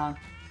like,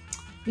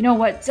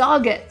 what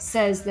Doggett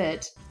says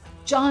that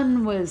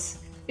John was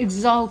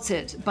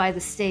exalted by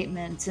the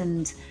statement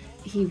and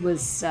he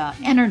was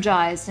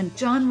energized, and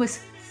John was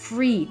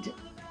freed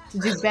to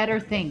do better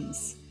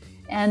things.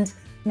 And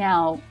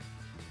now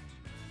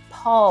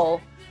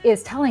Paul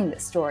is telling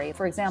this story.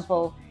 For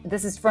example,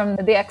 this is from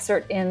the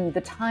excerpt in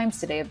the Times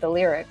today of the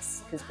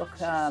lyrics, his book,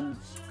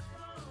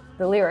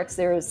 The Lyrics.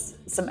 There's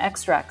some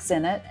extracts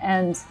in it,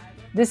 and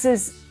this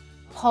is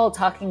Paul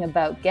talking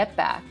about Get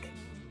Back.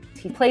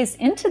 He plays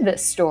into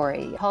this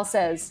story. Paul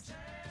says,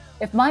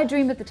 "If my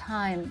dream at the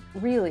time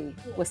really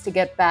was to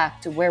get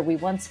back to where we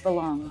once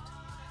belonged,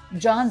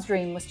 John's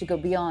dream was to go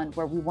beyond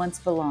where we once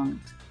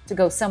belonged, to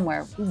go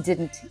somewhere we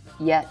didn't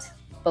yet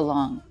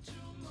belong."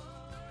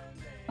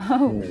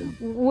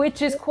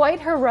 Which is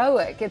quite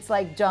heroic. It's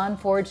like John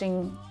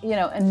forging,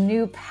 a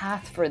new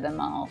path for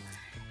them all.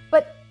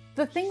 But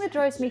the thing that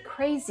drives me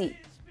crazy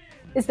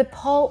is that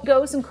Paul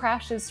goes and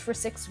crashes for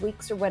 6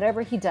 weeks or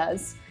whatever he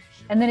does,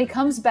 and then he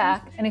comes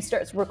back and he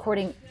starts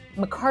recording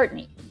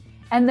McCartney.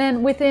 And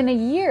then within a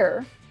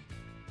year,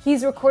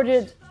 he's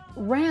recorded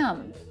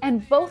Ram.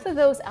 And both of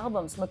those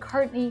albums,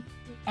 McCartney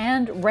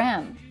and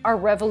Ram, are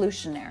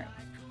revolutionary.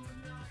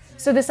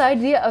 So this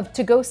idea of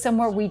to go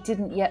somewhere we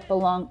didn't yet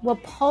belong, well,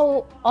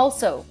 Paul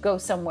also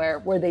goes somewhere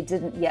where they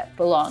didn't yet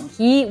belong.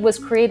 He was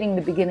creating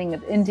the beginning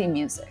of indie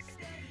music.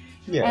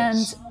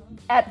 Yes. And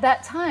at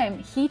that time,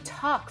 he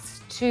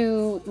talks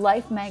to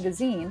Life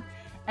magazine,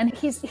 and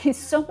he's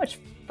so much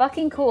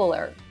fucking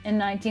cooler in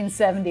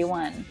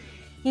 1971.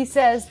 He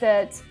says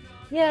that,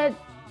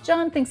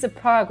 John thinks of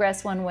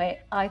progress one way,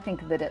 I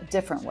think of it a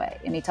different way.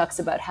 And he talks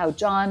about how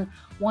John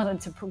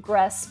wanted to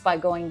progress by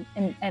going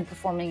and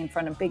performing in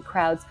front of big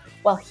crowds,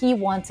 while he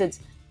wanted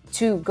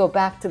to go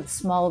back to the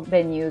small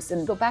venues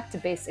and go back to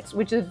basics,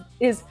 which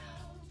is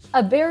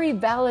a very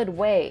valid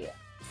way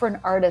for an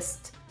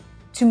artist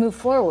to move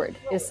forward,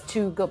 is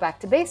to go back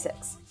to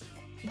basics.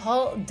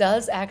 Paul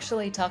does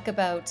actually talk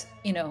about,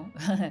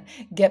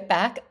 Get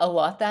Back a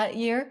lot that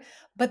year,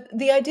 but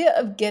the idea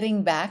of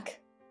getting back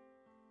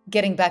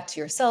getting back to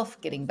yourself,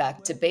 getting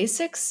back to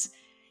basics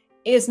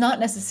is not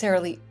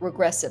necessarily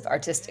regressive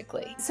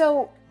artistically.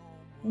 So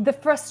the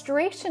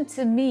frustration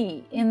to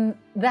me in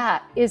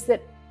that is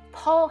that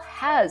Paul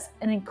has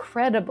an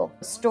incredible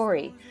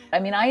story. I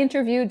mean, I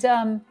interviewed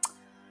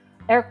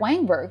Eric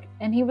Wangberg,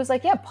 and he was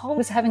like, yeah, Paul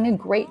was having a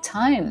great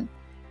time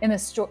in the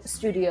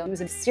studio. He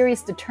was a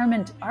serious,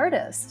 determined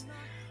artist.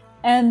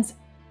 And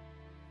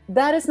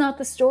that is not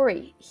the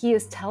story he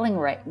is telling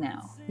right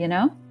now, you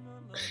know?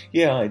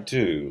 Yeah, I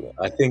do.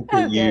 I think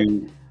that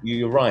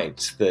you're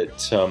right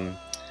that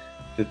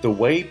that the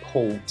way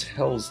Paul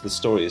tells the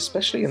story,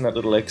 especially in that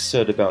little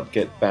excerpt about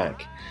Get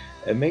Back,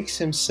 it makes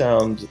him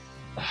sound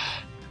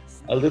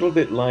a little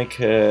bit like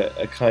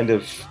a kind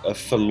of a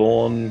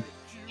forlorn,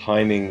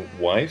 pining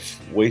wife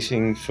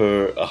waiting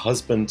for a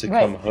husband to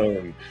come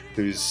home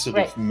who's sort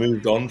of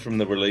moved on from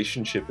the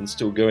relationship and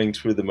still going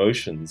through the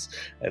motions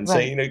and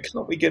saying,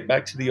 can't we get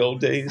back to the old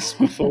days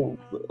before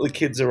the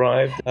kids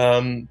arrived?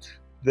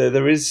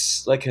 There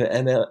is like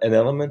an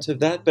element of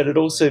that, but it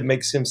also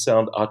makes him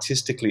sound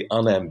artistically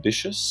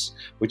unambitious,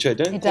 which I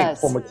don't think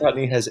Paul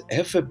McCartney has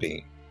ever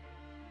been.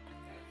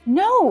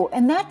 No,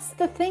 and that's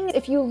the thing.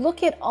 If you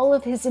look at all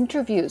of his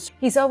interviews,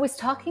 he's always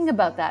talking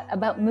about that,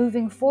 about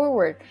moving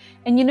forward.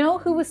 And you know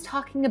who was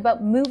talking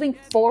about moving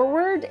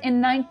forward in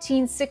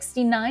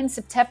 1969,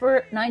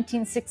 September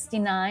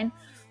 1969?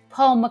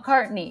 Paul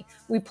McCartney.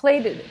 We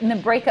played it in the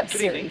Breakup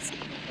series.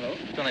 Hello,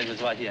 John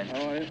Edwards right here.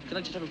 How are you? Can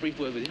I just have a brief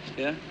word with you?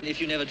 Yeah? If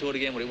you never toured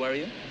again, would it worry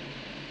you?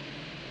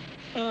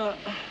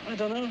 I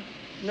don't know.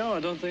 No,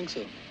 I don't think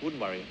so.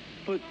 Wouldn't worry you.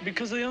 But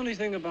because the only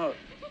thing about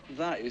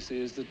that, you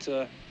see, is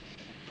that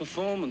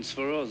performance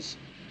for us,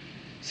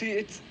 see,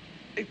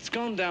 it's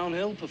gone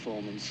downhill,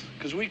 performance,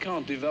 because we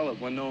can't develop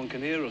when no one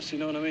can hear us, you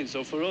know what I mean?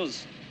 So for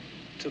us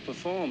to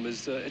perform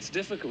is, it's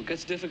difficult,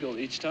 gets difficult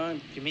each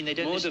time. You mean they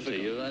don't listen to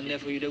you, and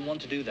therefore you don't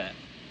want to do that?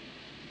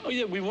 Oh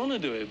yeah, we want to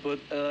do it, but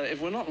if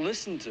we're not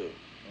listened to,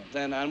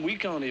 then, and we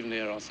can't even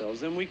hear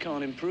ourselves, then we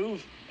can't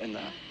improve in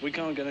that. We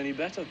can't get any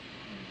better.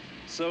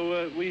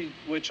 So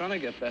we're trying to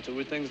get better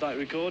with things like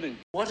recording.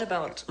 What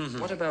about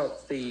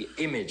the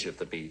image of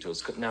the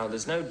Beatles? Now,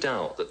 there's no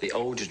doubt that the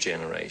older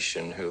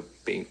generation who've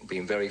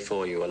been very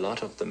for you, a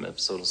lot of them have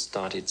sort of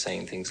started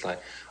saying things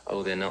like,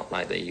 oh, they're not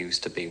like they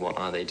used to be. What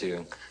are they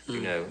doing?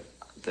 You know,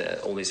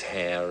 all this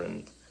hair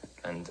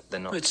and they're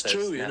not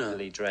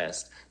snappily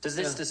dressed. Does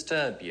this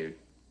disturb you?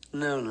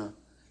 No.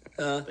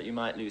 But you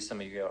might lose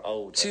some of your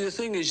old... See, the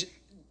thing is,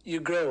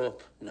 you grow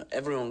up,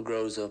 everyone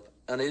grows up,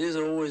 and it is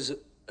always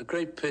a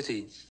great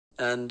pity.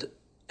 And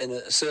in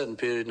a certain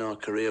period in our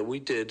career, we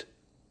did,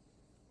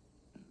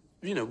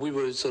 we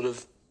were sort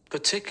of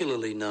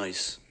particularly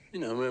nice.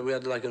 We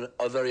had like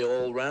a very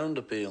all-round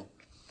appeal.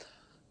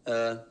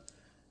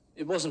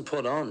 It wasn't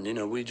put on,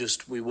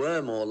 we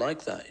were more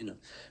like that,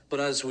 But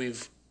as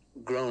we've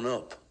grown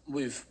up,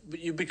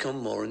 you become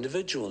more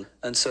individual.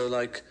 And so,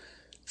 like,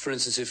 for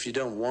instance, if you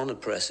don't want a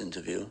press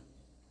interview,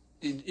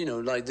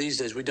 like these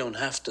days, we don't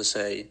have to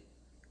say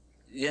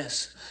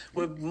yes.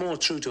 We're more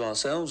true to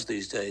ourselves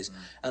these days.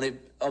 And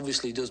it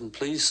obviously doesn't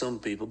please some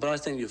people, but I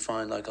think you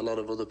find like a lot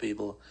of other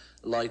people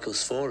like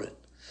us for it.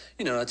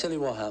 I tell you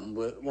what happened.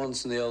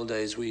 Once in the old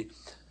days, we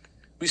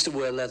used to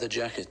wear leather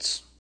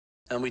jackets,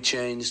 and we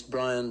changed.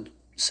 Brian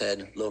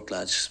said, look,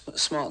 lads,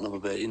 smarten up a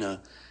bit,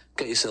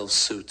 get yourselves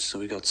suits. So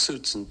we got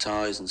suits and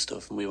ties and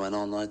stuff, and we went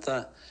on like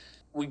that.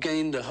 We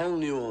gained a whole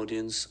new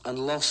audience and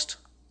lost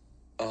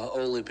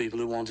all the people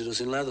who wanted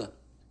us in leather.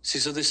 See,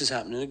 so this is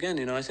happening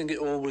again, I think it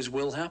always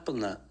will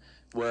happen that,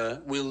 where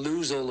we'll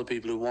lose all the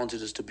people who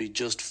wanted us to be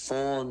just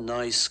four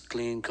nice,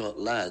 clean-cut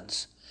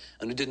lads,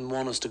 and who didn't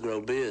want us to grow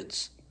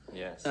beards.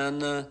 Yes.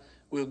 And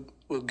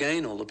we'll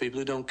gain all the people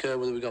who don't care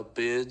whether we got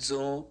beards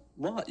or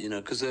what,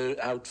 because they're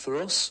out for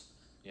us,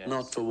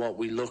 not for what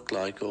we look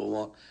like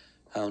or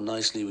how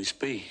nicely we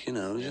speak,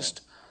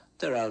 just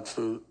they're out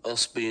for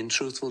us being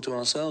truthful to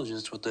ourselves, and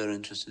that's what they're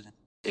interested in.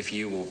 If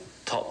you will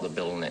top the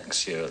bill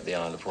next year at the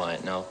Isle of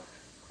Wight, now,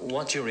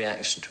 what's your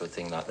reaction to a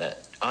thing like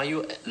that? Are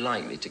you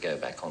likely to go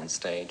back on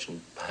stage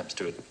and perhaps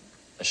do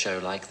a show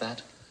like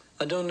that?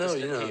 I don't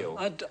know,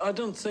 I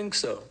don't think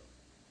so.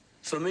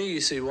 For me,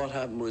 you see, what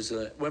happened was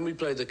that when we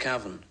played the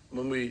Cavern,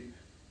 when we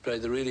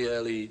played the really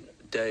early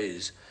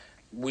days,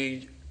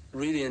 we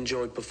really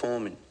enjoyed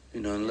performing,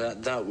 and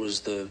that was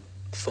the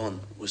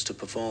fun, was to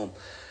perform.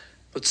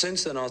 But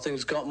since then, our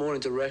things got more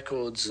into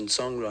records and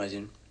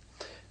songwriting,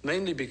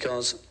 mainly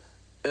because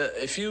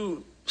if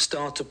you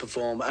start to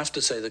perform, after,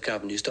 say, the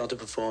Cavern, you start to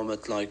perform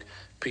at, like,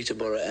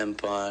 Peterborough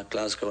Empire,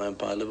 Glasgow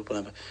Empire, Liverpool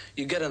Empire,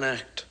 you get an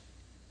act.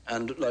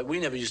 And, like, we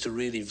never used to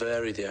really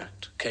vary the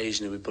act.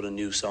 Occasionally we put a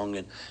new song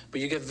in.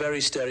 But you get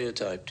very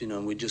stereotyped,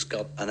 and we just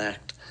got an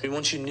act. I mean,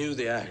 once you knew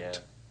the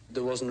act,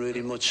 there wasn't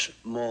really much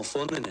more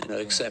fun in it,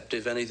 except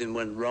if anything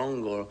went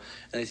wrong or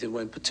anything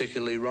went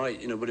particularly right,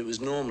 but it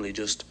was normally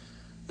just,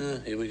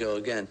 here we go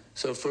again.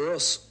 So for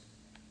us,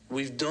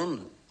 we've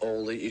done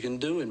all that you can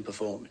do in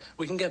performing.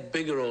 We can get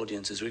bigger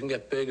audiences, we can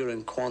get bigger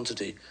in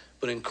quantity,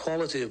 but in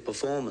quality of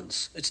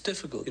performance, it's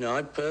difficult.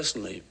 I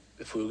personally,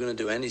 if we were going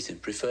to do anything,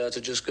 prefer to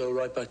just go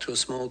right back to a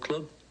small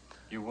club.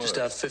 You would. Just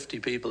have 50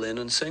 people in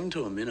and sing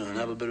to them, you know, and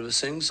have a bit of a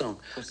sing-song.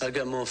 I'd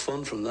get more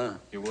fun from that.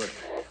 You would.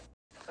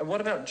 And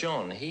what about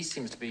John? He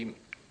seems to be...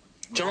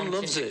 John wanting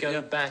loves to it, go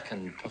yeah. back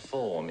and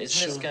perform.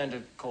 Isn't this Sure. going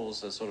to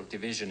cause a sort of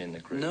division in the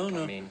group? No.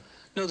 I mean,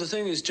 No, the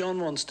thing is, John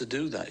wants to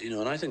do that, you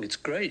know, and I think it's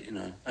great, you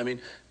know. I mean,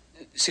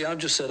 see, I've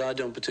just said I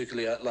don't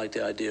particularly like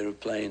the idea of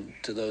playing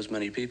to those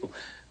many people,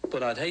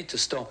 but I'd hate to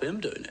stop him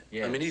doing it.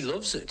 Yes. I mean, he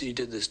loves it. He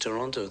did this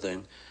Toronto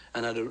thing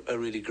and had a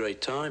really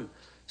great time.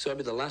 So I'd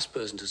be the last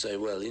person to say,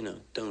 well, you know,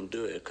 don't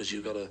do it because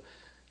you've got to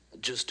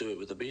just do it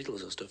with the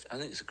Beatles and stuff. I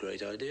think it's a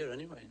great idea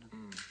anyway. You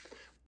know?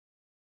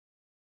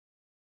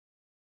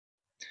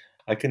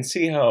 I can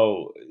see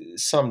how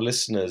some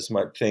listeners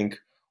might think,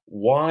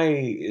 why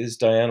is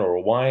Diana,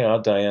 or why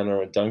are Diana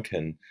and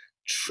Duncan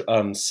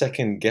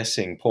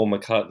second-guessing Paul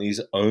McCartney's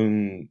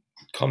own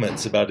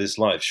comments about his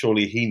life?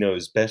 Surely he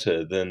knows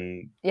better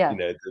than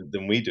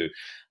than we do.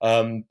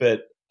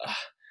 But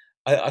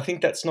I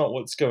think that's not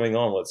what's going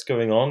on. What's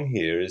going on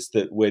here is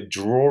that we're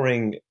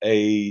drawing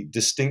a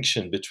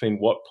distinction between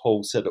what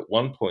Paul said at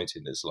one point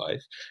in his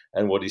life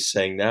and what he's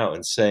saying now,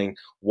 and saying,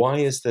 why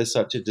is there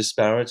such a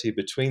disparity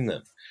between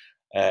them?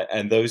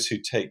 And those who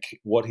take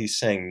what he's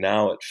saying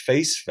now at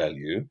face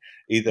value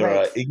either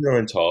are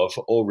ignorant of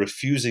or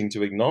refusing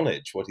to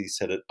acknowledge what he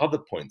said at other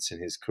points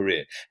in his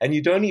career. And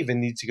you don't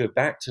even need to go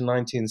back to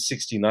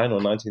 1969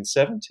 or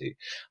 1970.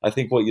 I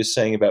think what you're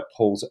saying about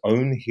Paul's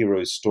own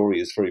hero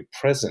story is very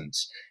present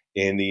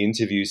in the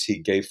interviews he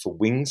gave for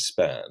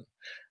Wingspan.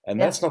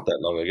 And that's not that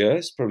long ago.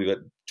 It's probably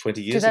about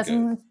 20 years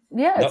ago.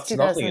 Yeah, it's That's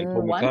nothing in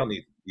Paul 2001.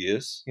 McCartney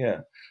years.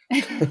 Yeah.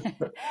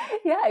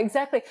 Yeah,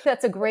 exactly.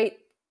 That's a great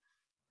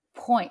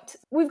point.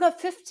 We've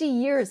got 50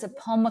 years of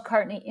Paul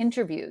McCartney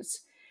interviews,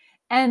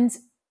 and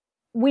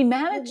we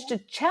managed to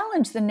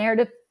challenge the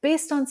narrative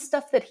based on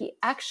stuff that he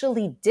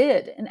actually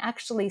did and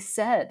actually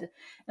said.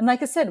 And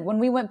like I said, when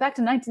we went back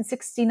to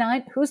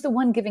 1969, who's the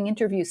one giving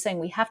interviews saying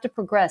we have to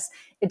progress?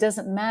 It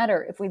doesn't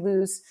matter if we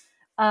lose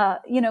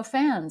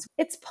fans.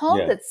 It's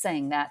Paul that's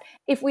saying that.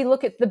 If we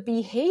look at the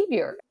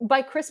behavior,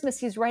 by Christmas,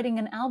 he's writing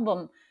an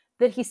album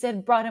that he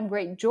said brought him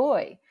great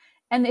joy.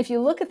 And if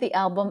you look at the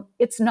album,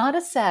 it's not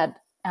a sad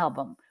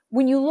album.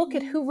 When you look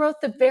at who wrote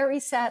the very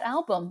sad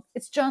album,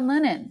 it's John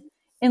Lennon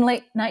in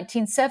late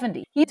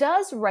 1970. He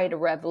does write a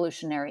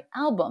revolutionary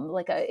album.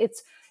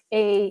 It's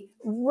a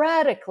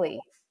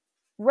radically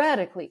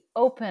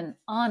open,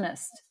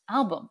 honest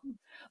album.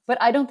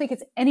 But I don't think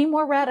it's any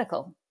more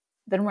radical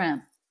than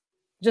Ram.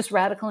 Just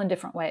radical in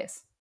different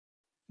ways.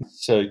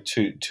 So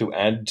to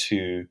add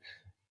to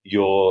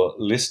your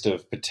list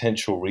of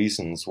potential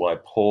reasons why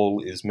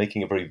Paul is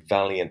making a very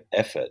valiant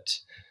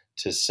effort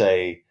to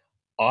say,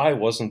 I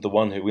wasn't the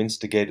one who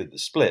instigated the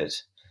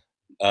split,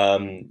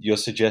 you're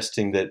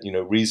suggesting that,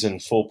 reason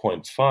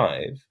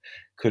 4.5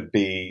 could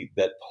be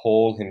that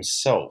Paul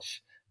himself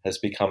has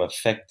become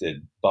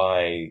affected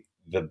by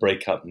the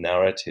breakup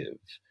narrative.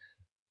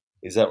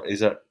 Is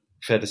that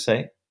fair to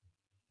say?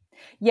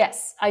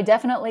 Yes, I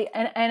definitely,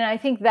 and I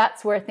think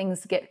that's where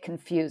things get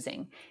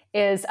confusing,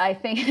 is I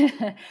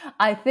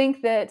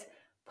think that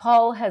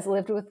Paul has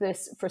lived with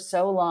this for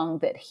so long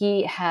that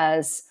he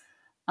has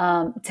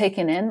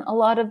taken in a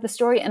lot of the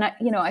story. And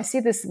I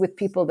see this with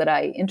people that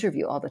I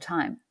interview all the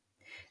time,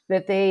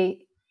 that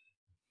they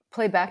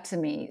play back to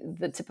me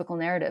the typical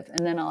narrative.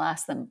 And then I'll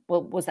ask them,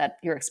 well, was that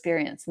your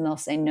experience? And they'll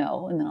say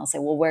no. And then I'll say,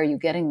 well, where are you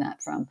getting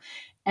that from?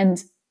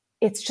 And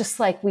it's just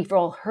like we've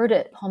all heard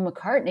it. Paul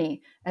McCartney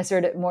has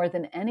heard it more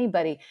than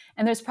anybody.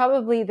 And there's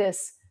probably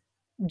this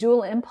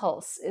dual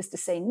impulse is to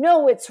say,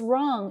 no, it's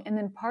wrong. And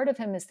then part of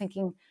him is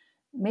thinking,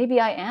 maybe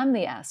I am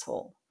the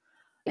asshole.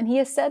 And he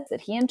has said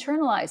that he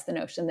internalized the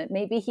notion that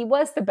maybe he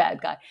was the bad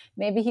guy.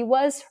 Maybe he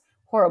was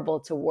horrible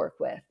to work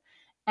with.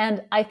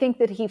 And I think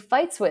that he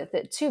fights with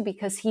it too,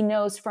 because he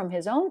knows from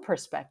his own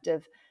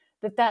perspective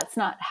that that's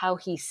not how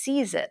he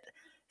sees it.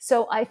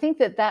 So I think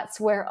that that's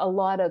where a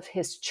lot of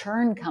his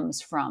churn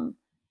comes from.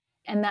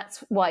 And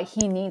that's why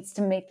he needs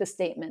to make the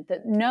statement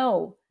that,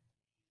 no,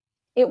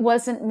 it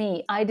wasn't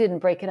me. I didn't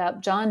break it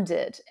up. John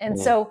did. And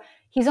so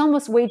he's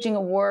almost waging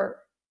a war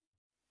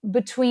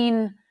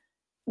between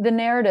the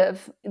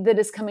narrative that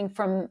is coming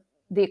from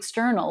the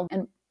external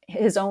and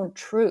his own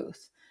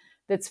truth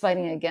that's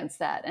fighting against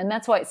that. And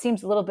that's why it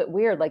seems a little bit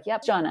weird. Like,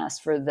 yep, John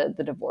asked for the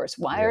divorce.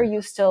 Why are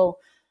you still,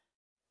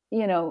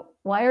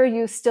 why are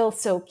you still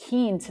so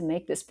keen to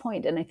make this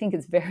point? And I think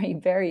it's very,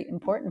 very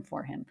important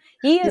for him.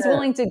 He is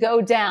willing to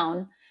go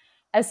down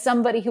as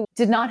somebody who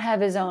did not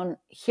have his own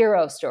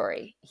hero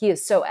story. He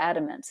is so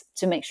adamant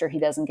to make sure he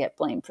doesn't get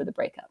blamed for the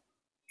breakup.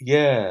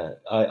 Yeah,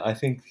 I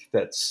think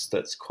that's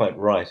quite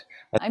right.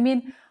 I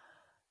mean,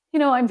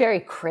 I'm very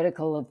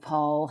critical of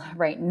Paul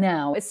right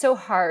now. It's so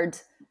hard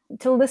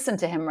to listen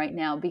to him right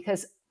now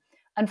because,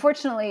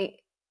 unfortunately,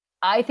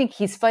 I think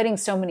he's fighting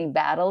so many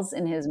battles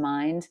in his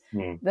mind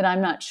that I'm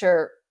not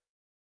sure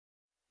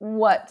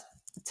what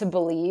to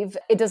believe.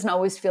 It doesn't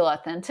always feel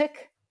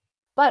authentic.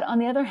 But on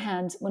the other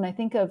hand, when I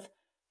think of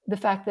the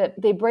fact that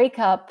they break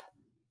up,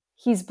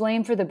 he's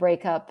blamed for the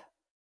breakup,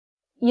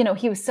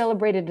 he was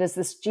celebrated as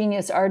this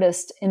genius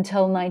artist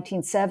until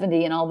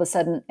 1970, and all of a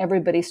sudden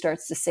everybody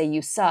starts to say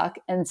you suck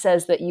and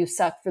says that you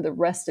suck for the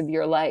rest of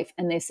your life.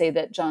 And they say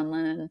that John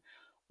Lennon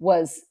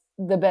was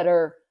the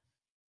better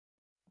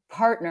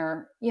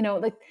partner.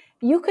 Like,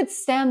 you could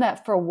stand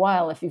that for a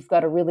while if you've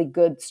got a really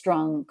good,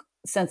 strong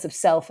sense of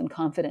self and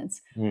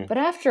confidence. But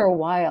after a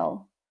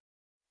while,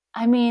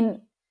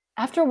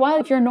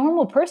 if you're a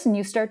normal person,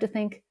 you start to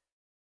think,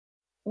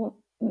 well,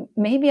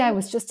 maybe I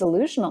was just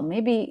delusional.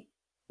 Maybe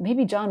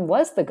John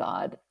was the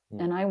god,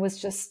 and I was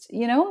just,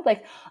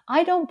 like,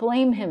 I don't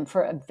blame him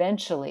for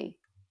eventually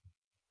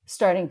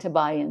starting to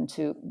buy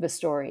into the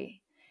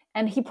story.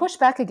 And he pushed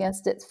back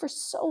against it for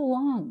so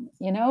long,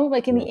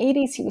 like in the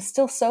 80s, he was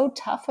still so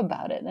tough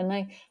about it. And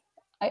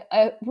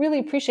I really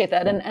appreciate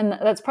that. And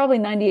that's probably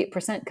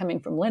 98% coming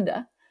from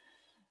Linda.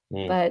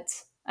 But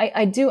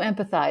I do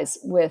empathize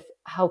with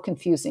how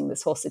confusing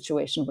this whole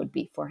situation would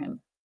be for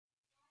him.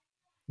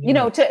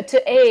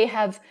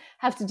 To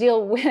have to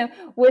deal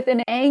with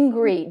an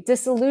angry,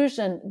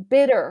 disillusioned,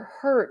 bitter,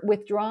 hurt,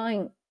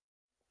 withdrawing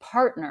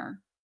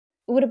partner.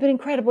 It would have been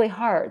incredibly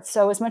hard.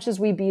 So as much as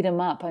we beat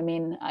him up,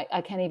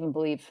 I can't even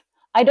believe.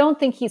 I don't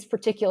think he's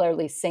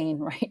particularly sane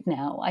right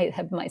now. I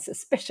have my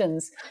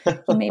suspicions.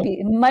 He may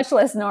be much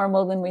less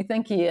normal than we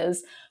think he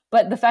is.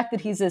 But the fact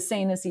that he's as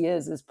sane as he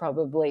is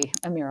probably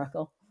a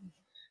miracle.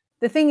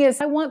 The thing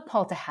is, I want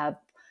Paul to have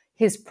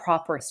his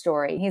proper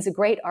story. He's a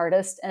great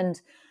artist.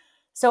 And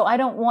so I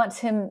don't want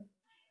him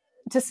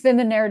to spin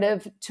the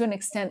narrative to an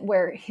extent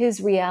where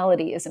his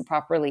reality isn't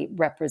properly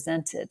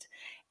represented.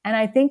 And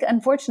I think,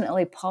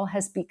 unfortunately, Paul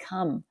has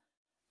become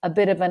a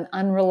bit of an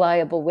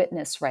unreliable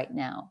witness right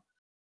now.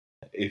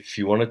 If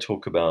you want to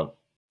talk about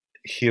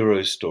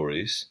hero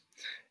stories,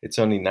 it's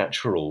only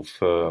natural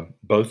for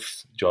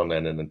both John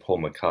Lennon and Paul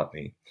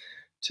McCartney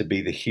to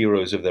be the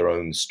heroes of their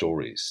own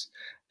stories.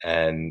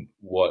 And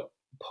what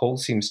Paul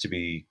seems to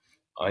be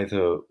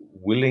either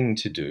willing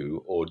to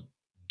do or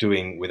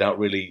doing without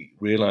really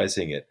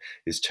realizing it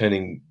is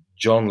turning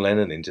John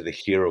Lennon into the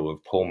hero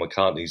of Paul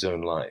McCartney's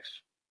own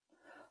life.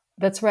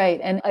 That's right.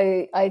 And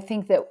I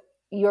think that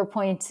your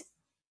point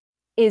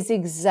is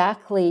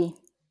exactly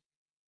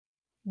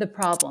the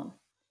problem.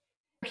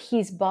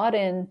 He's bought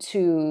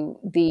into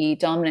the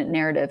dominant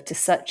narrative to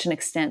such an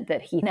extent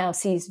that he now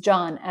sees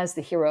John as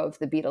the hero of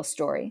the Beatles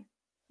story,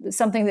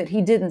 something that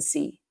he didn't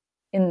see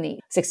in the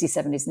 60s,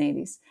 70s, and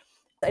 80s.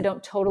 I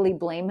don't totally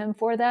blame him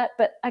for that,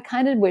 but I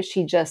kind of wish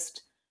he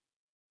just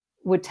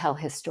would tell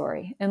his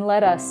story and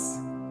let us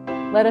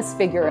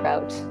figure it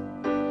out.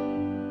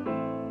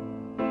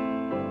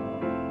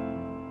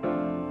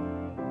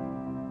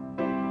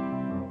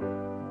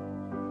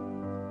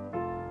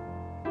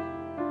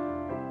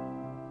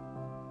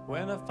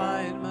 When I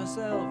find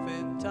myself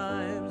in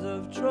times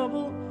of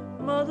trouble,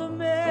 Mother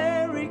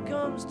Mary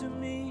comes to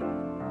me,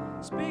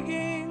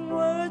 speaking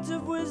words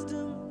of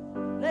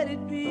wisdom, let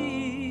it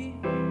be.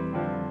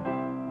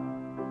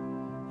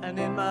 And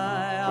in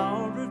my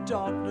hour of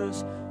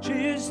darkness, she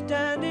is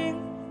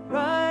standing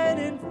right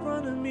in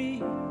front of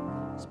me,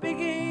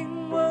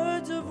 speaking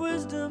words of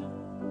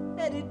wisdom,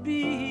 let it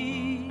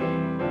be.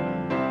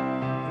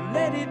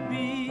 Let it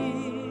be,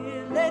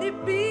 let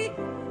it be,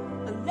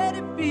 let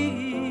it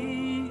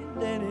be,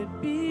 let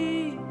it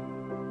be.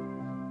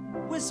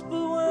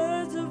 Whisper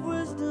words of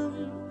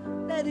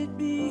wisdom, let it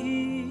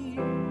be.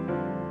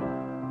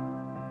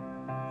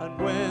 And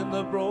when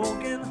the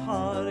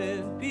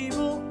broken-hearted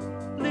people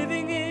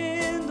living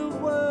in the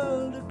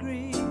world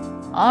agree.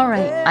 All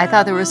right, I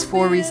thought there was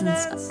 4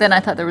 reasons, then I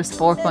thought there was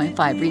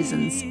 4.5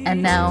 reasons,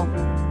 and now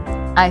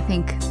I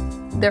think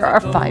there are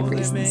 5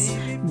 reasons.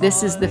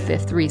 This is the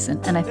 5th reason,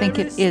 and I think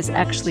it is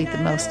actually the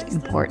most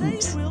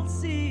important.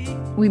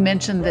 We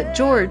mentioned that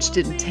George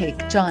didn't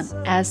take John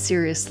as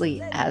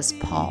seriously as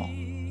Paul.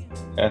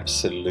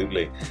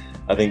 Absolutely.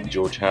 I think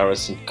George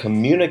Harrison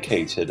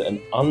communicated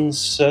an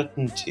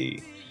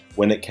uncertainty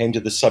when it came to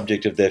the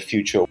subject of their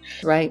future.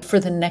 Right. For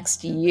the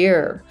next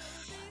year,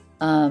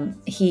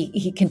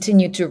 he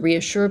continued to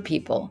reassure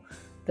people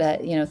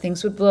that,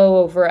 things would blow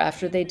over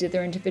after they did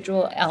their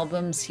individual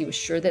albums. He was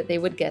sure that they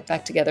would get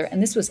back together.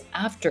 And this was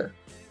after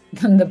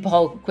the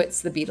Paul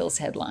Quits the Beatles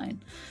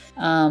headline.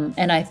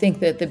 And I think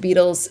that the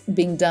Beatles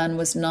being done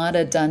was not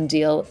a done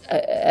deal,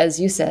 as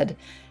you said,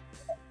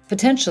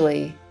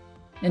 potentially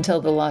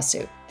until the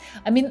lawsuit.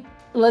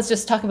 Let's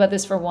just talk about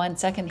this for 1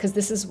 second, because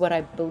this is what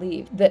I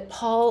believe, that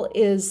Paul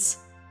is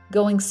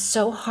going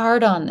so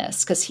hard on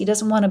this because he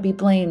doesn't want to be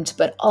blamed,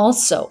 but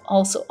also,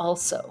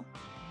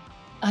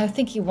 I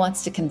think he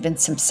wants to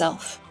convince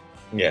himself.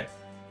 Yeah,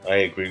 I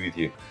agree with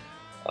you.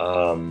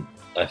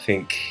 I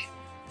think,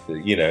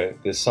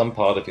 there's some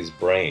part of his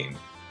brain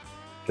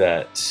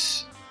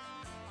that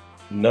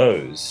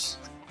knows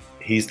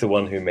he's the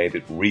one who made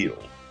it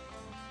real.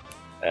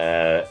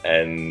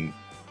 And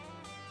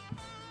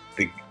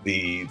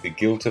the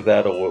guilt of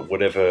that, or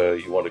whatever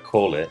you want to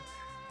call it,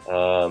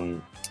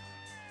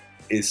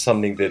 is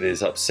something that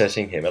is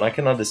upsetting him. And I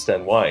can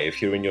understand why. If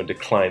you're in your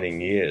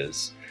declining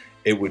years,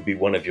 it would be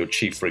one of your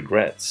chief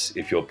regrets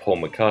if you're Paul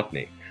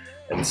McCartney.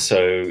 And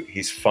so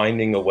he's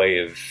finding a way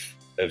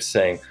of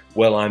saying,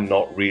 well, I'm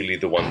not really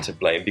the one to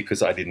blame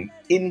because I didn't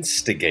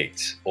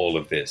instigate all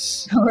of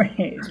this.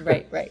 Right.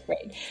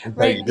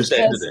 You just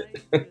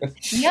ended it.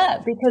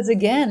 Yeah, because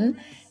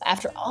again,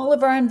 after all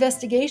of our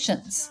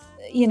investigations,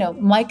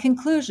 my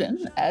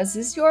conclusion, as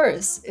is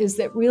yours, is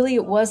that really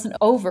it wasn't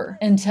over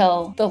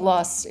until the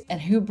lawsuit.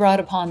 And who brought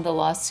upon the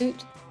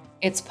lawsuit?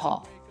 It's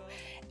Paul.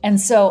 And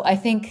so I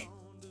think,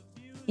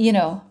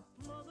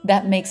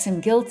 that makes him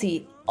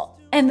guilty.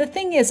 And the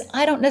thing is,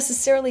 I don't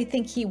necessarily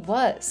think he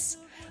was.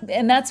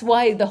 And that's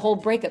why the whole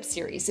breakup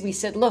series, we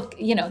said, look,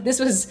 this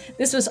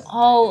was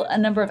all a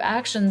number of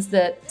actions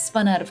that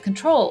spun out of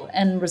control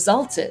and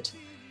resulted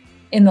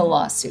in the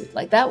lawsuit.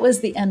 Like that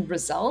was the end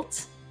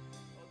result.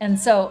 And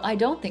so I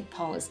don't think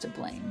Paul is to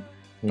blame.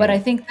 But I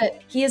think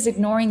that he is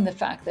ignoring the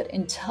fact that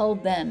until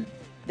then,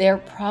 there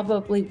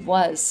probably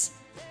was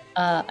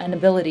an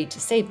ability to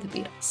save the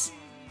Beatles.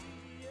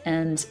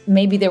 And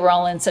maybe they were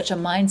all in such a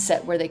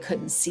mindset where they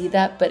couldn't see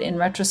that. But in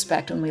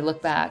retrospect, when we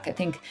look back, I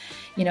think,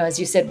 as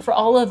you said, for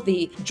all of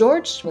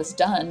George was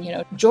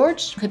done,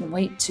 George couldn't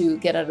wait to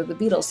get out of the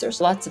Beatles.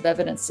 There's lots of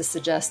evidence to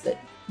suggest that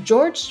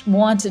George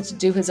wanted to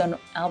do his own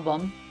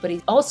album, but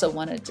he also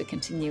wanted to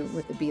continue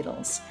with the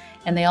Beatles.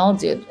 And they all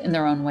did in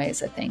their own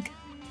ways, I think.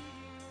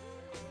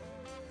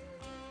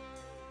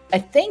 I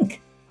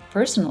think,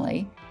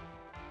 personally,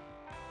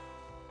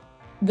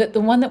 that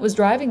the one that was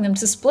driving them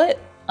to split,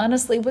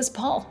 honestly, was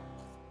Paul.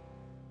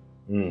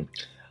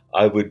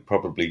 I would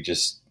probably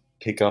just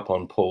pick up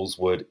on Paul's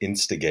word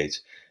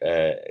instigate.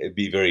 It'd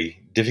be very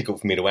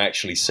difficult for me to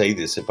actually say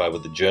this if I were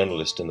the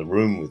journalist in the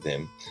room with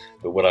him.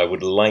 But what I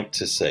would like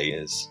to say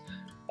is,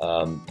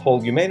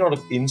 Paul, you may not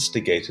have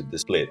instigated the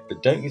split,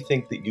 but don't you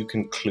think that you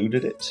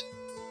concluded it?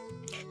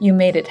 You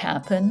made it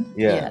happen?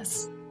 Yeah.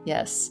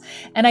 Yes.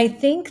 And I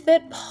think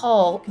that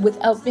Paul,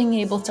 without being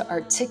able to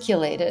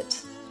articulate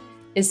it,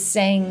 is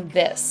saying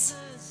this.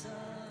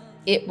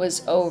 It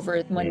was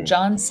over. When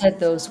John said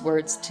those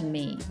words to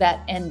me,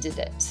 that ended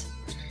it.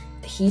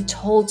 He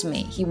told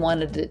me he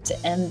wanted it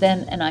to end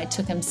then, and I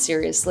took him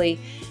seriously,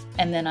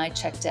 and then I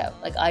checked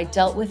out. Like, I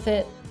dealt with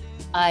it,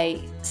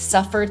 I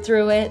suffered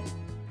through it,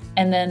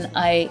 and then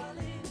I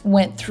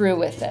went through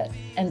with it.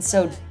 And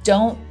so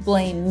don't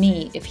blame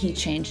me if he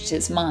changed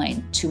his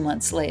mind 2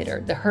 months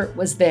later. The hurt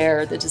was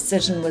there, the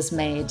decision was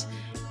made,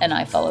 and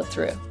I followed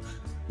through.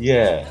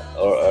 Yeah,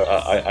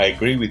 I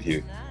agree with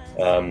you.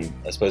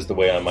 I suppose the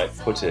way I might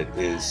put it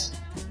is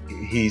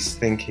he's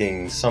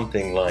thinking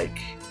something like,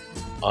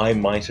 I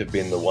might have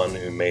been the one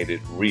who made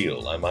it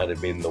real. I might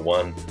have been the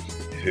one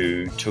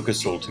who took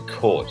us all to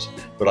court,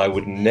 but I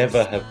would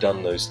never have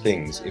done those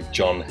things if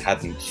John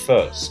hadn't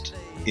first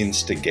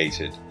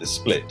instigated the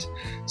split.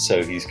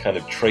 So he's kind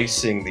of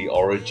tracing the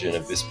origin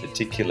of this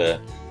particular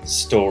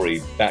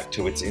story back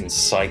to its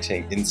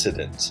inciting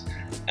incident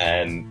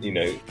and,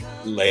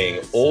 laying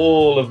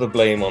all of the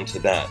blame onto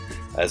that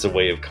as a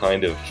way of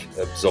kind of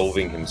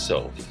absolving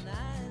himself.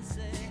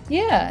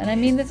 Yeah, and I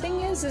mean, the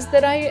thing is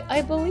that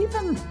I believe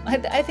him.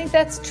 I think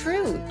that's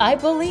true. I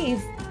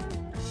believe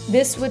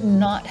this would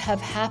not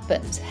have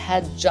happened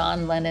had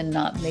John Lennon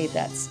not made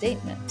that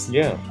statement.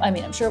 Yeah. I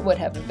mean, I'm sure it would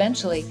have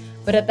eventually,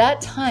 but at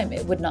that time,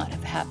 it would not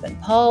have happened.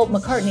 Paul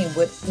McCartney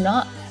would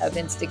not have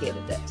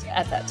instigated it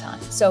at that time.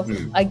 So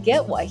I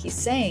get why he's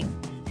saying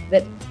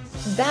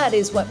that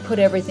is what put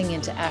everything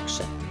into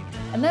action.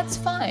 And that's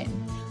fine.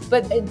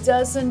 But it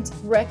doesn't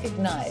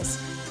recognize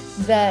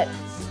that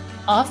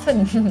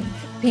often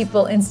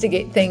people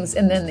instigate things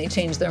and then they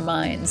change their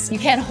minds. You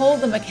can't hold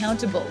them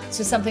accountable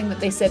to something that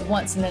they said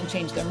once and then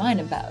change their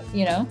mind about,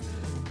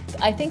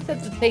 I think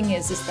that the thing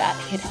is that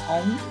hit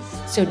home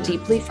so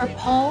deeply for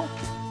Paul.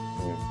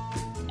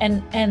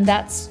 And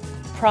that's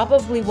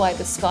probably why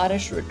the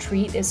Scottish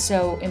retreat is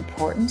so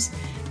important,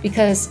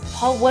 because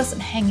Paul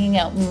wasn't hanging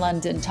out in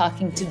London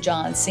talking to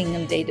John, seeing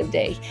him day to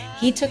day.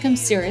 He took him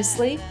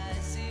seriously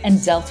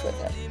and dealt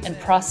with it and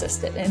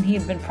processed it. And he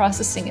had been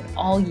processing it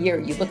all year.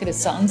 You look at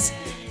his songs,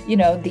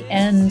 The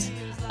End,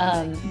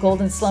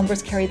 Golden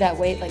Slumbers Carry That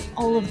Weight, like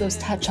all of those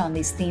touch on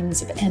these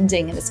themes of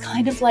ending. And it's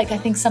kind of like, I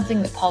think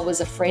something that Paul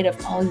was afraid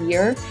of all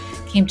year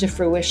came to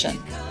fruition.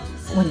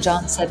 When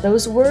John said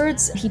those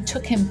words, he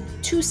took him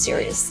too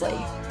seriously.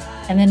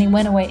 And then he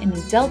went away and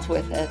he dealt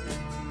with it.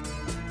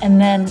 And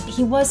then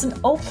he wasn't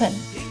open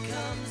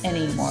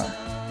anymore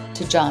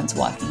to John's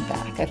walking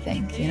back, I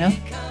think,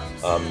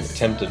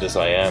 Tempted as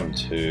I am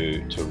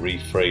to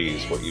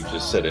rephrase what you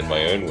just said in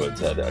my own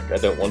words, I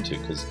don't want to,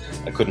 because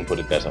I couldn't put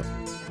it better.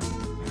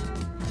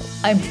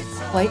 I'm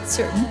quite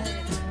certain,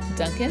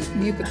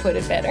 Duncan, you could put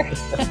it better,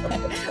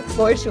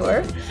 for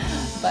sure.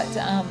 But,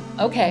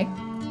 okay.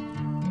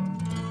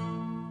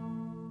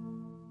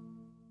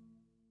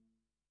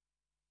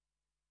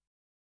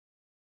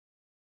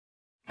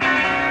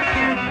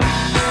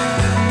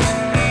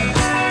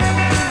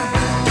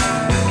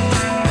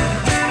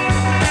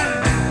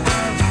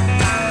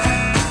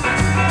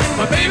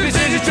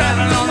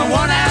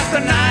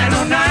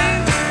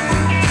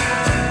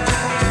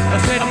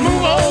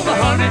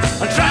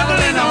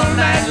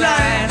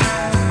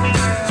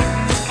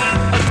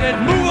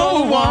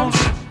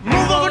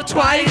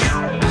 twice.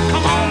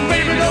 Come on,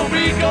 baby, don't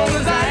be cold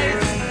as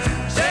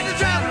ice. Said you're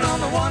traveling on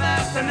the one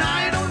after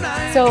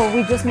 909. So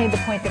we just made the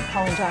point that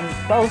Paul and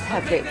John both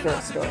have great hero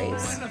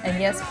stories.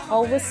 And yes,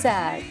 Paul was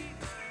sad,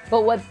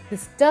 but what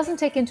this doesn't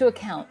take into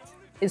account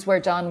is where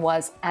John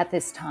was at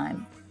this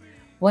time.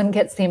 One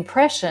gets the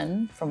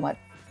impression, from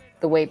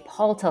the way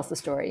Paul tells the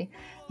story,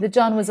 that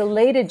John was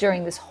elated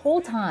during this whole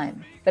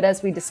time. But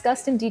as we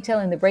discussed in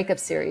detail in the Breakup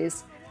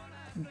series,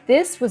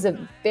 this was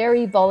a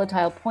very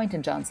volatile point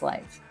in John's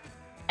life.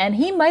 And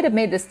he might have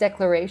made this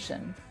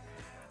declaration,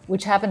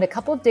 which happened a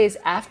couple of days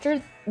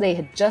after they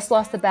had just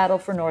lost the battle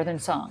for Northern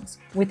Songs,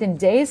 within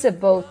days of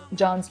both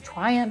John's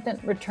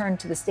triumphant return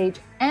to the stage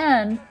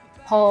and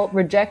Paul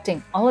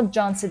rejecting all of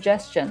John's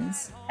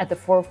suggestions at the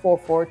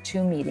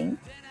 4442 meeting.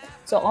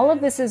 So all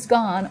of this has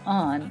gone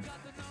on.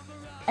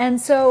 And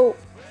so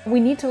we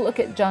need to look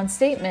at John's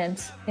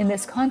statement in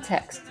this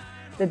context,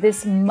 that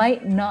this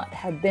might not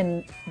have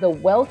been the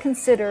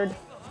well-considered,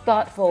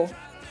 thoughtful,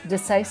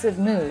 decisive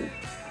move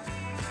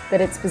that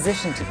it's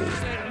positioned to be.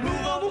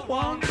 Move over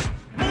once,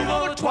 move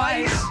over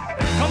twice.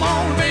 Come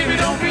on, baby,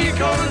 don't be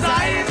cold as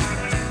ice.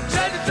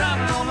 Said you're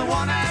traveling on the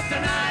one after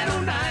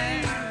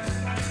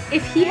 909.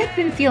 If he had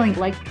been feeling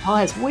like Paul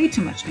has way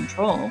too much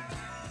control,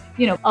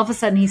 all of a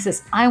sudden he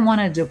says, I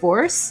want a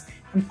divorce,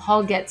 and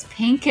Paul gets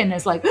pink and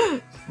is like,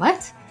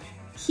 what?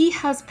 He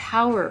has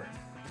power.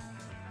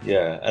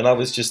 Yeah, and I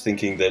was just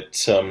thinking that,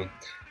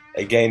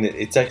 again,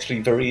 it's actually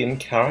very in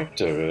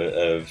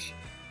character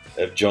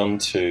of John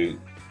to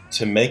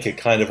make a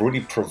kind of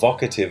really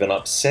provocative and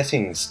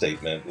upsetting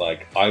statement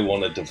like, I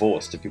want a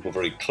divorce, to people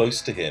very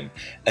close to him,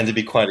 and to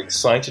be quite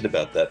excited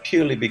about that,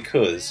 purely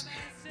because,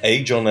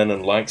 John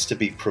Lennon likes to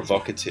be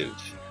provocative,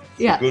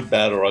 Yeah. good,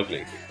 bad, or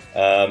ugly.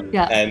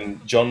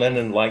 And John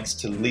Lennon likes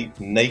to leap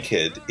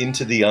naked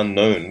into the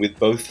unknown with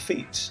both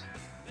feet.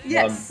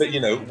 Yes.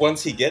 But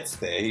once he gets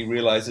there, he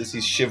realizes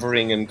he's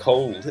shivering and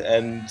cold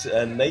and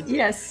naked.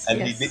 Yes. And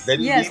yes, then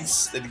he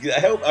yes. needs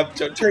help. I've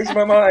changed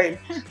my mind.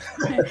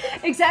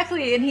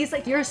 Exactly. And he's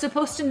like, you're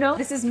supposed to know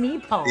this is me,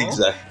 Paul.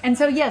 Exactly. And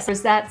so, yes,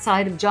 there's that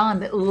side of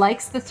John that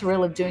likes the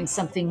thrill of doing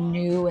something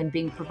new and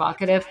being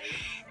provocative.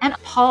 And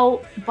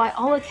Paul, by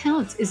all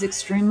accounts, is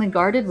extremely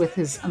guarded with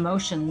his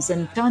emotions.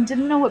 And John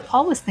didn't know what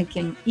Paul was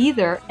thinking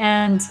either.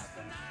 And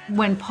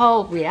when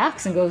Paul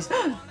reacts and goes,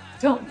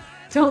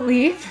 don't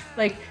leave,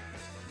 like,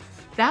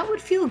 that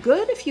would feel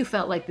good if you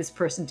felt like this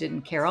person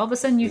didn't care. All of a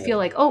sudden you feel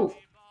like, oh,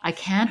 I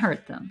can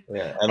hurt them.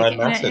 Yeah, and I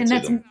matter to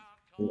them.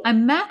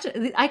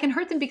 I can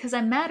hurt them because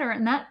I matter,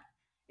 and that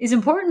is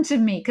important to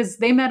me because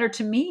they matter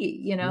to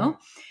me,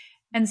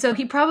 And so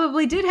he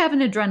probably did have an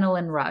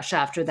adrenaline rush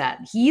after that.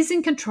 He's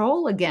in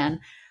control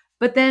again.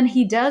 But then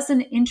he does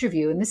an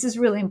interview, and this is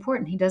really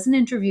important. He does an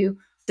interview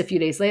a few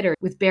days later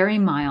with Barry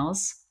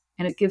Miles,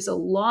 and it gives a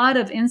lot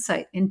of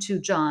insight into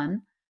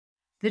John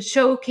that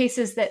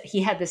showcases that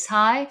he had this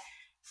high,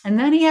 and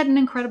then he had an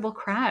incredible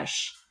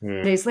crash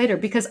days later.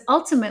 Because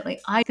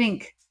ultimately, I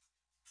think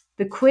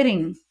the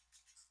quitting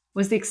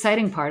was the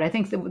exciting part. I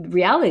think the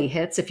reality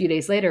hits a few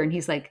days later, and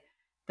he's like,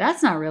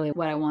 that's not really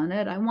what I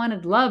wanted. I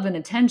wanted love and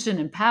attention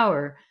and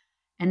power.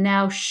 And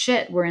now,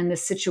 we're in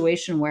this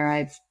situation where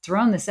I've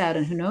thrown this out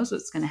and who knows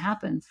what's going to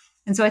happen.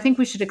 And so I think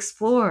we should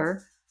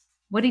explore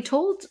what he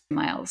told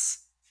Miles.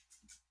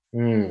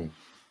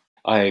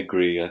 I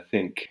agree. I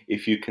think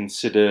if you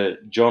consider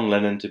John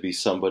Lennon to be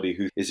somebody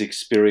who is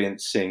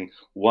experiencing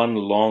one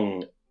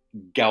long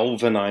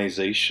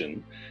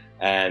galvanization,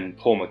 and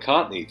Paul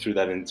McCartney through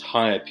that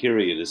entire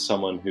period as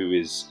someone who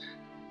is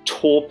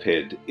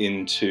torpid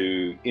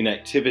into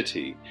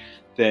inactivity,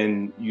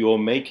 then you're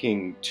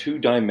making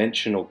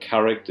two-dimensional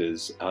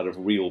characters out of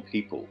real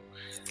people.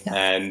 Yeah.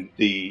 And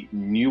the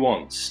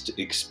nuanced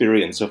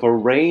experience of a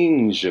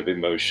range of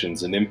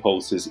emotions and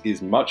impulses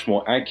is much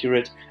more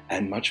accurate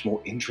and much more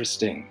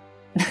interesting.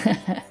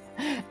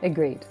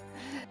 Agreed.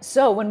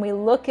 So when we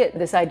look at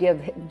this idea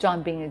of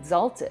John being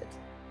exalted,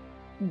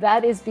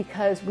 that is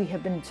because we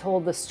have been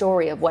told the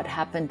story of what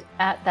happened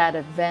at that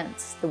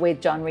event, the way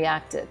John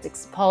reacted.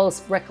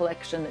 Paul's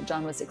recollection that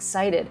John was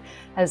excited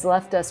has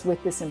left us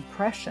with this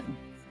impression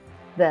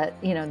that,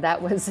 that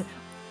was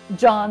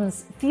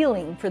John's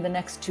feeling for the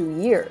next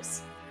 2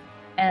 years.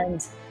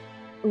 And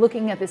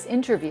looking at this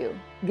interview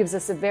gives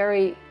us a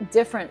very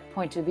different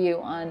point of view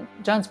on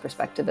John's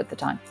perspective at the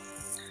time.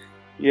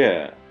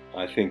 Yeah,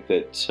 I think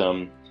that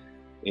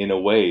in a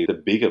way, the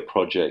bigger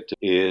project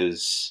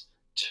is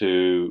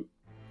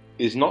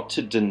not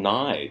to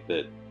deny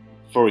that,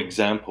 for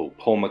example,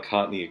 Paul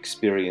McCartney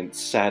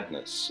experienced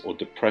sadness or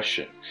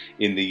depression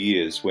in the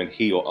years when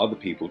he or other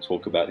people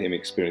talk about him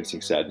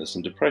experiencing sadness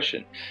and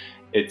depression.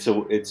 It's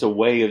a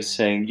way of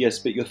saying, yes,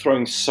 but you're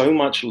throwing so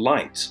much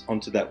light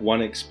onto that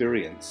one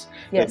experience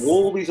that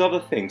all these other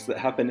things that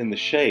happen in the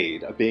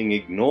shade are being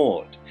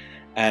ignored.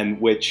 And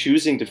we're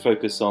choosing to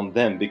focus on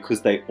them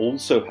because they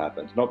also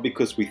happened, not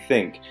because we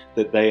think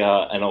that they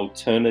are an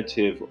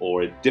alternative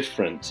or a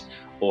different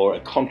or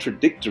a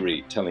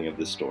contradictory telling of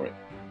the story.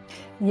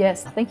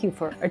 Yes, thank you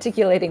for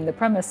articulating the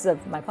premise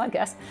of my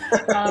podcast.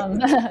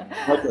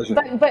 My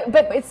pleasure.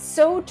 But it's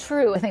so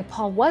true. I think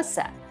Paul was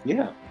sad,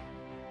 Yeah.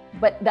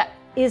 but that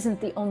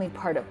isn't the only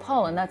part of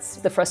Paul, and that's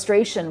the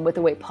frustration with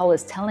the way Paul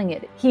is telling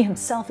it. He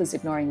himself is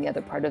ignoring the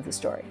other part of the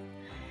story.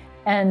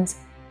 And,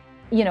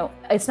 you know,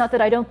 it's not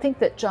that I don't think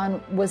that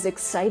John was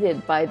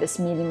excited by this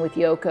meeting with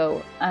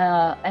Yoko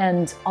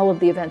and all of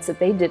the events that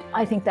they did.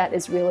 I think that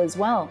is real as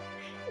well.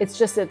 It's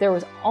just that there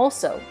was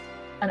also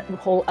a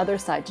whole other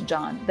side to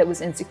John that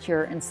was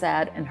insecure and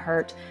sad and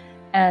hurt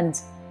and,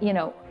 you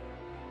know,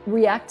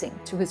 reacting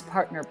to his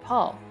partner,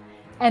 Paul.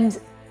 And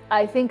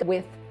I think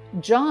with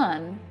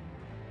John,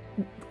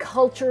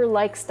 culture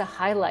likes to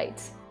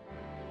highlight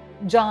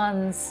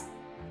John's,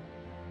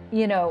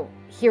 you know,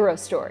 hero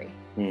story.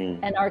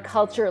 And our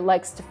culture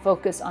likes to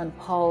focus on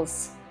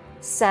Paul's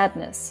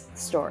sadness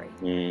story.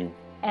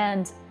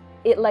 And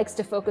it likes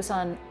to focus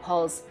on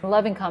Paul's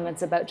loving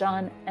comments about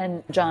John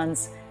and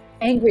John's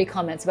angry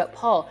comments about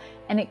Paul.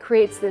 And it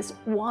creates this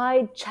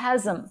wide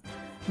chasm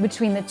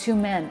between the two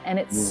men. And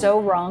it's so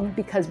wrong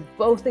because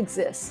both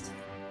exist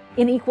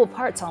in equal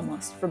parts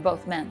almost for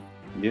both men.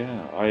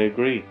 Yeah, I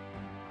agree.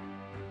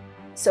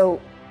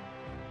 So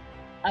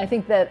I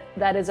think that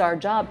that is our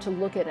job, to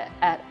look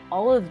at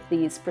all of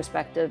these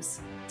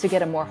perspectives to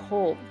get a more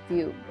whole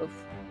view of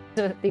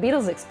the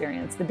Beatles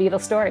experience, the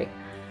Beatles story.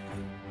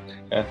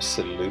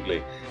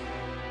 Absolutely.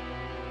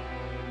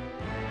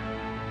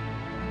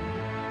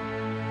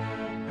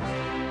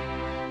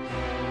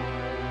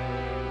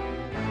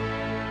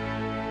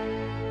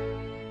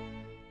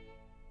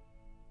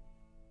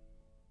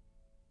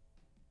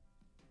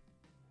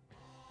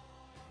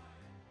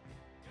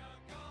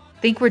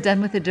 Think we're done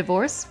with the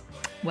divorce?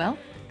 Well,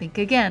 think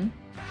again.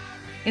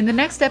 In the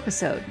next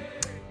episode,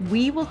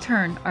 we will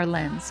turn our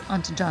lens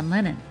onto John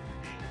Lennon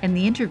and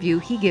the interview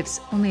he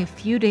gives only a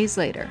few days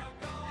later.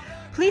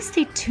 Please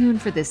stay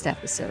tuned for this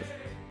episode.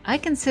 I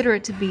consider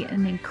it to be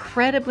an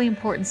incredibly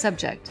important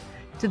subject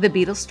to the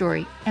Beatles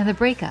story and the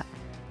breakup.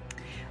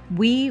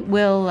 We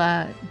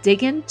will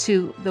dig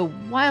into the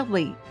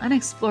wildly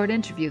unexplored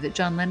interview that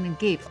John Lennon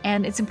gave,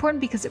 and it's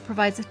important because it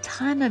provides a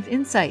ton of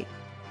insight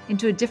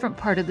into a different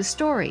part of the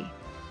story.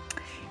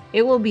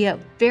 It will be out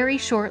very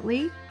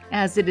shortly,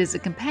 as it is a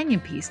companion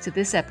piece to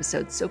this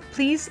episode, so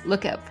please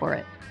look out for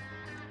it.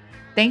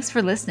 Thanks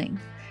for listening.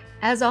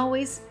 As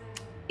always,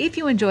 if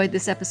you enjoyed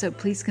this episode,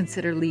 please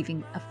consider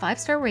leaving a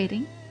 5-star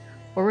rating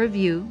or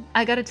review.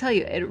 I got to tell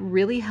you, it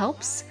really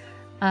helps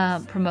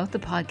promote the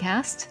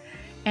podcast,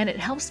 and it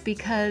helps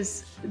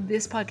because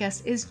this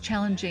podcast is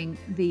challenging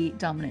the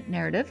dominant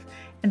narrative,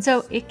 and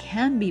so it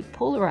can be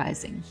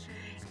polarizing.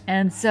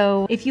 And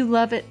so if you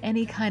love it,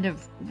 any kind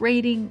of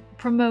rating,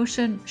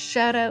 promotion,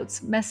 shout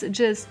outs,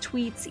 messages,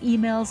 tweets,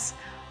 emails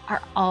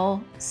are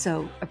all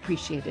so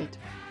appreciated.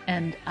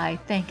 And I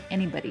thank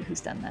anybody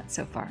who's done that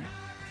so far.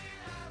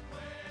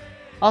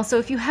 Also,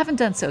 if you haven't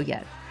done so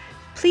yet,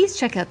 please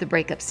check out the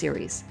Breakup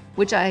series,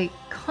 which I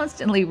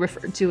constantly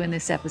referred to in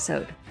this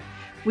episode,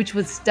 which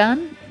was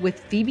done with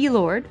Phoebe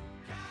Lord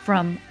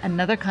from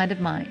Another Kind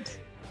of Mind.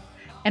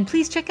 And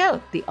please check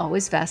out the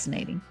always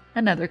fascinating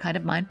Another Kind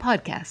of Mind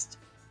podcast.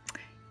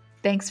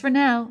 Thanks for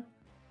now.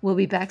 We'll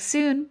be back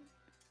soon.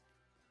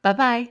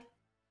 Bye-bye.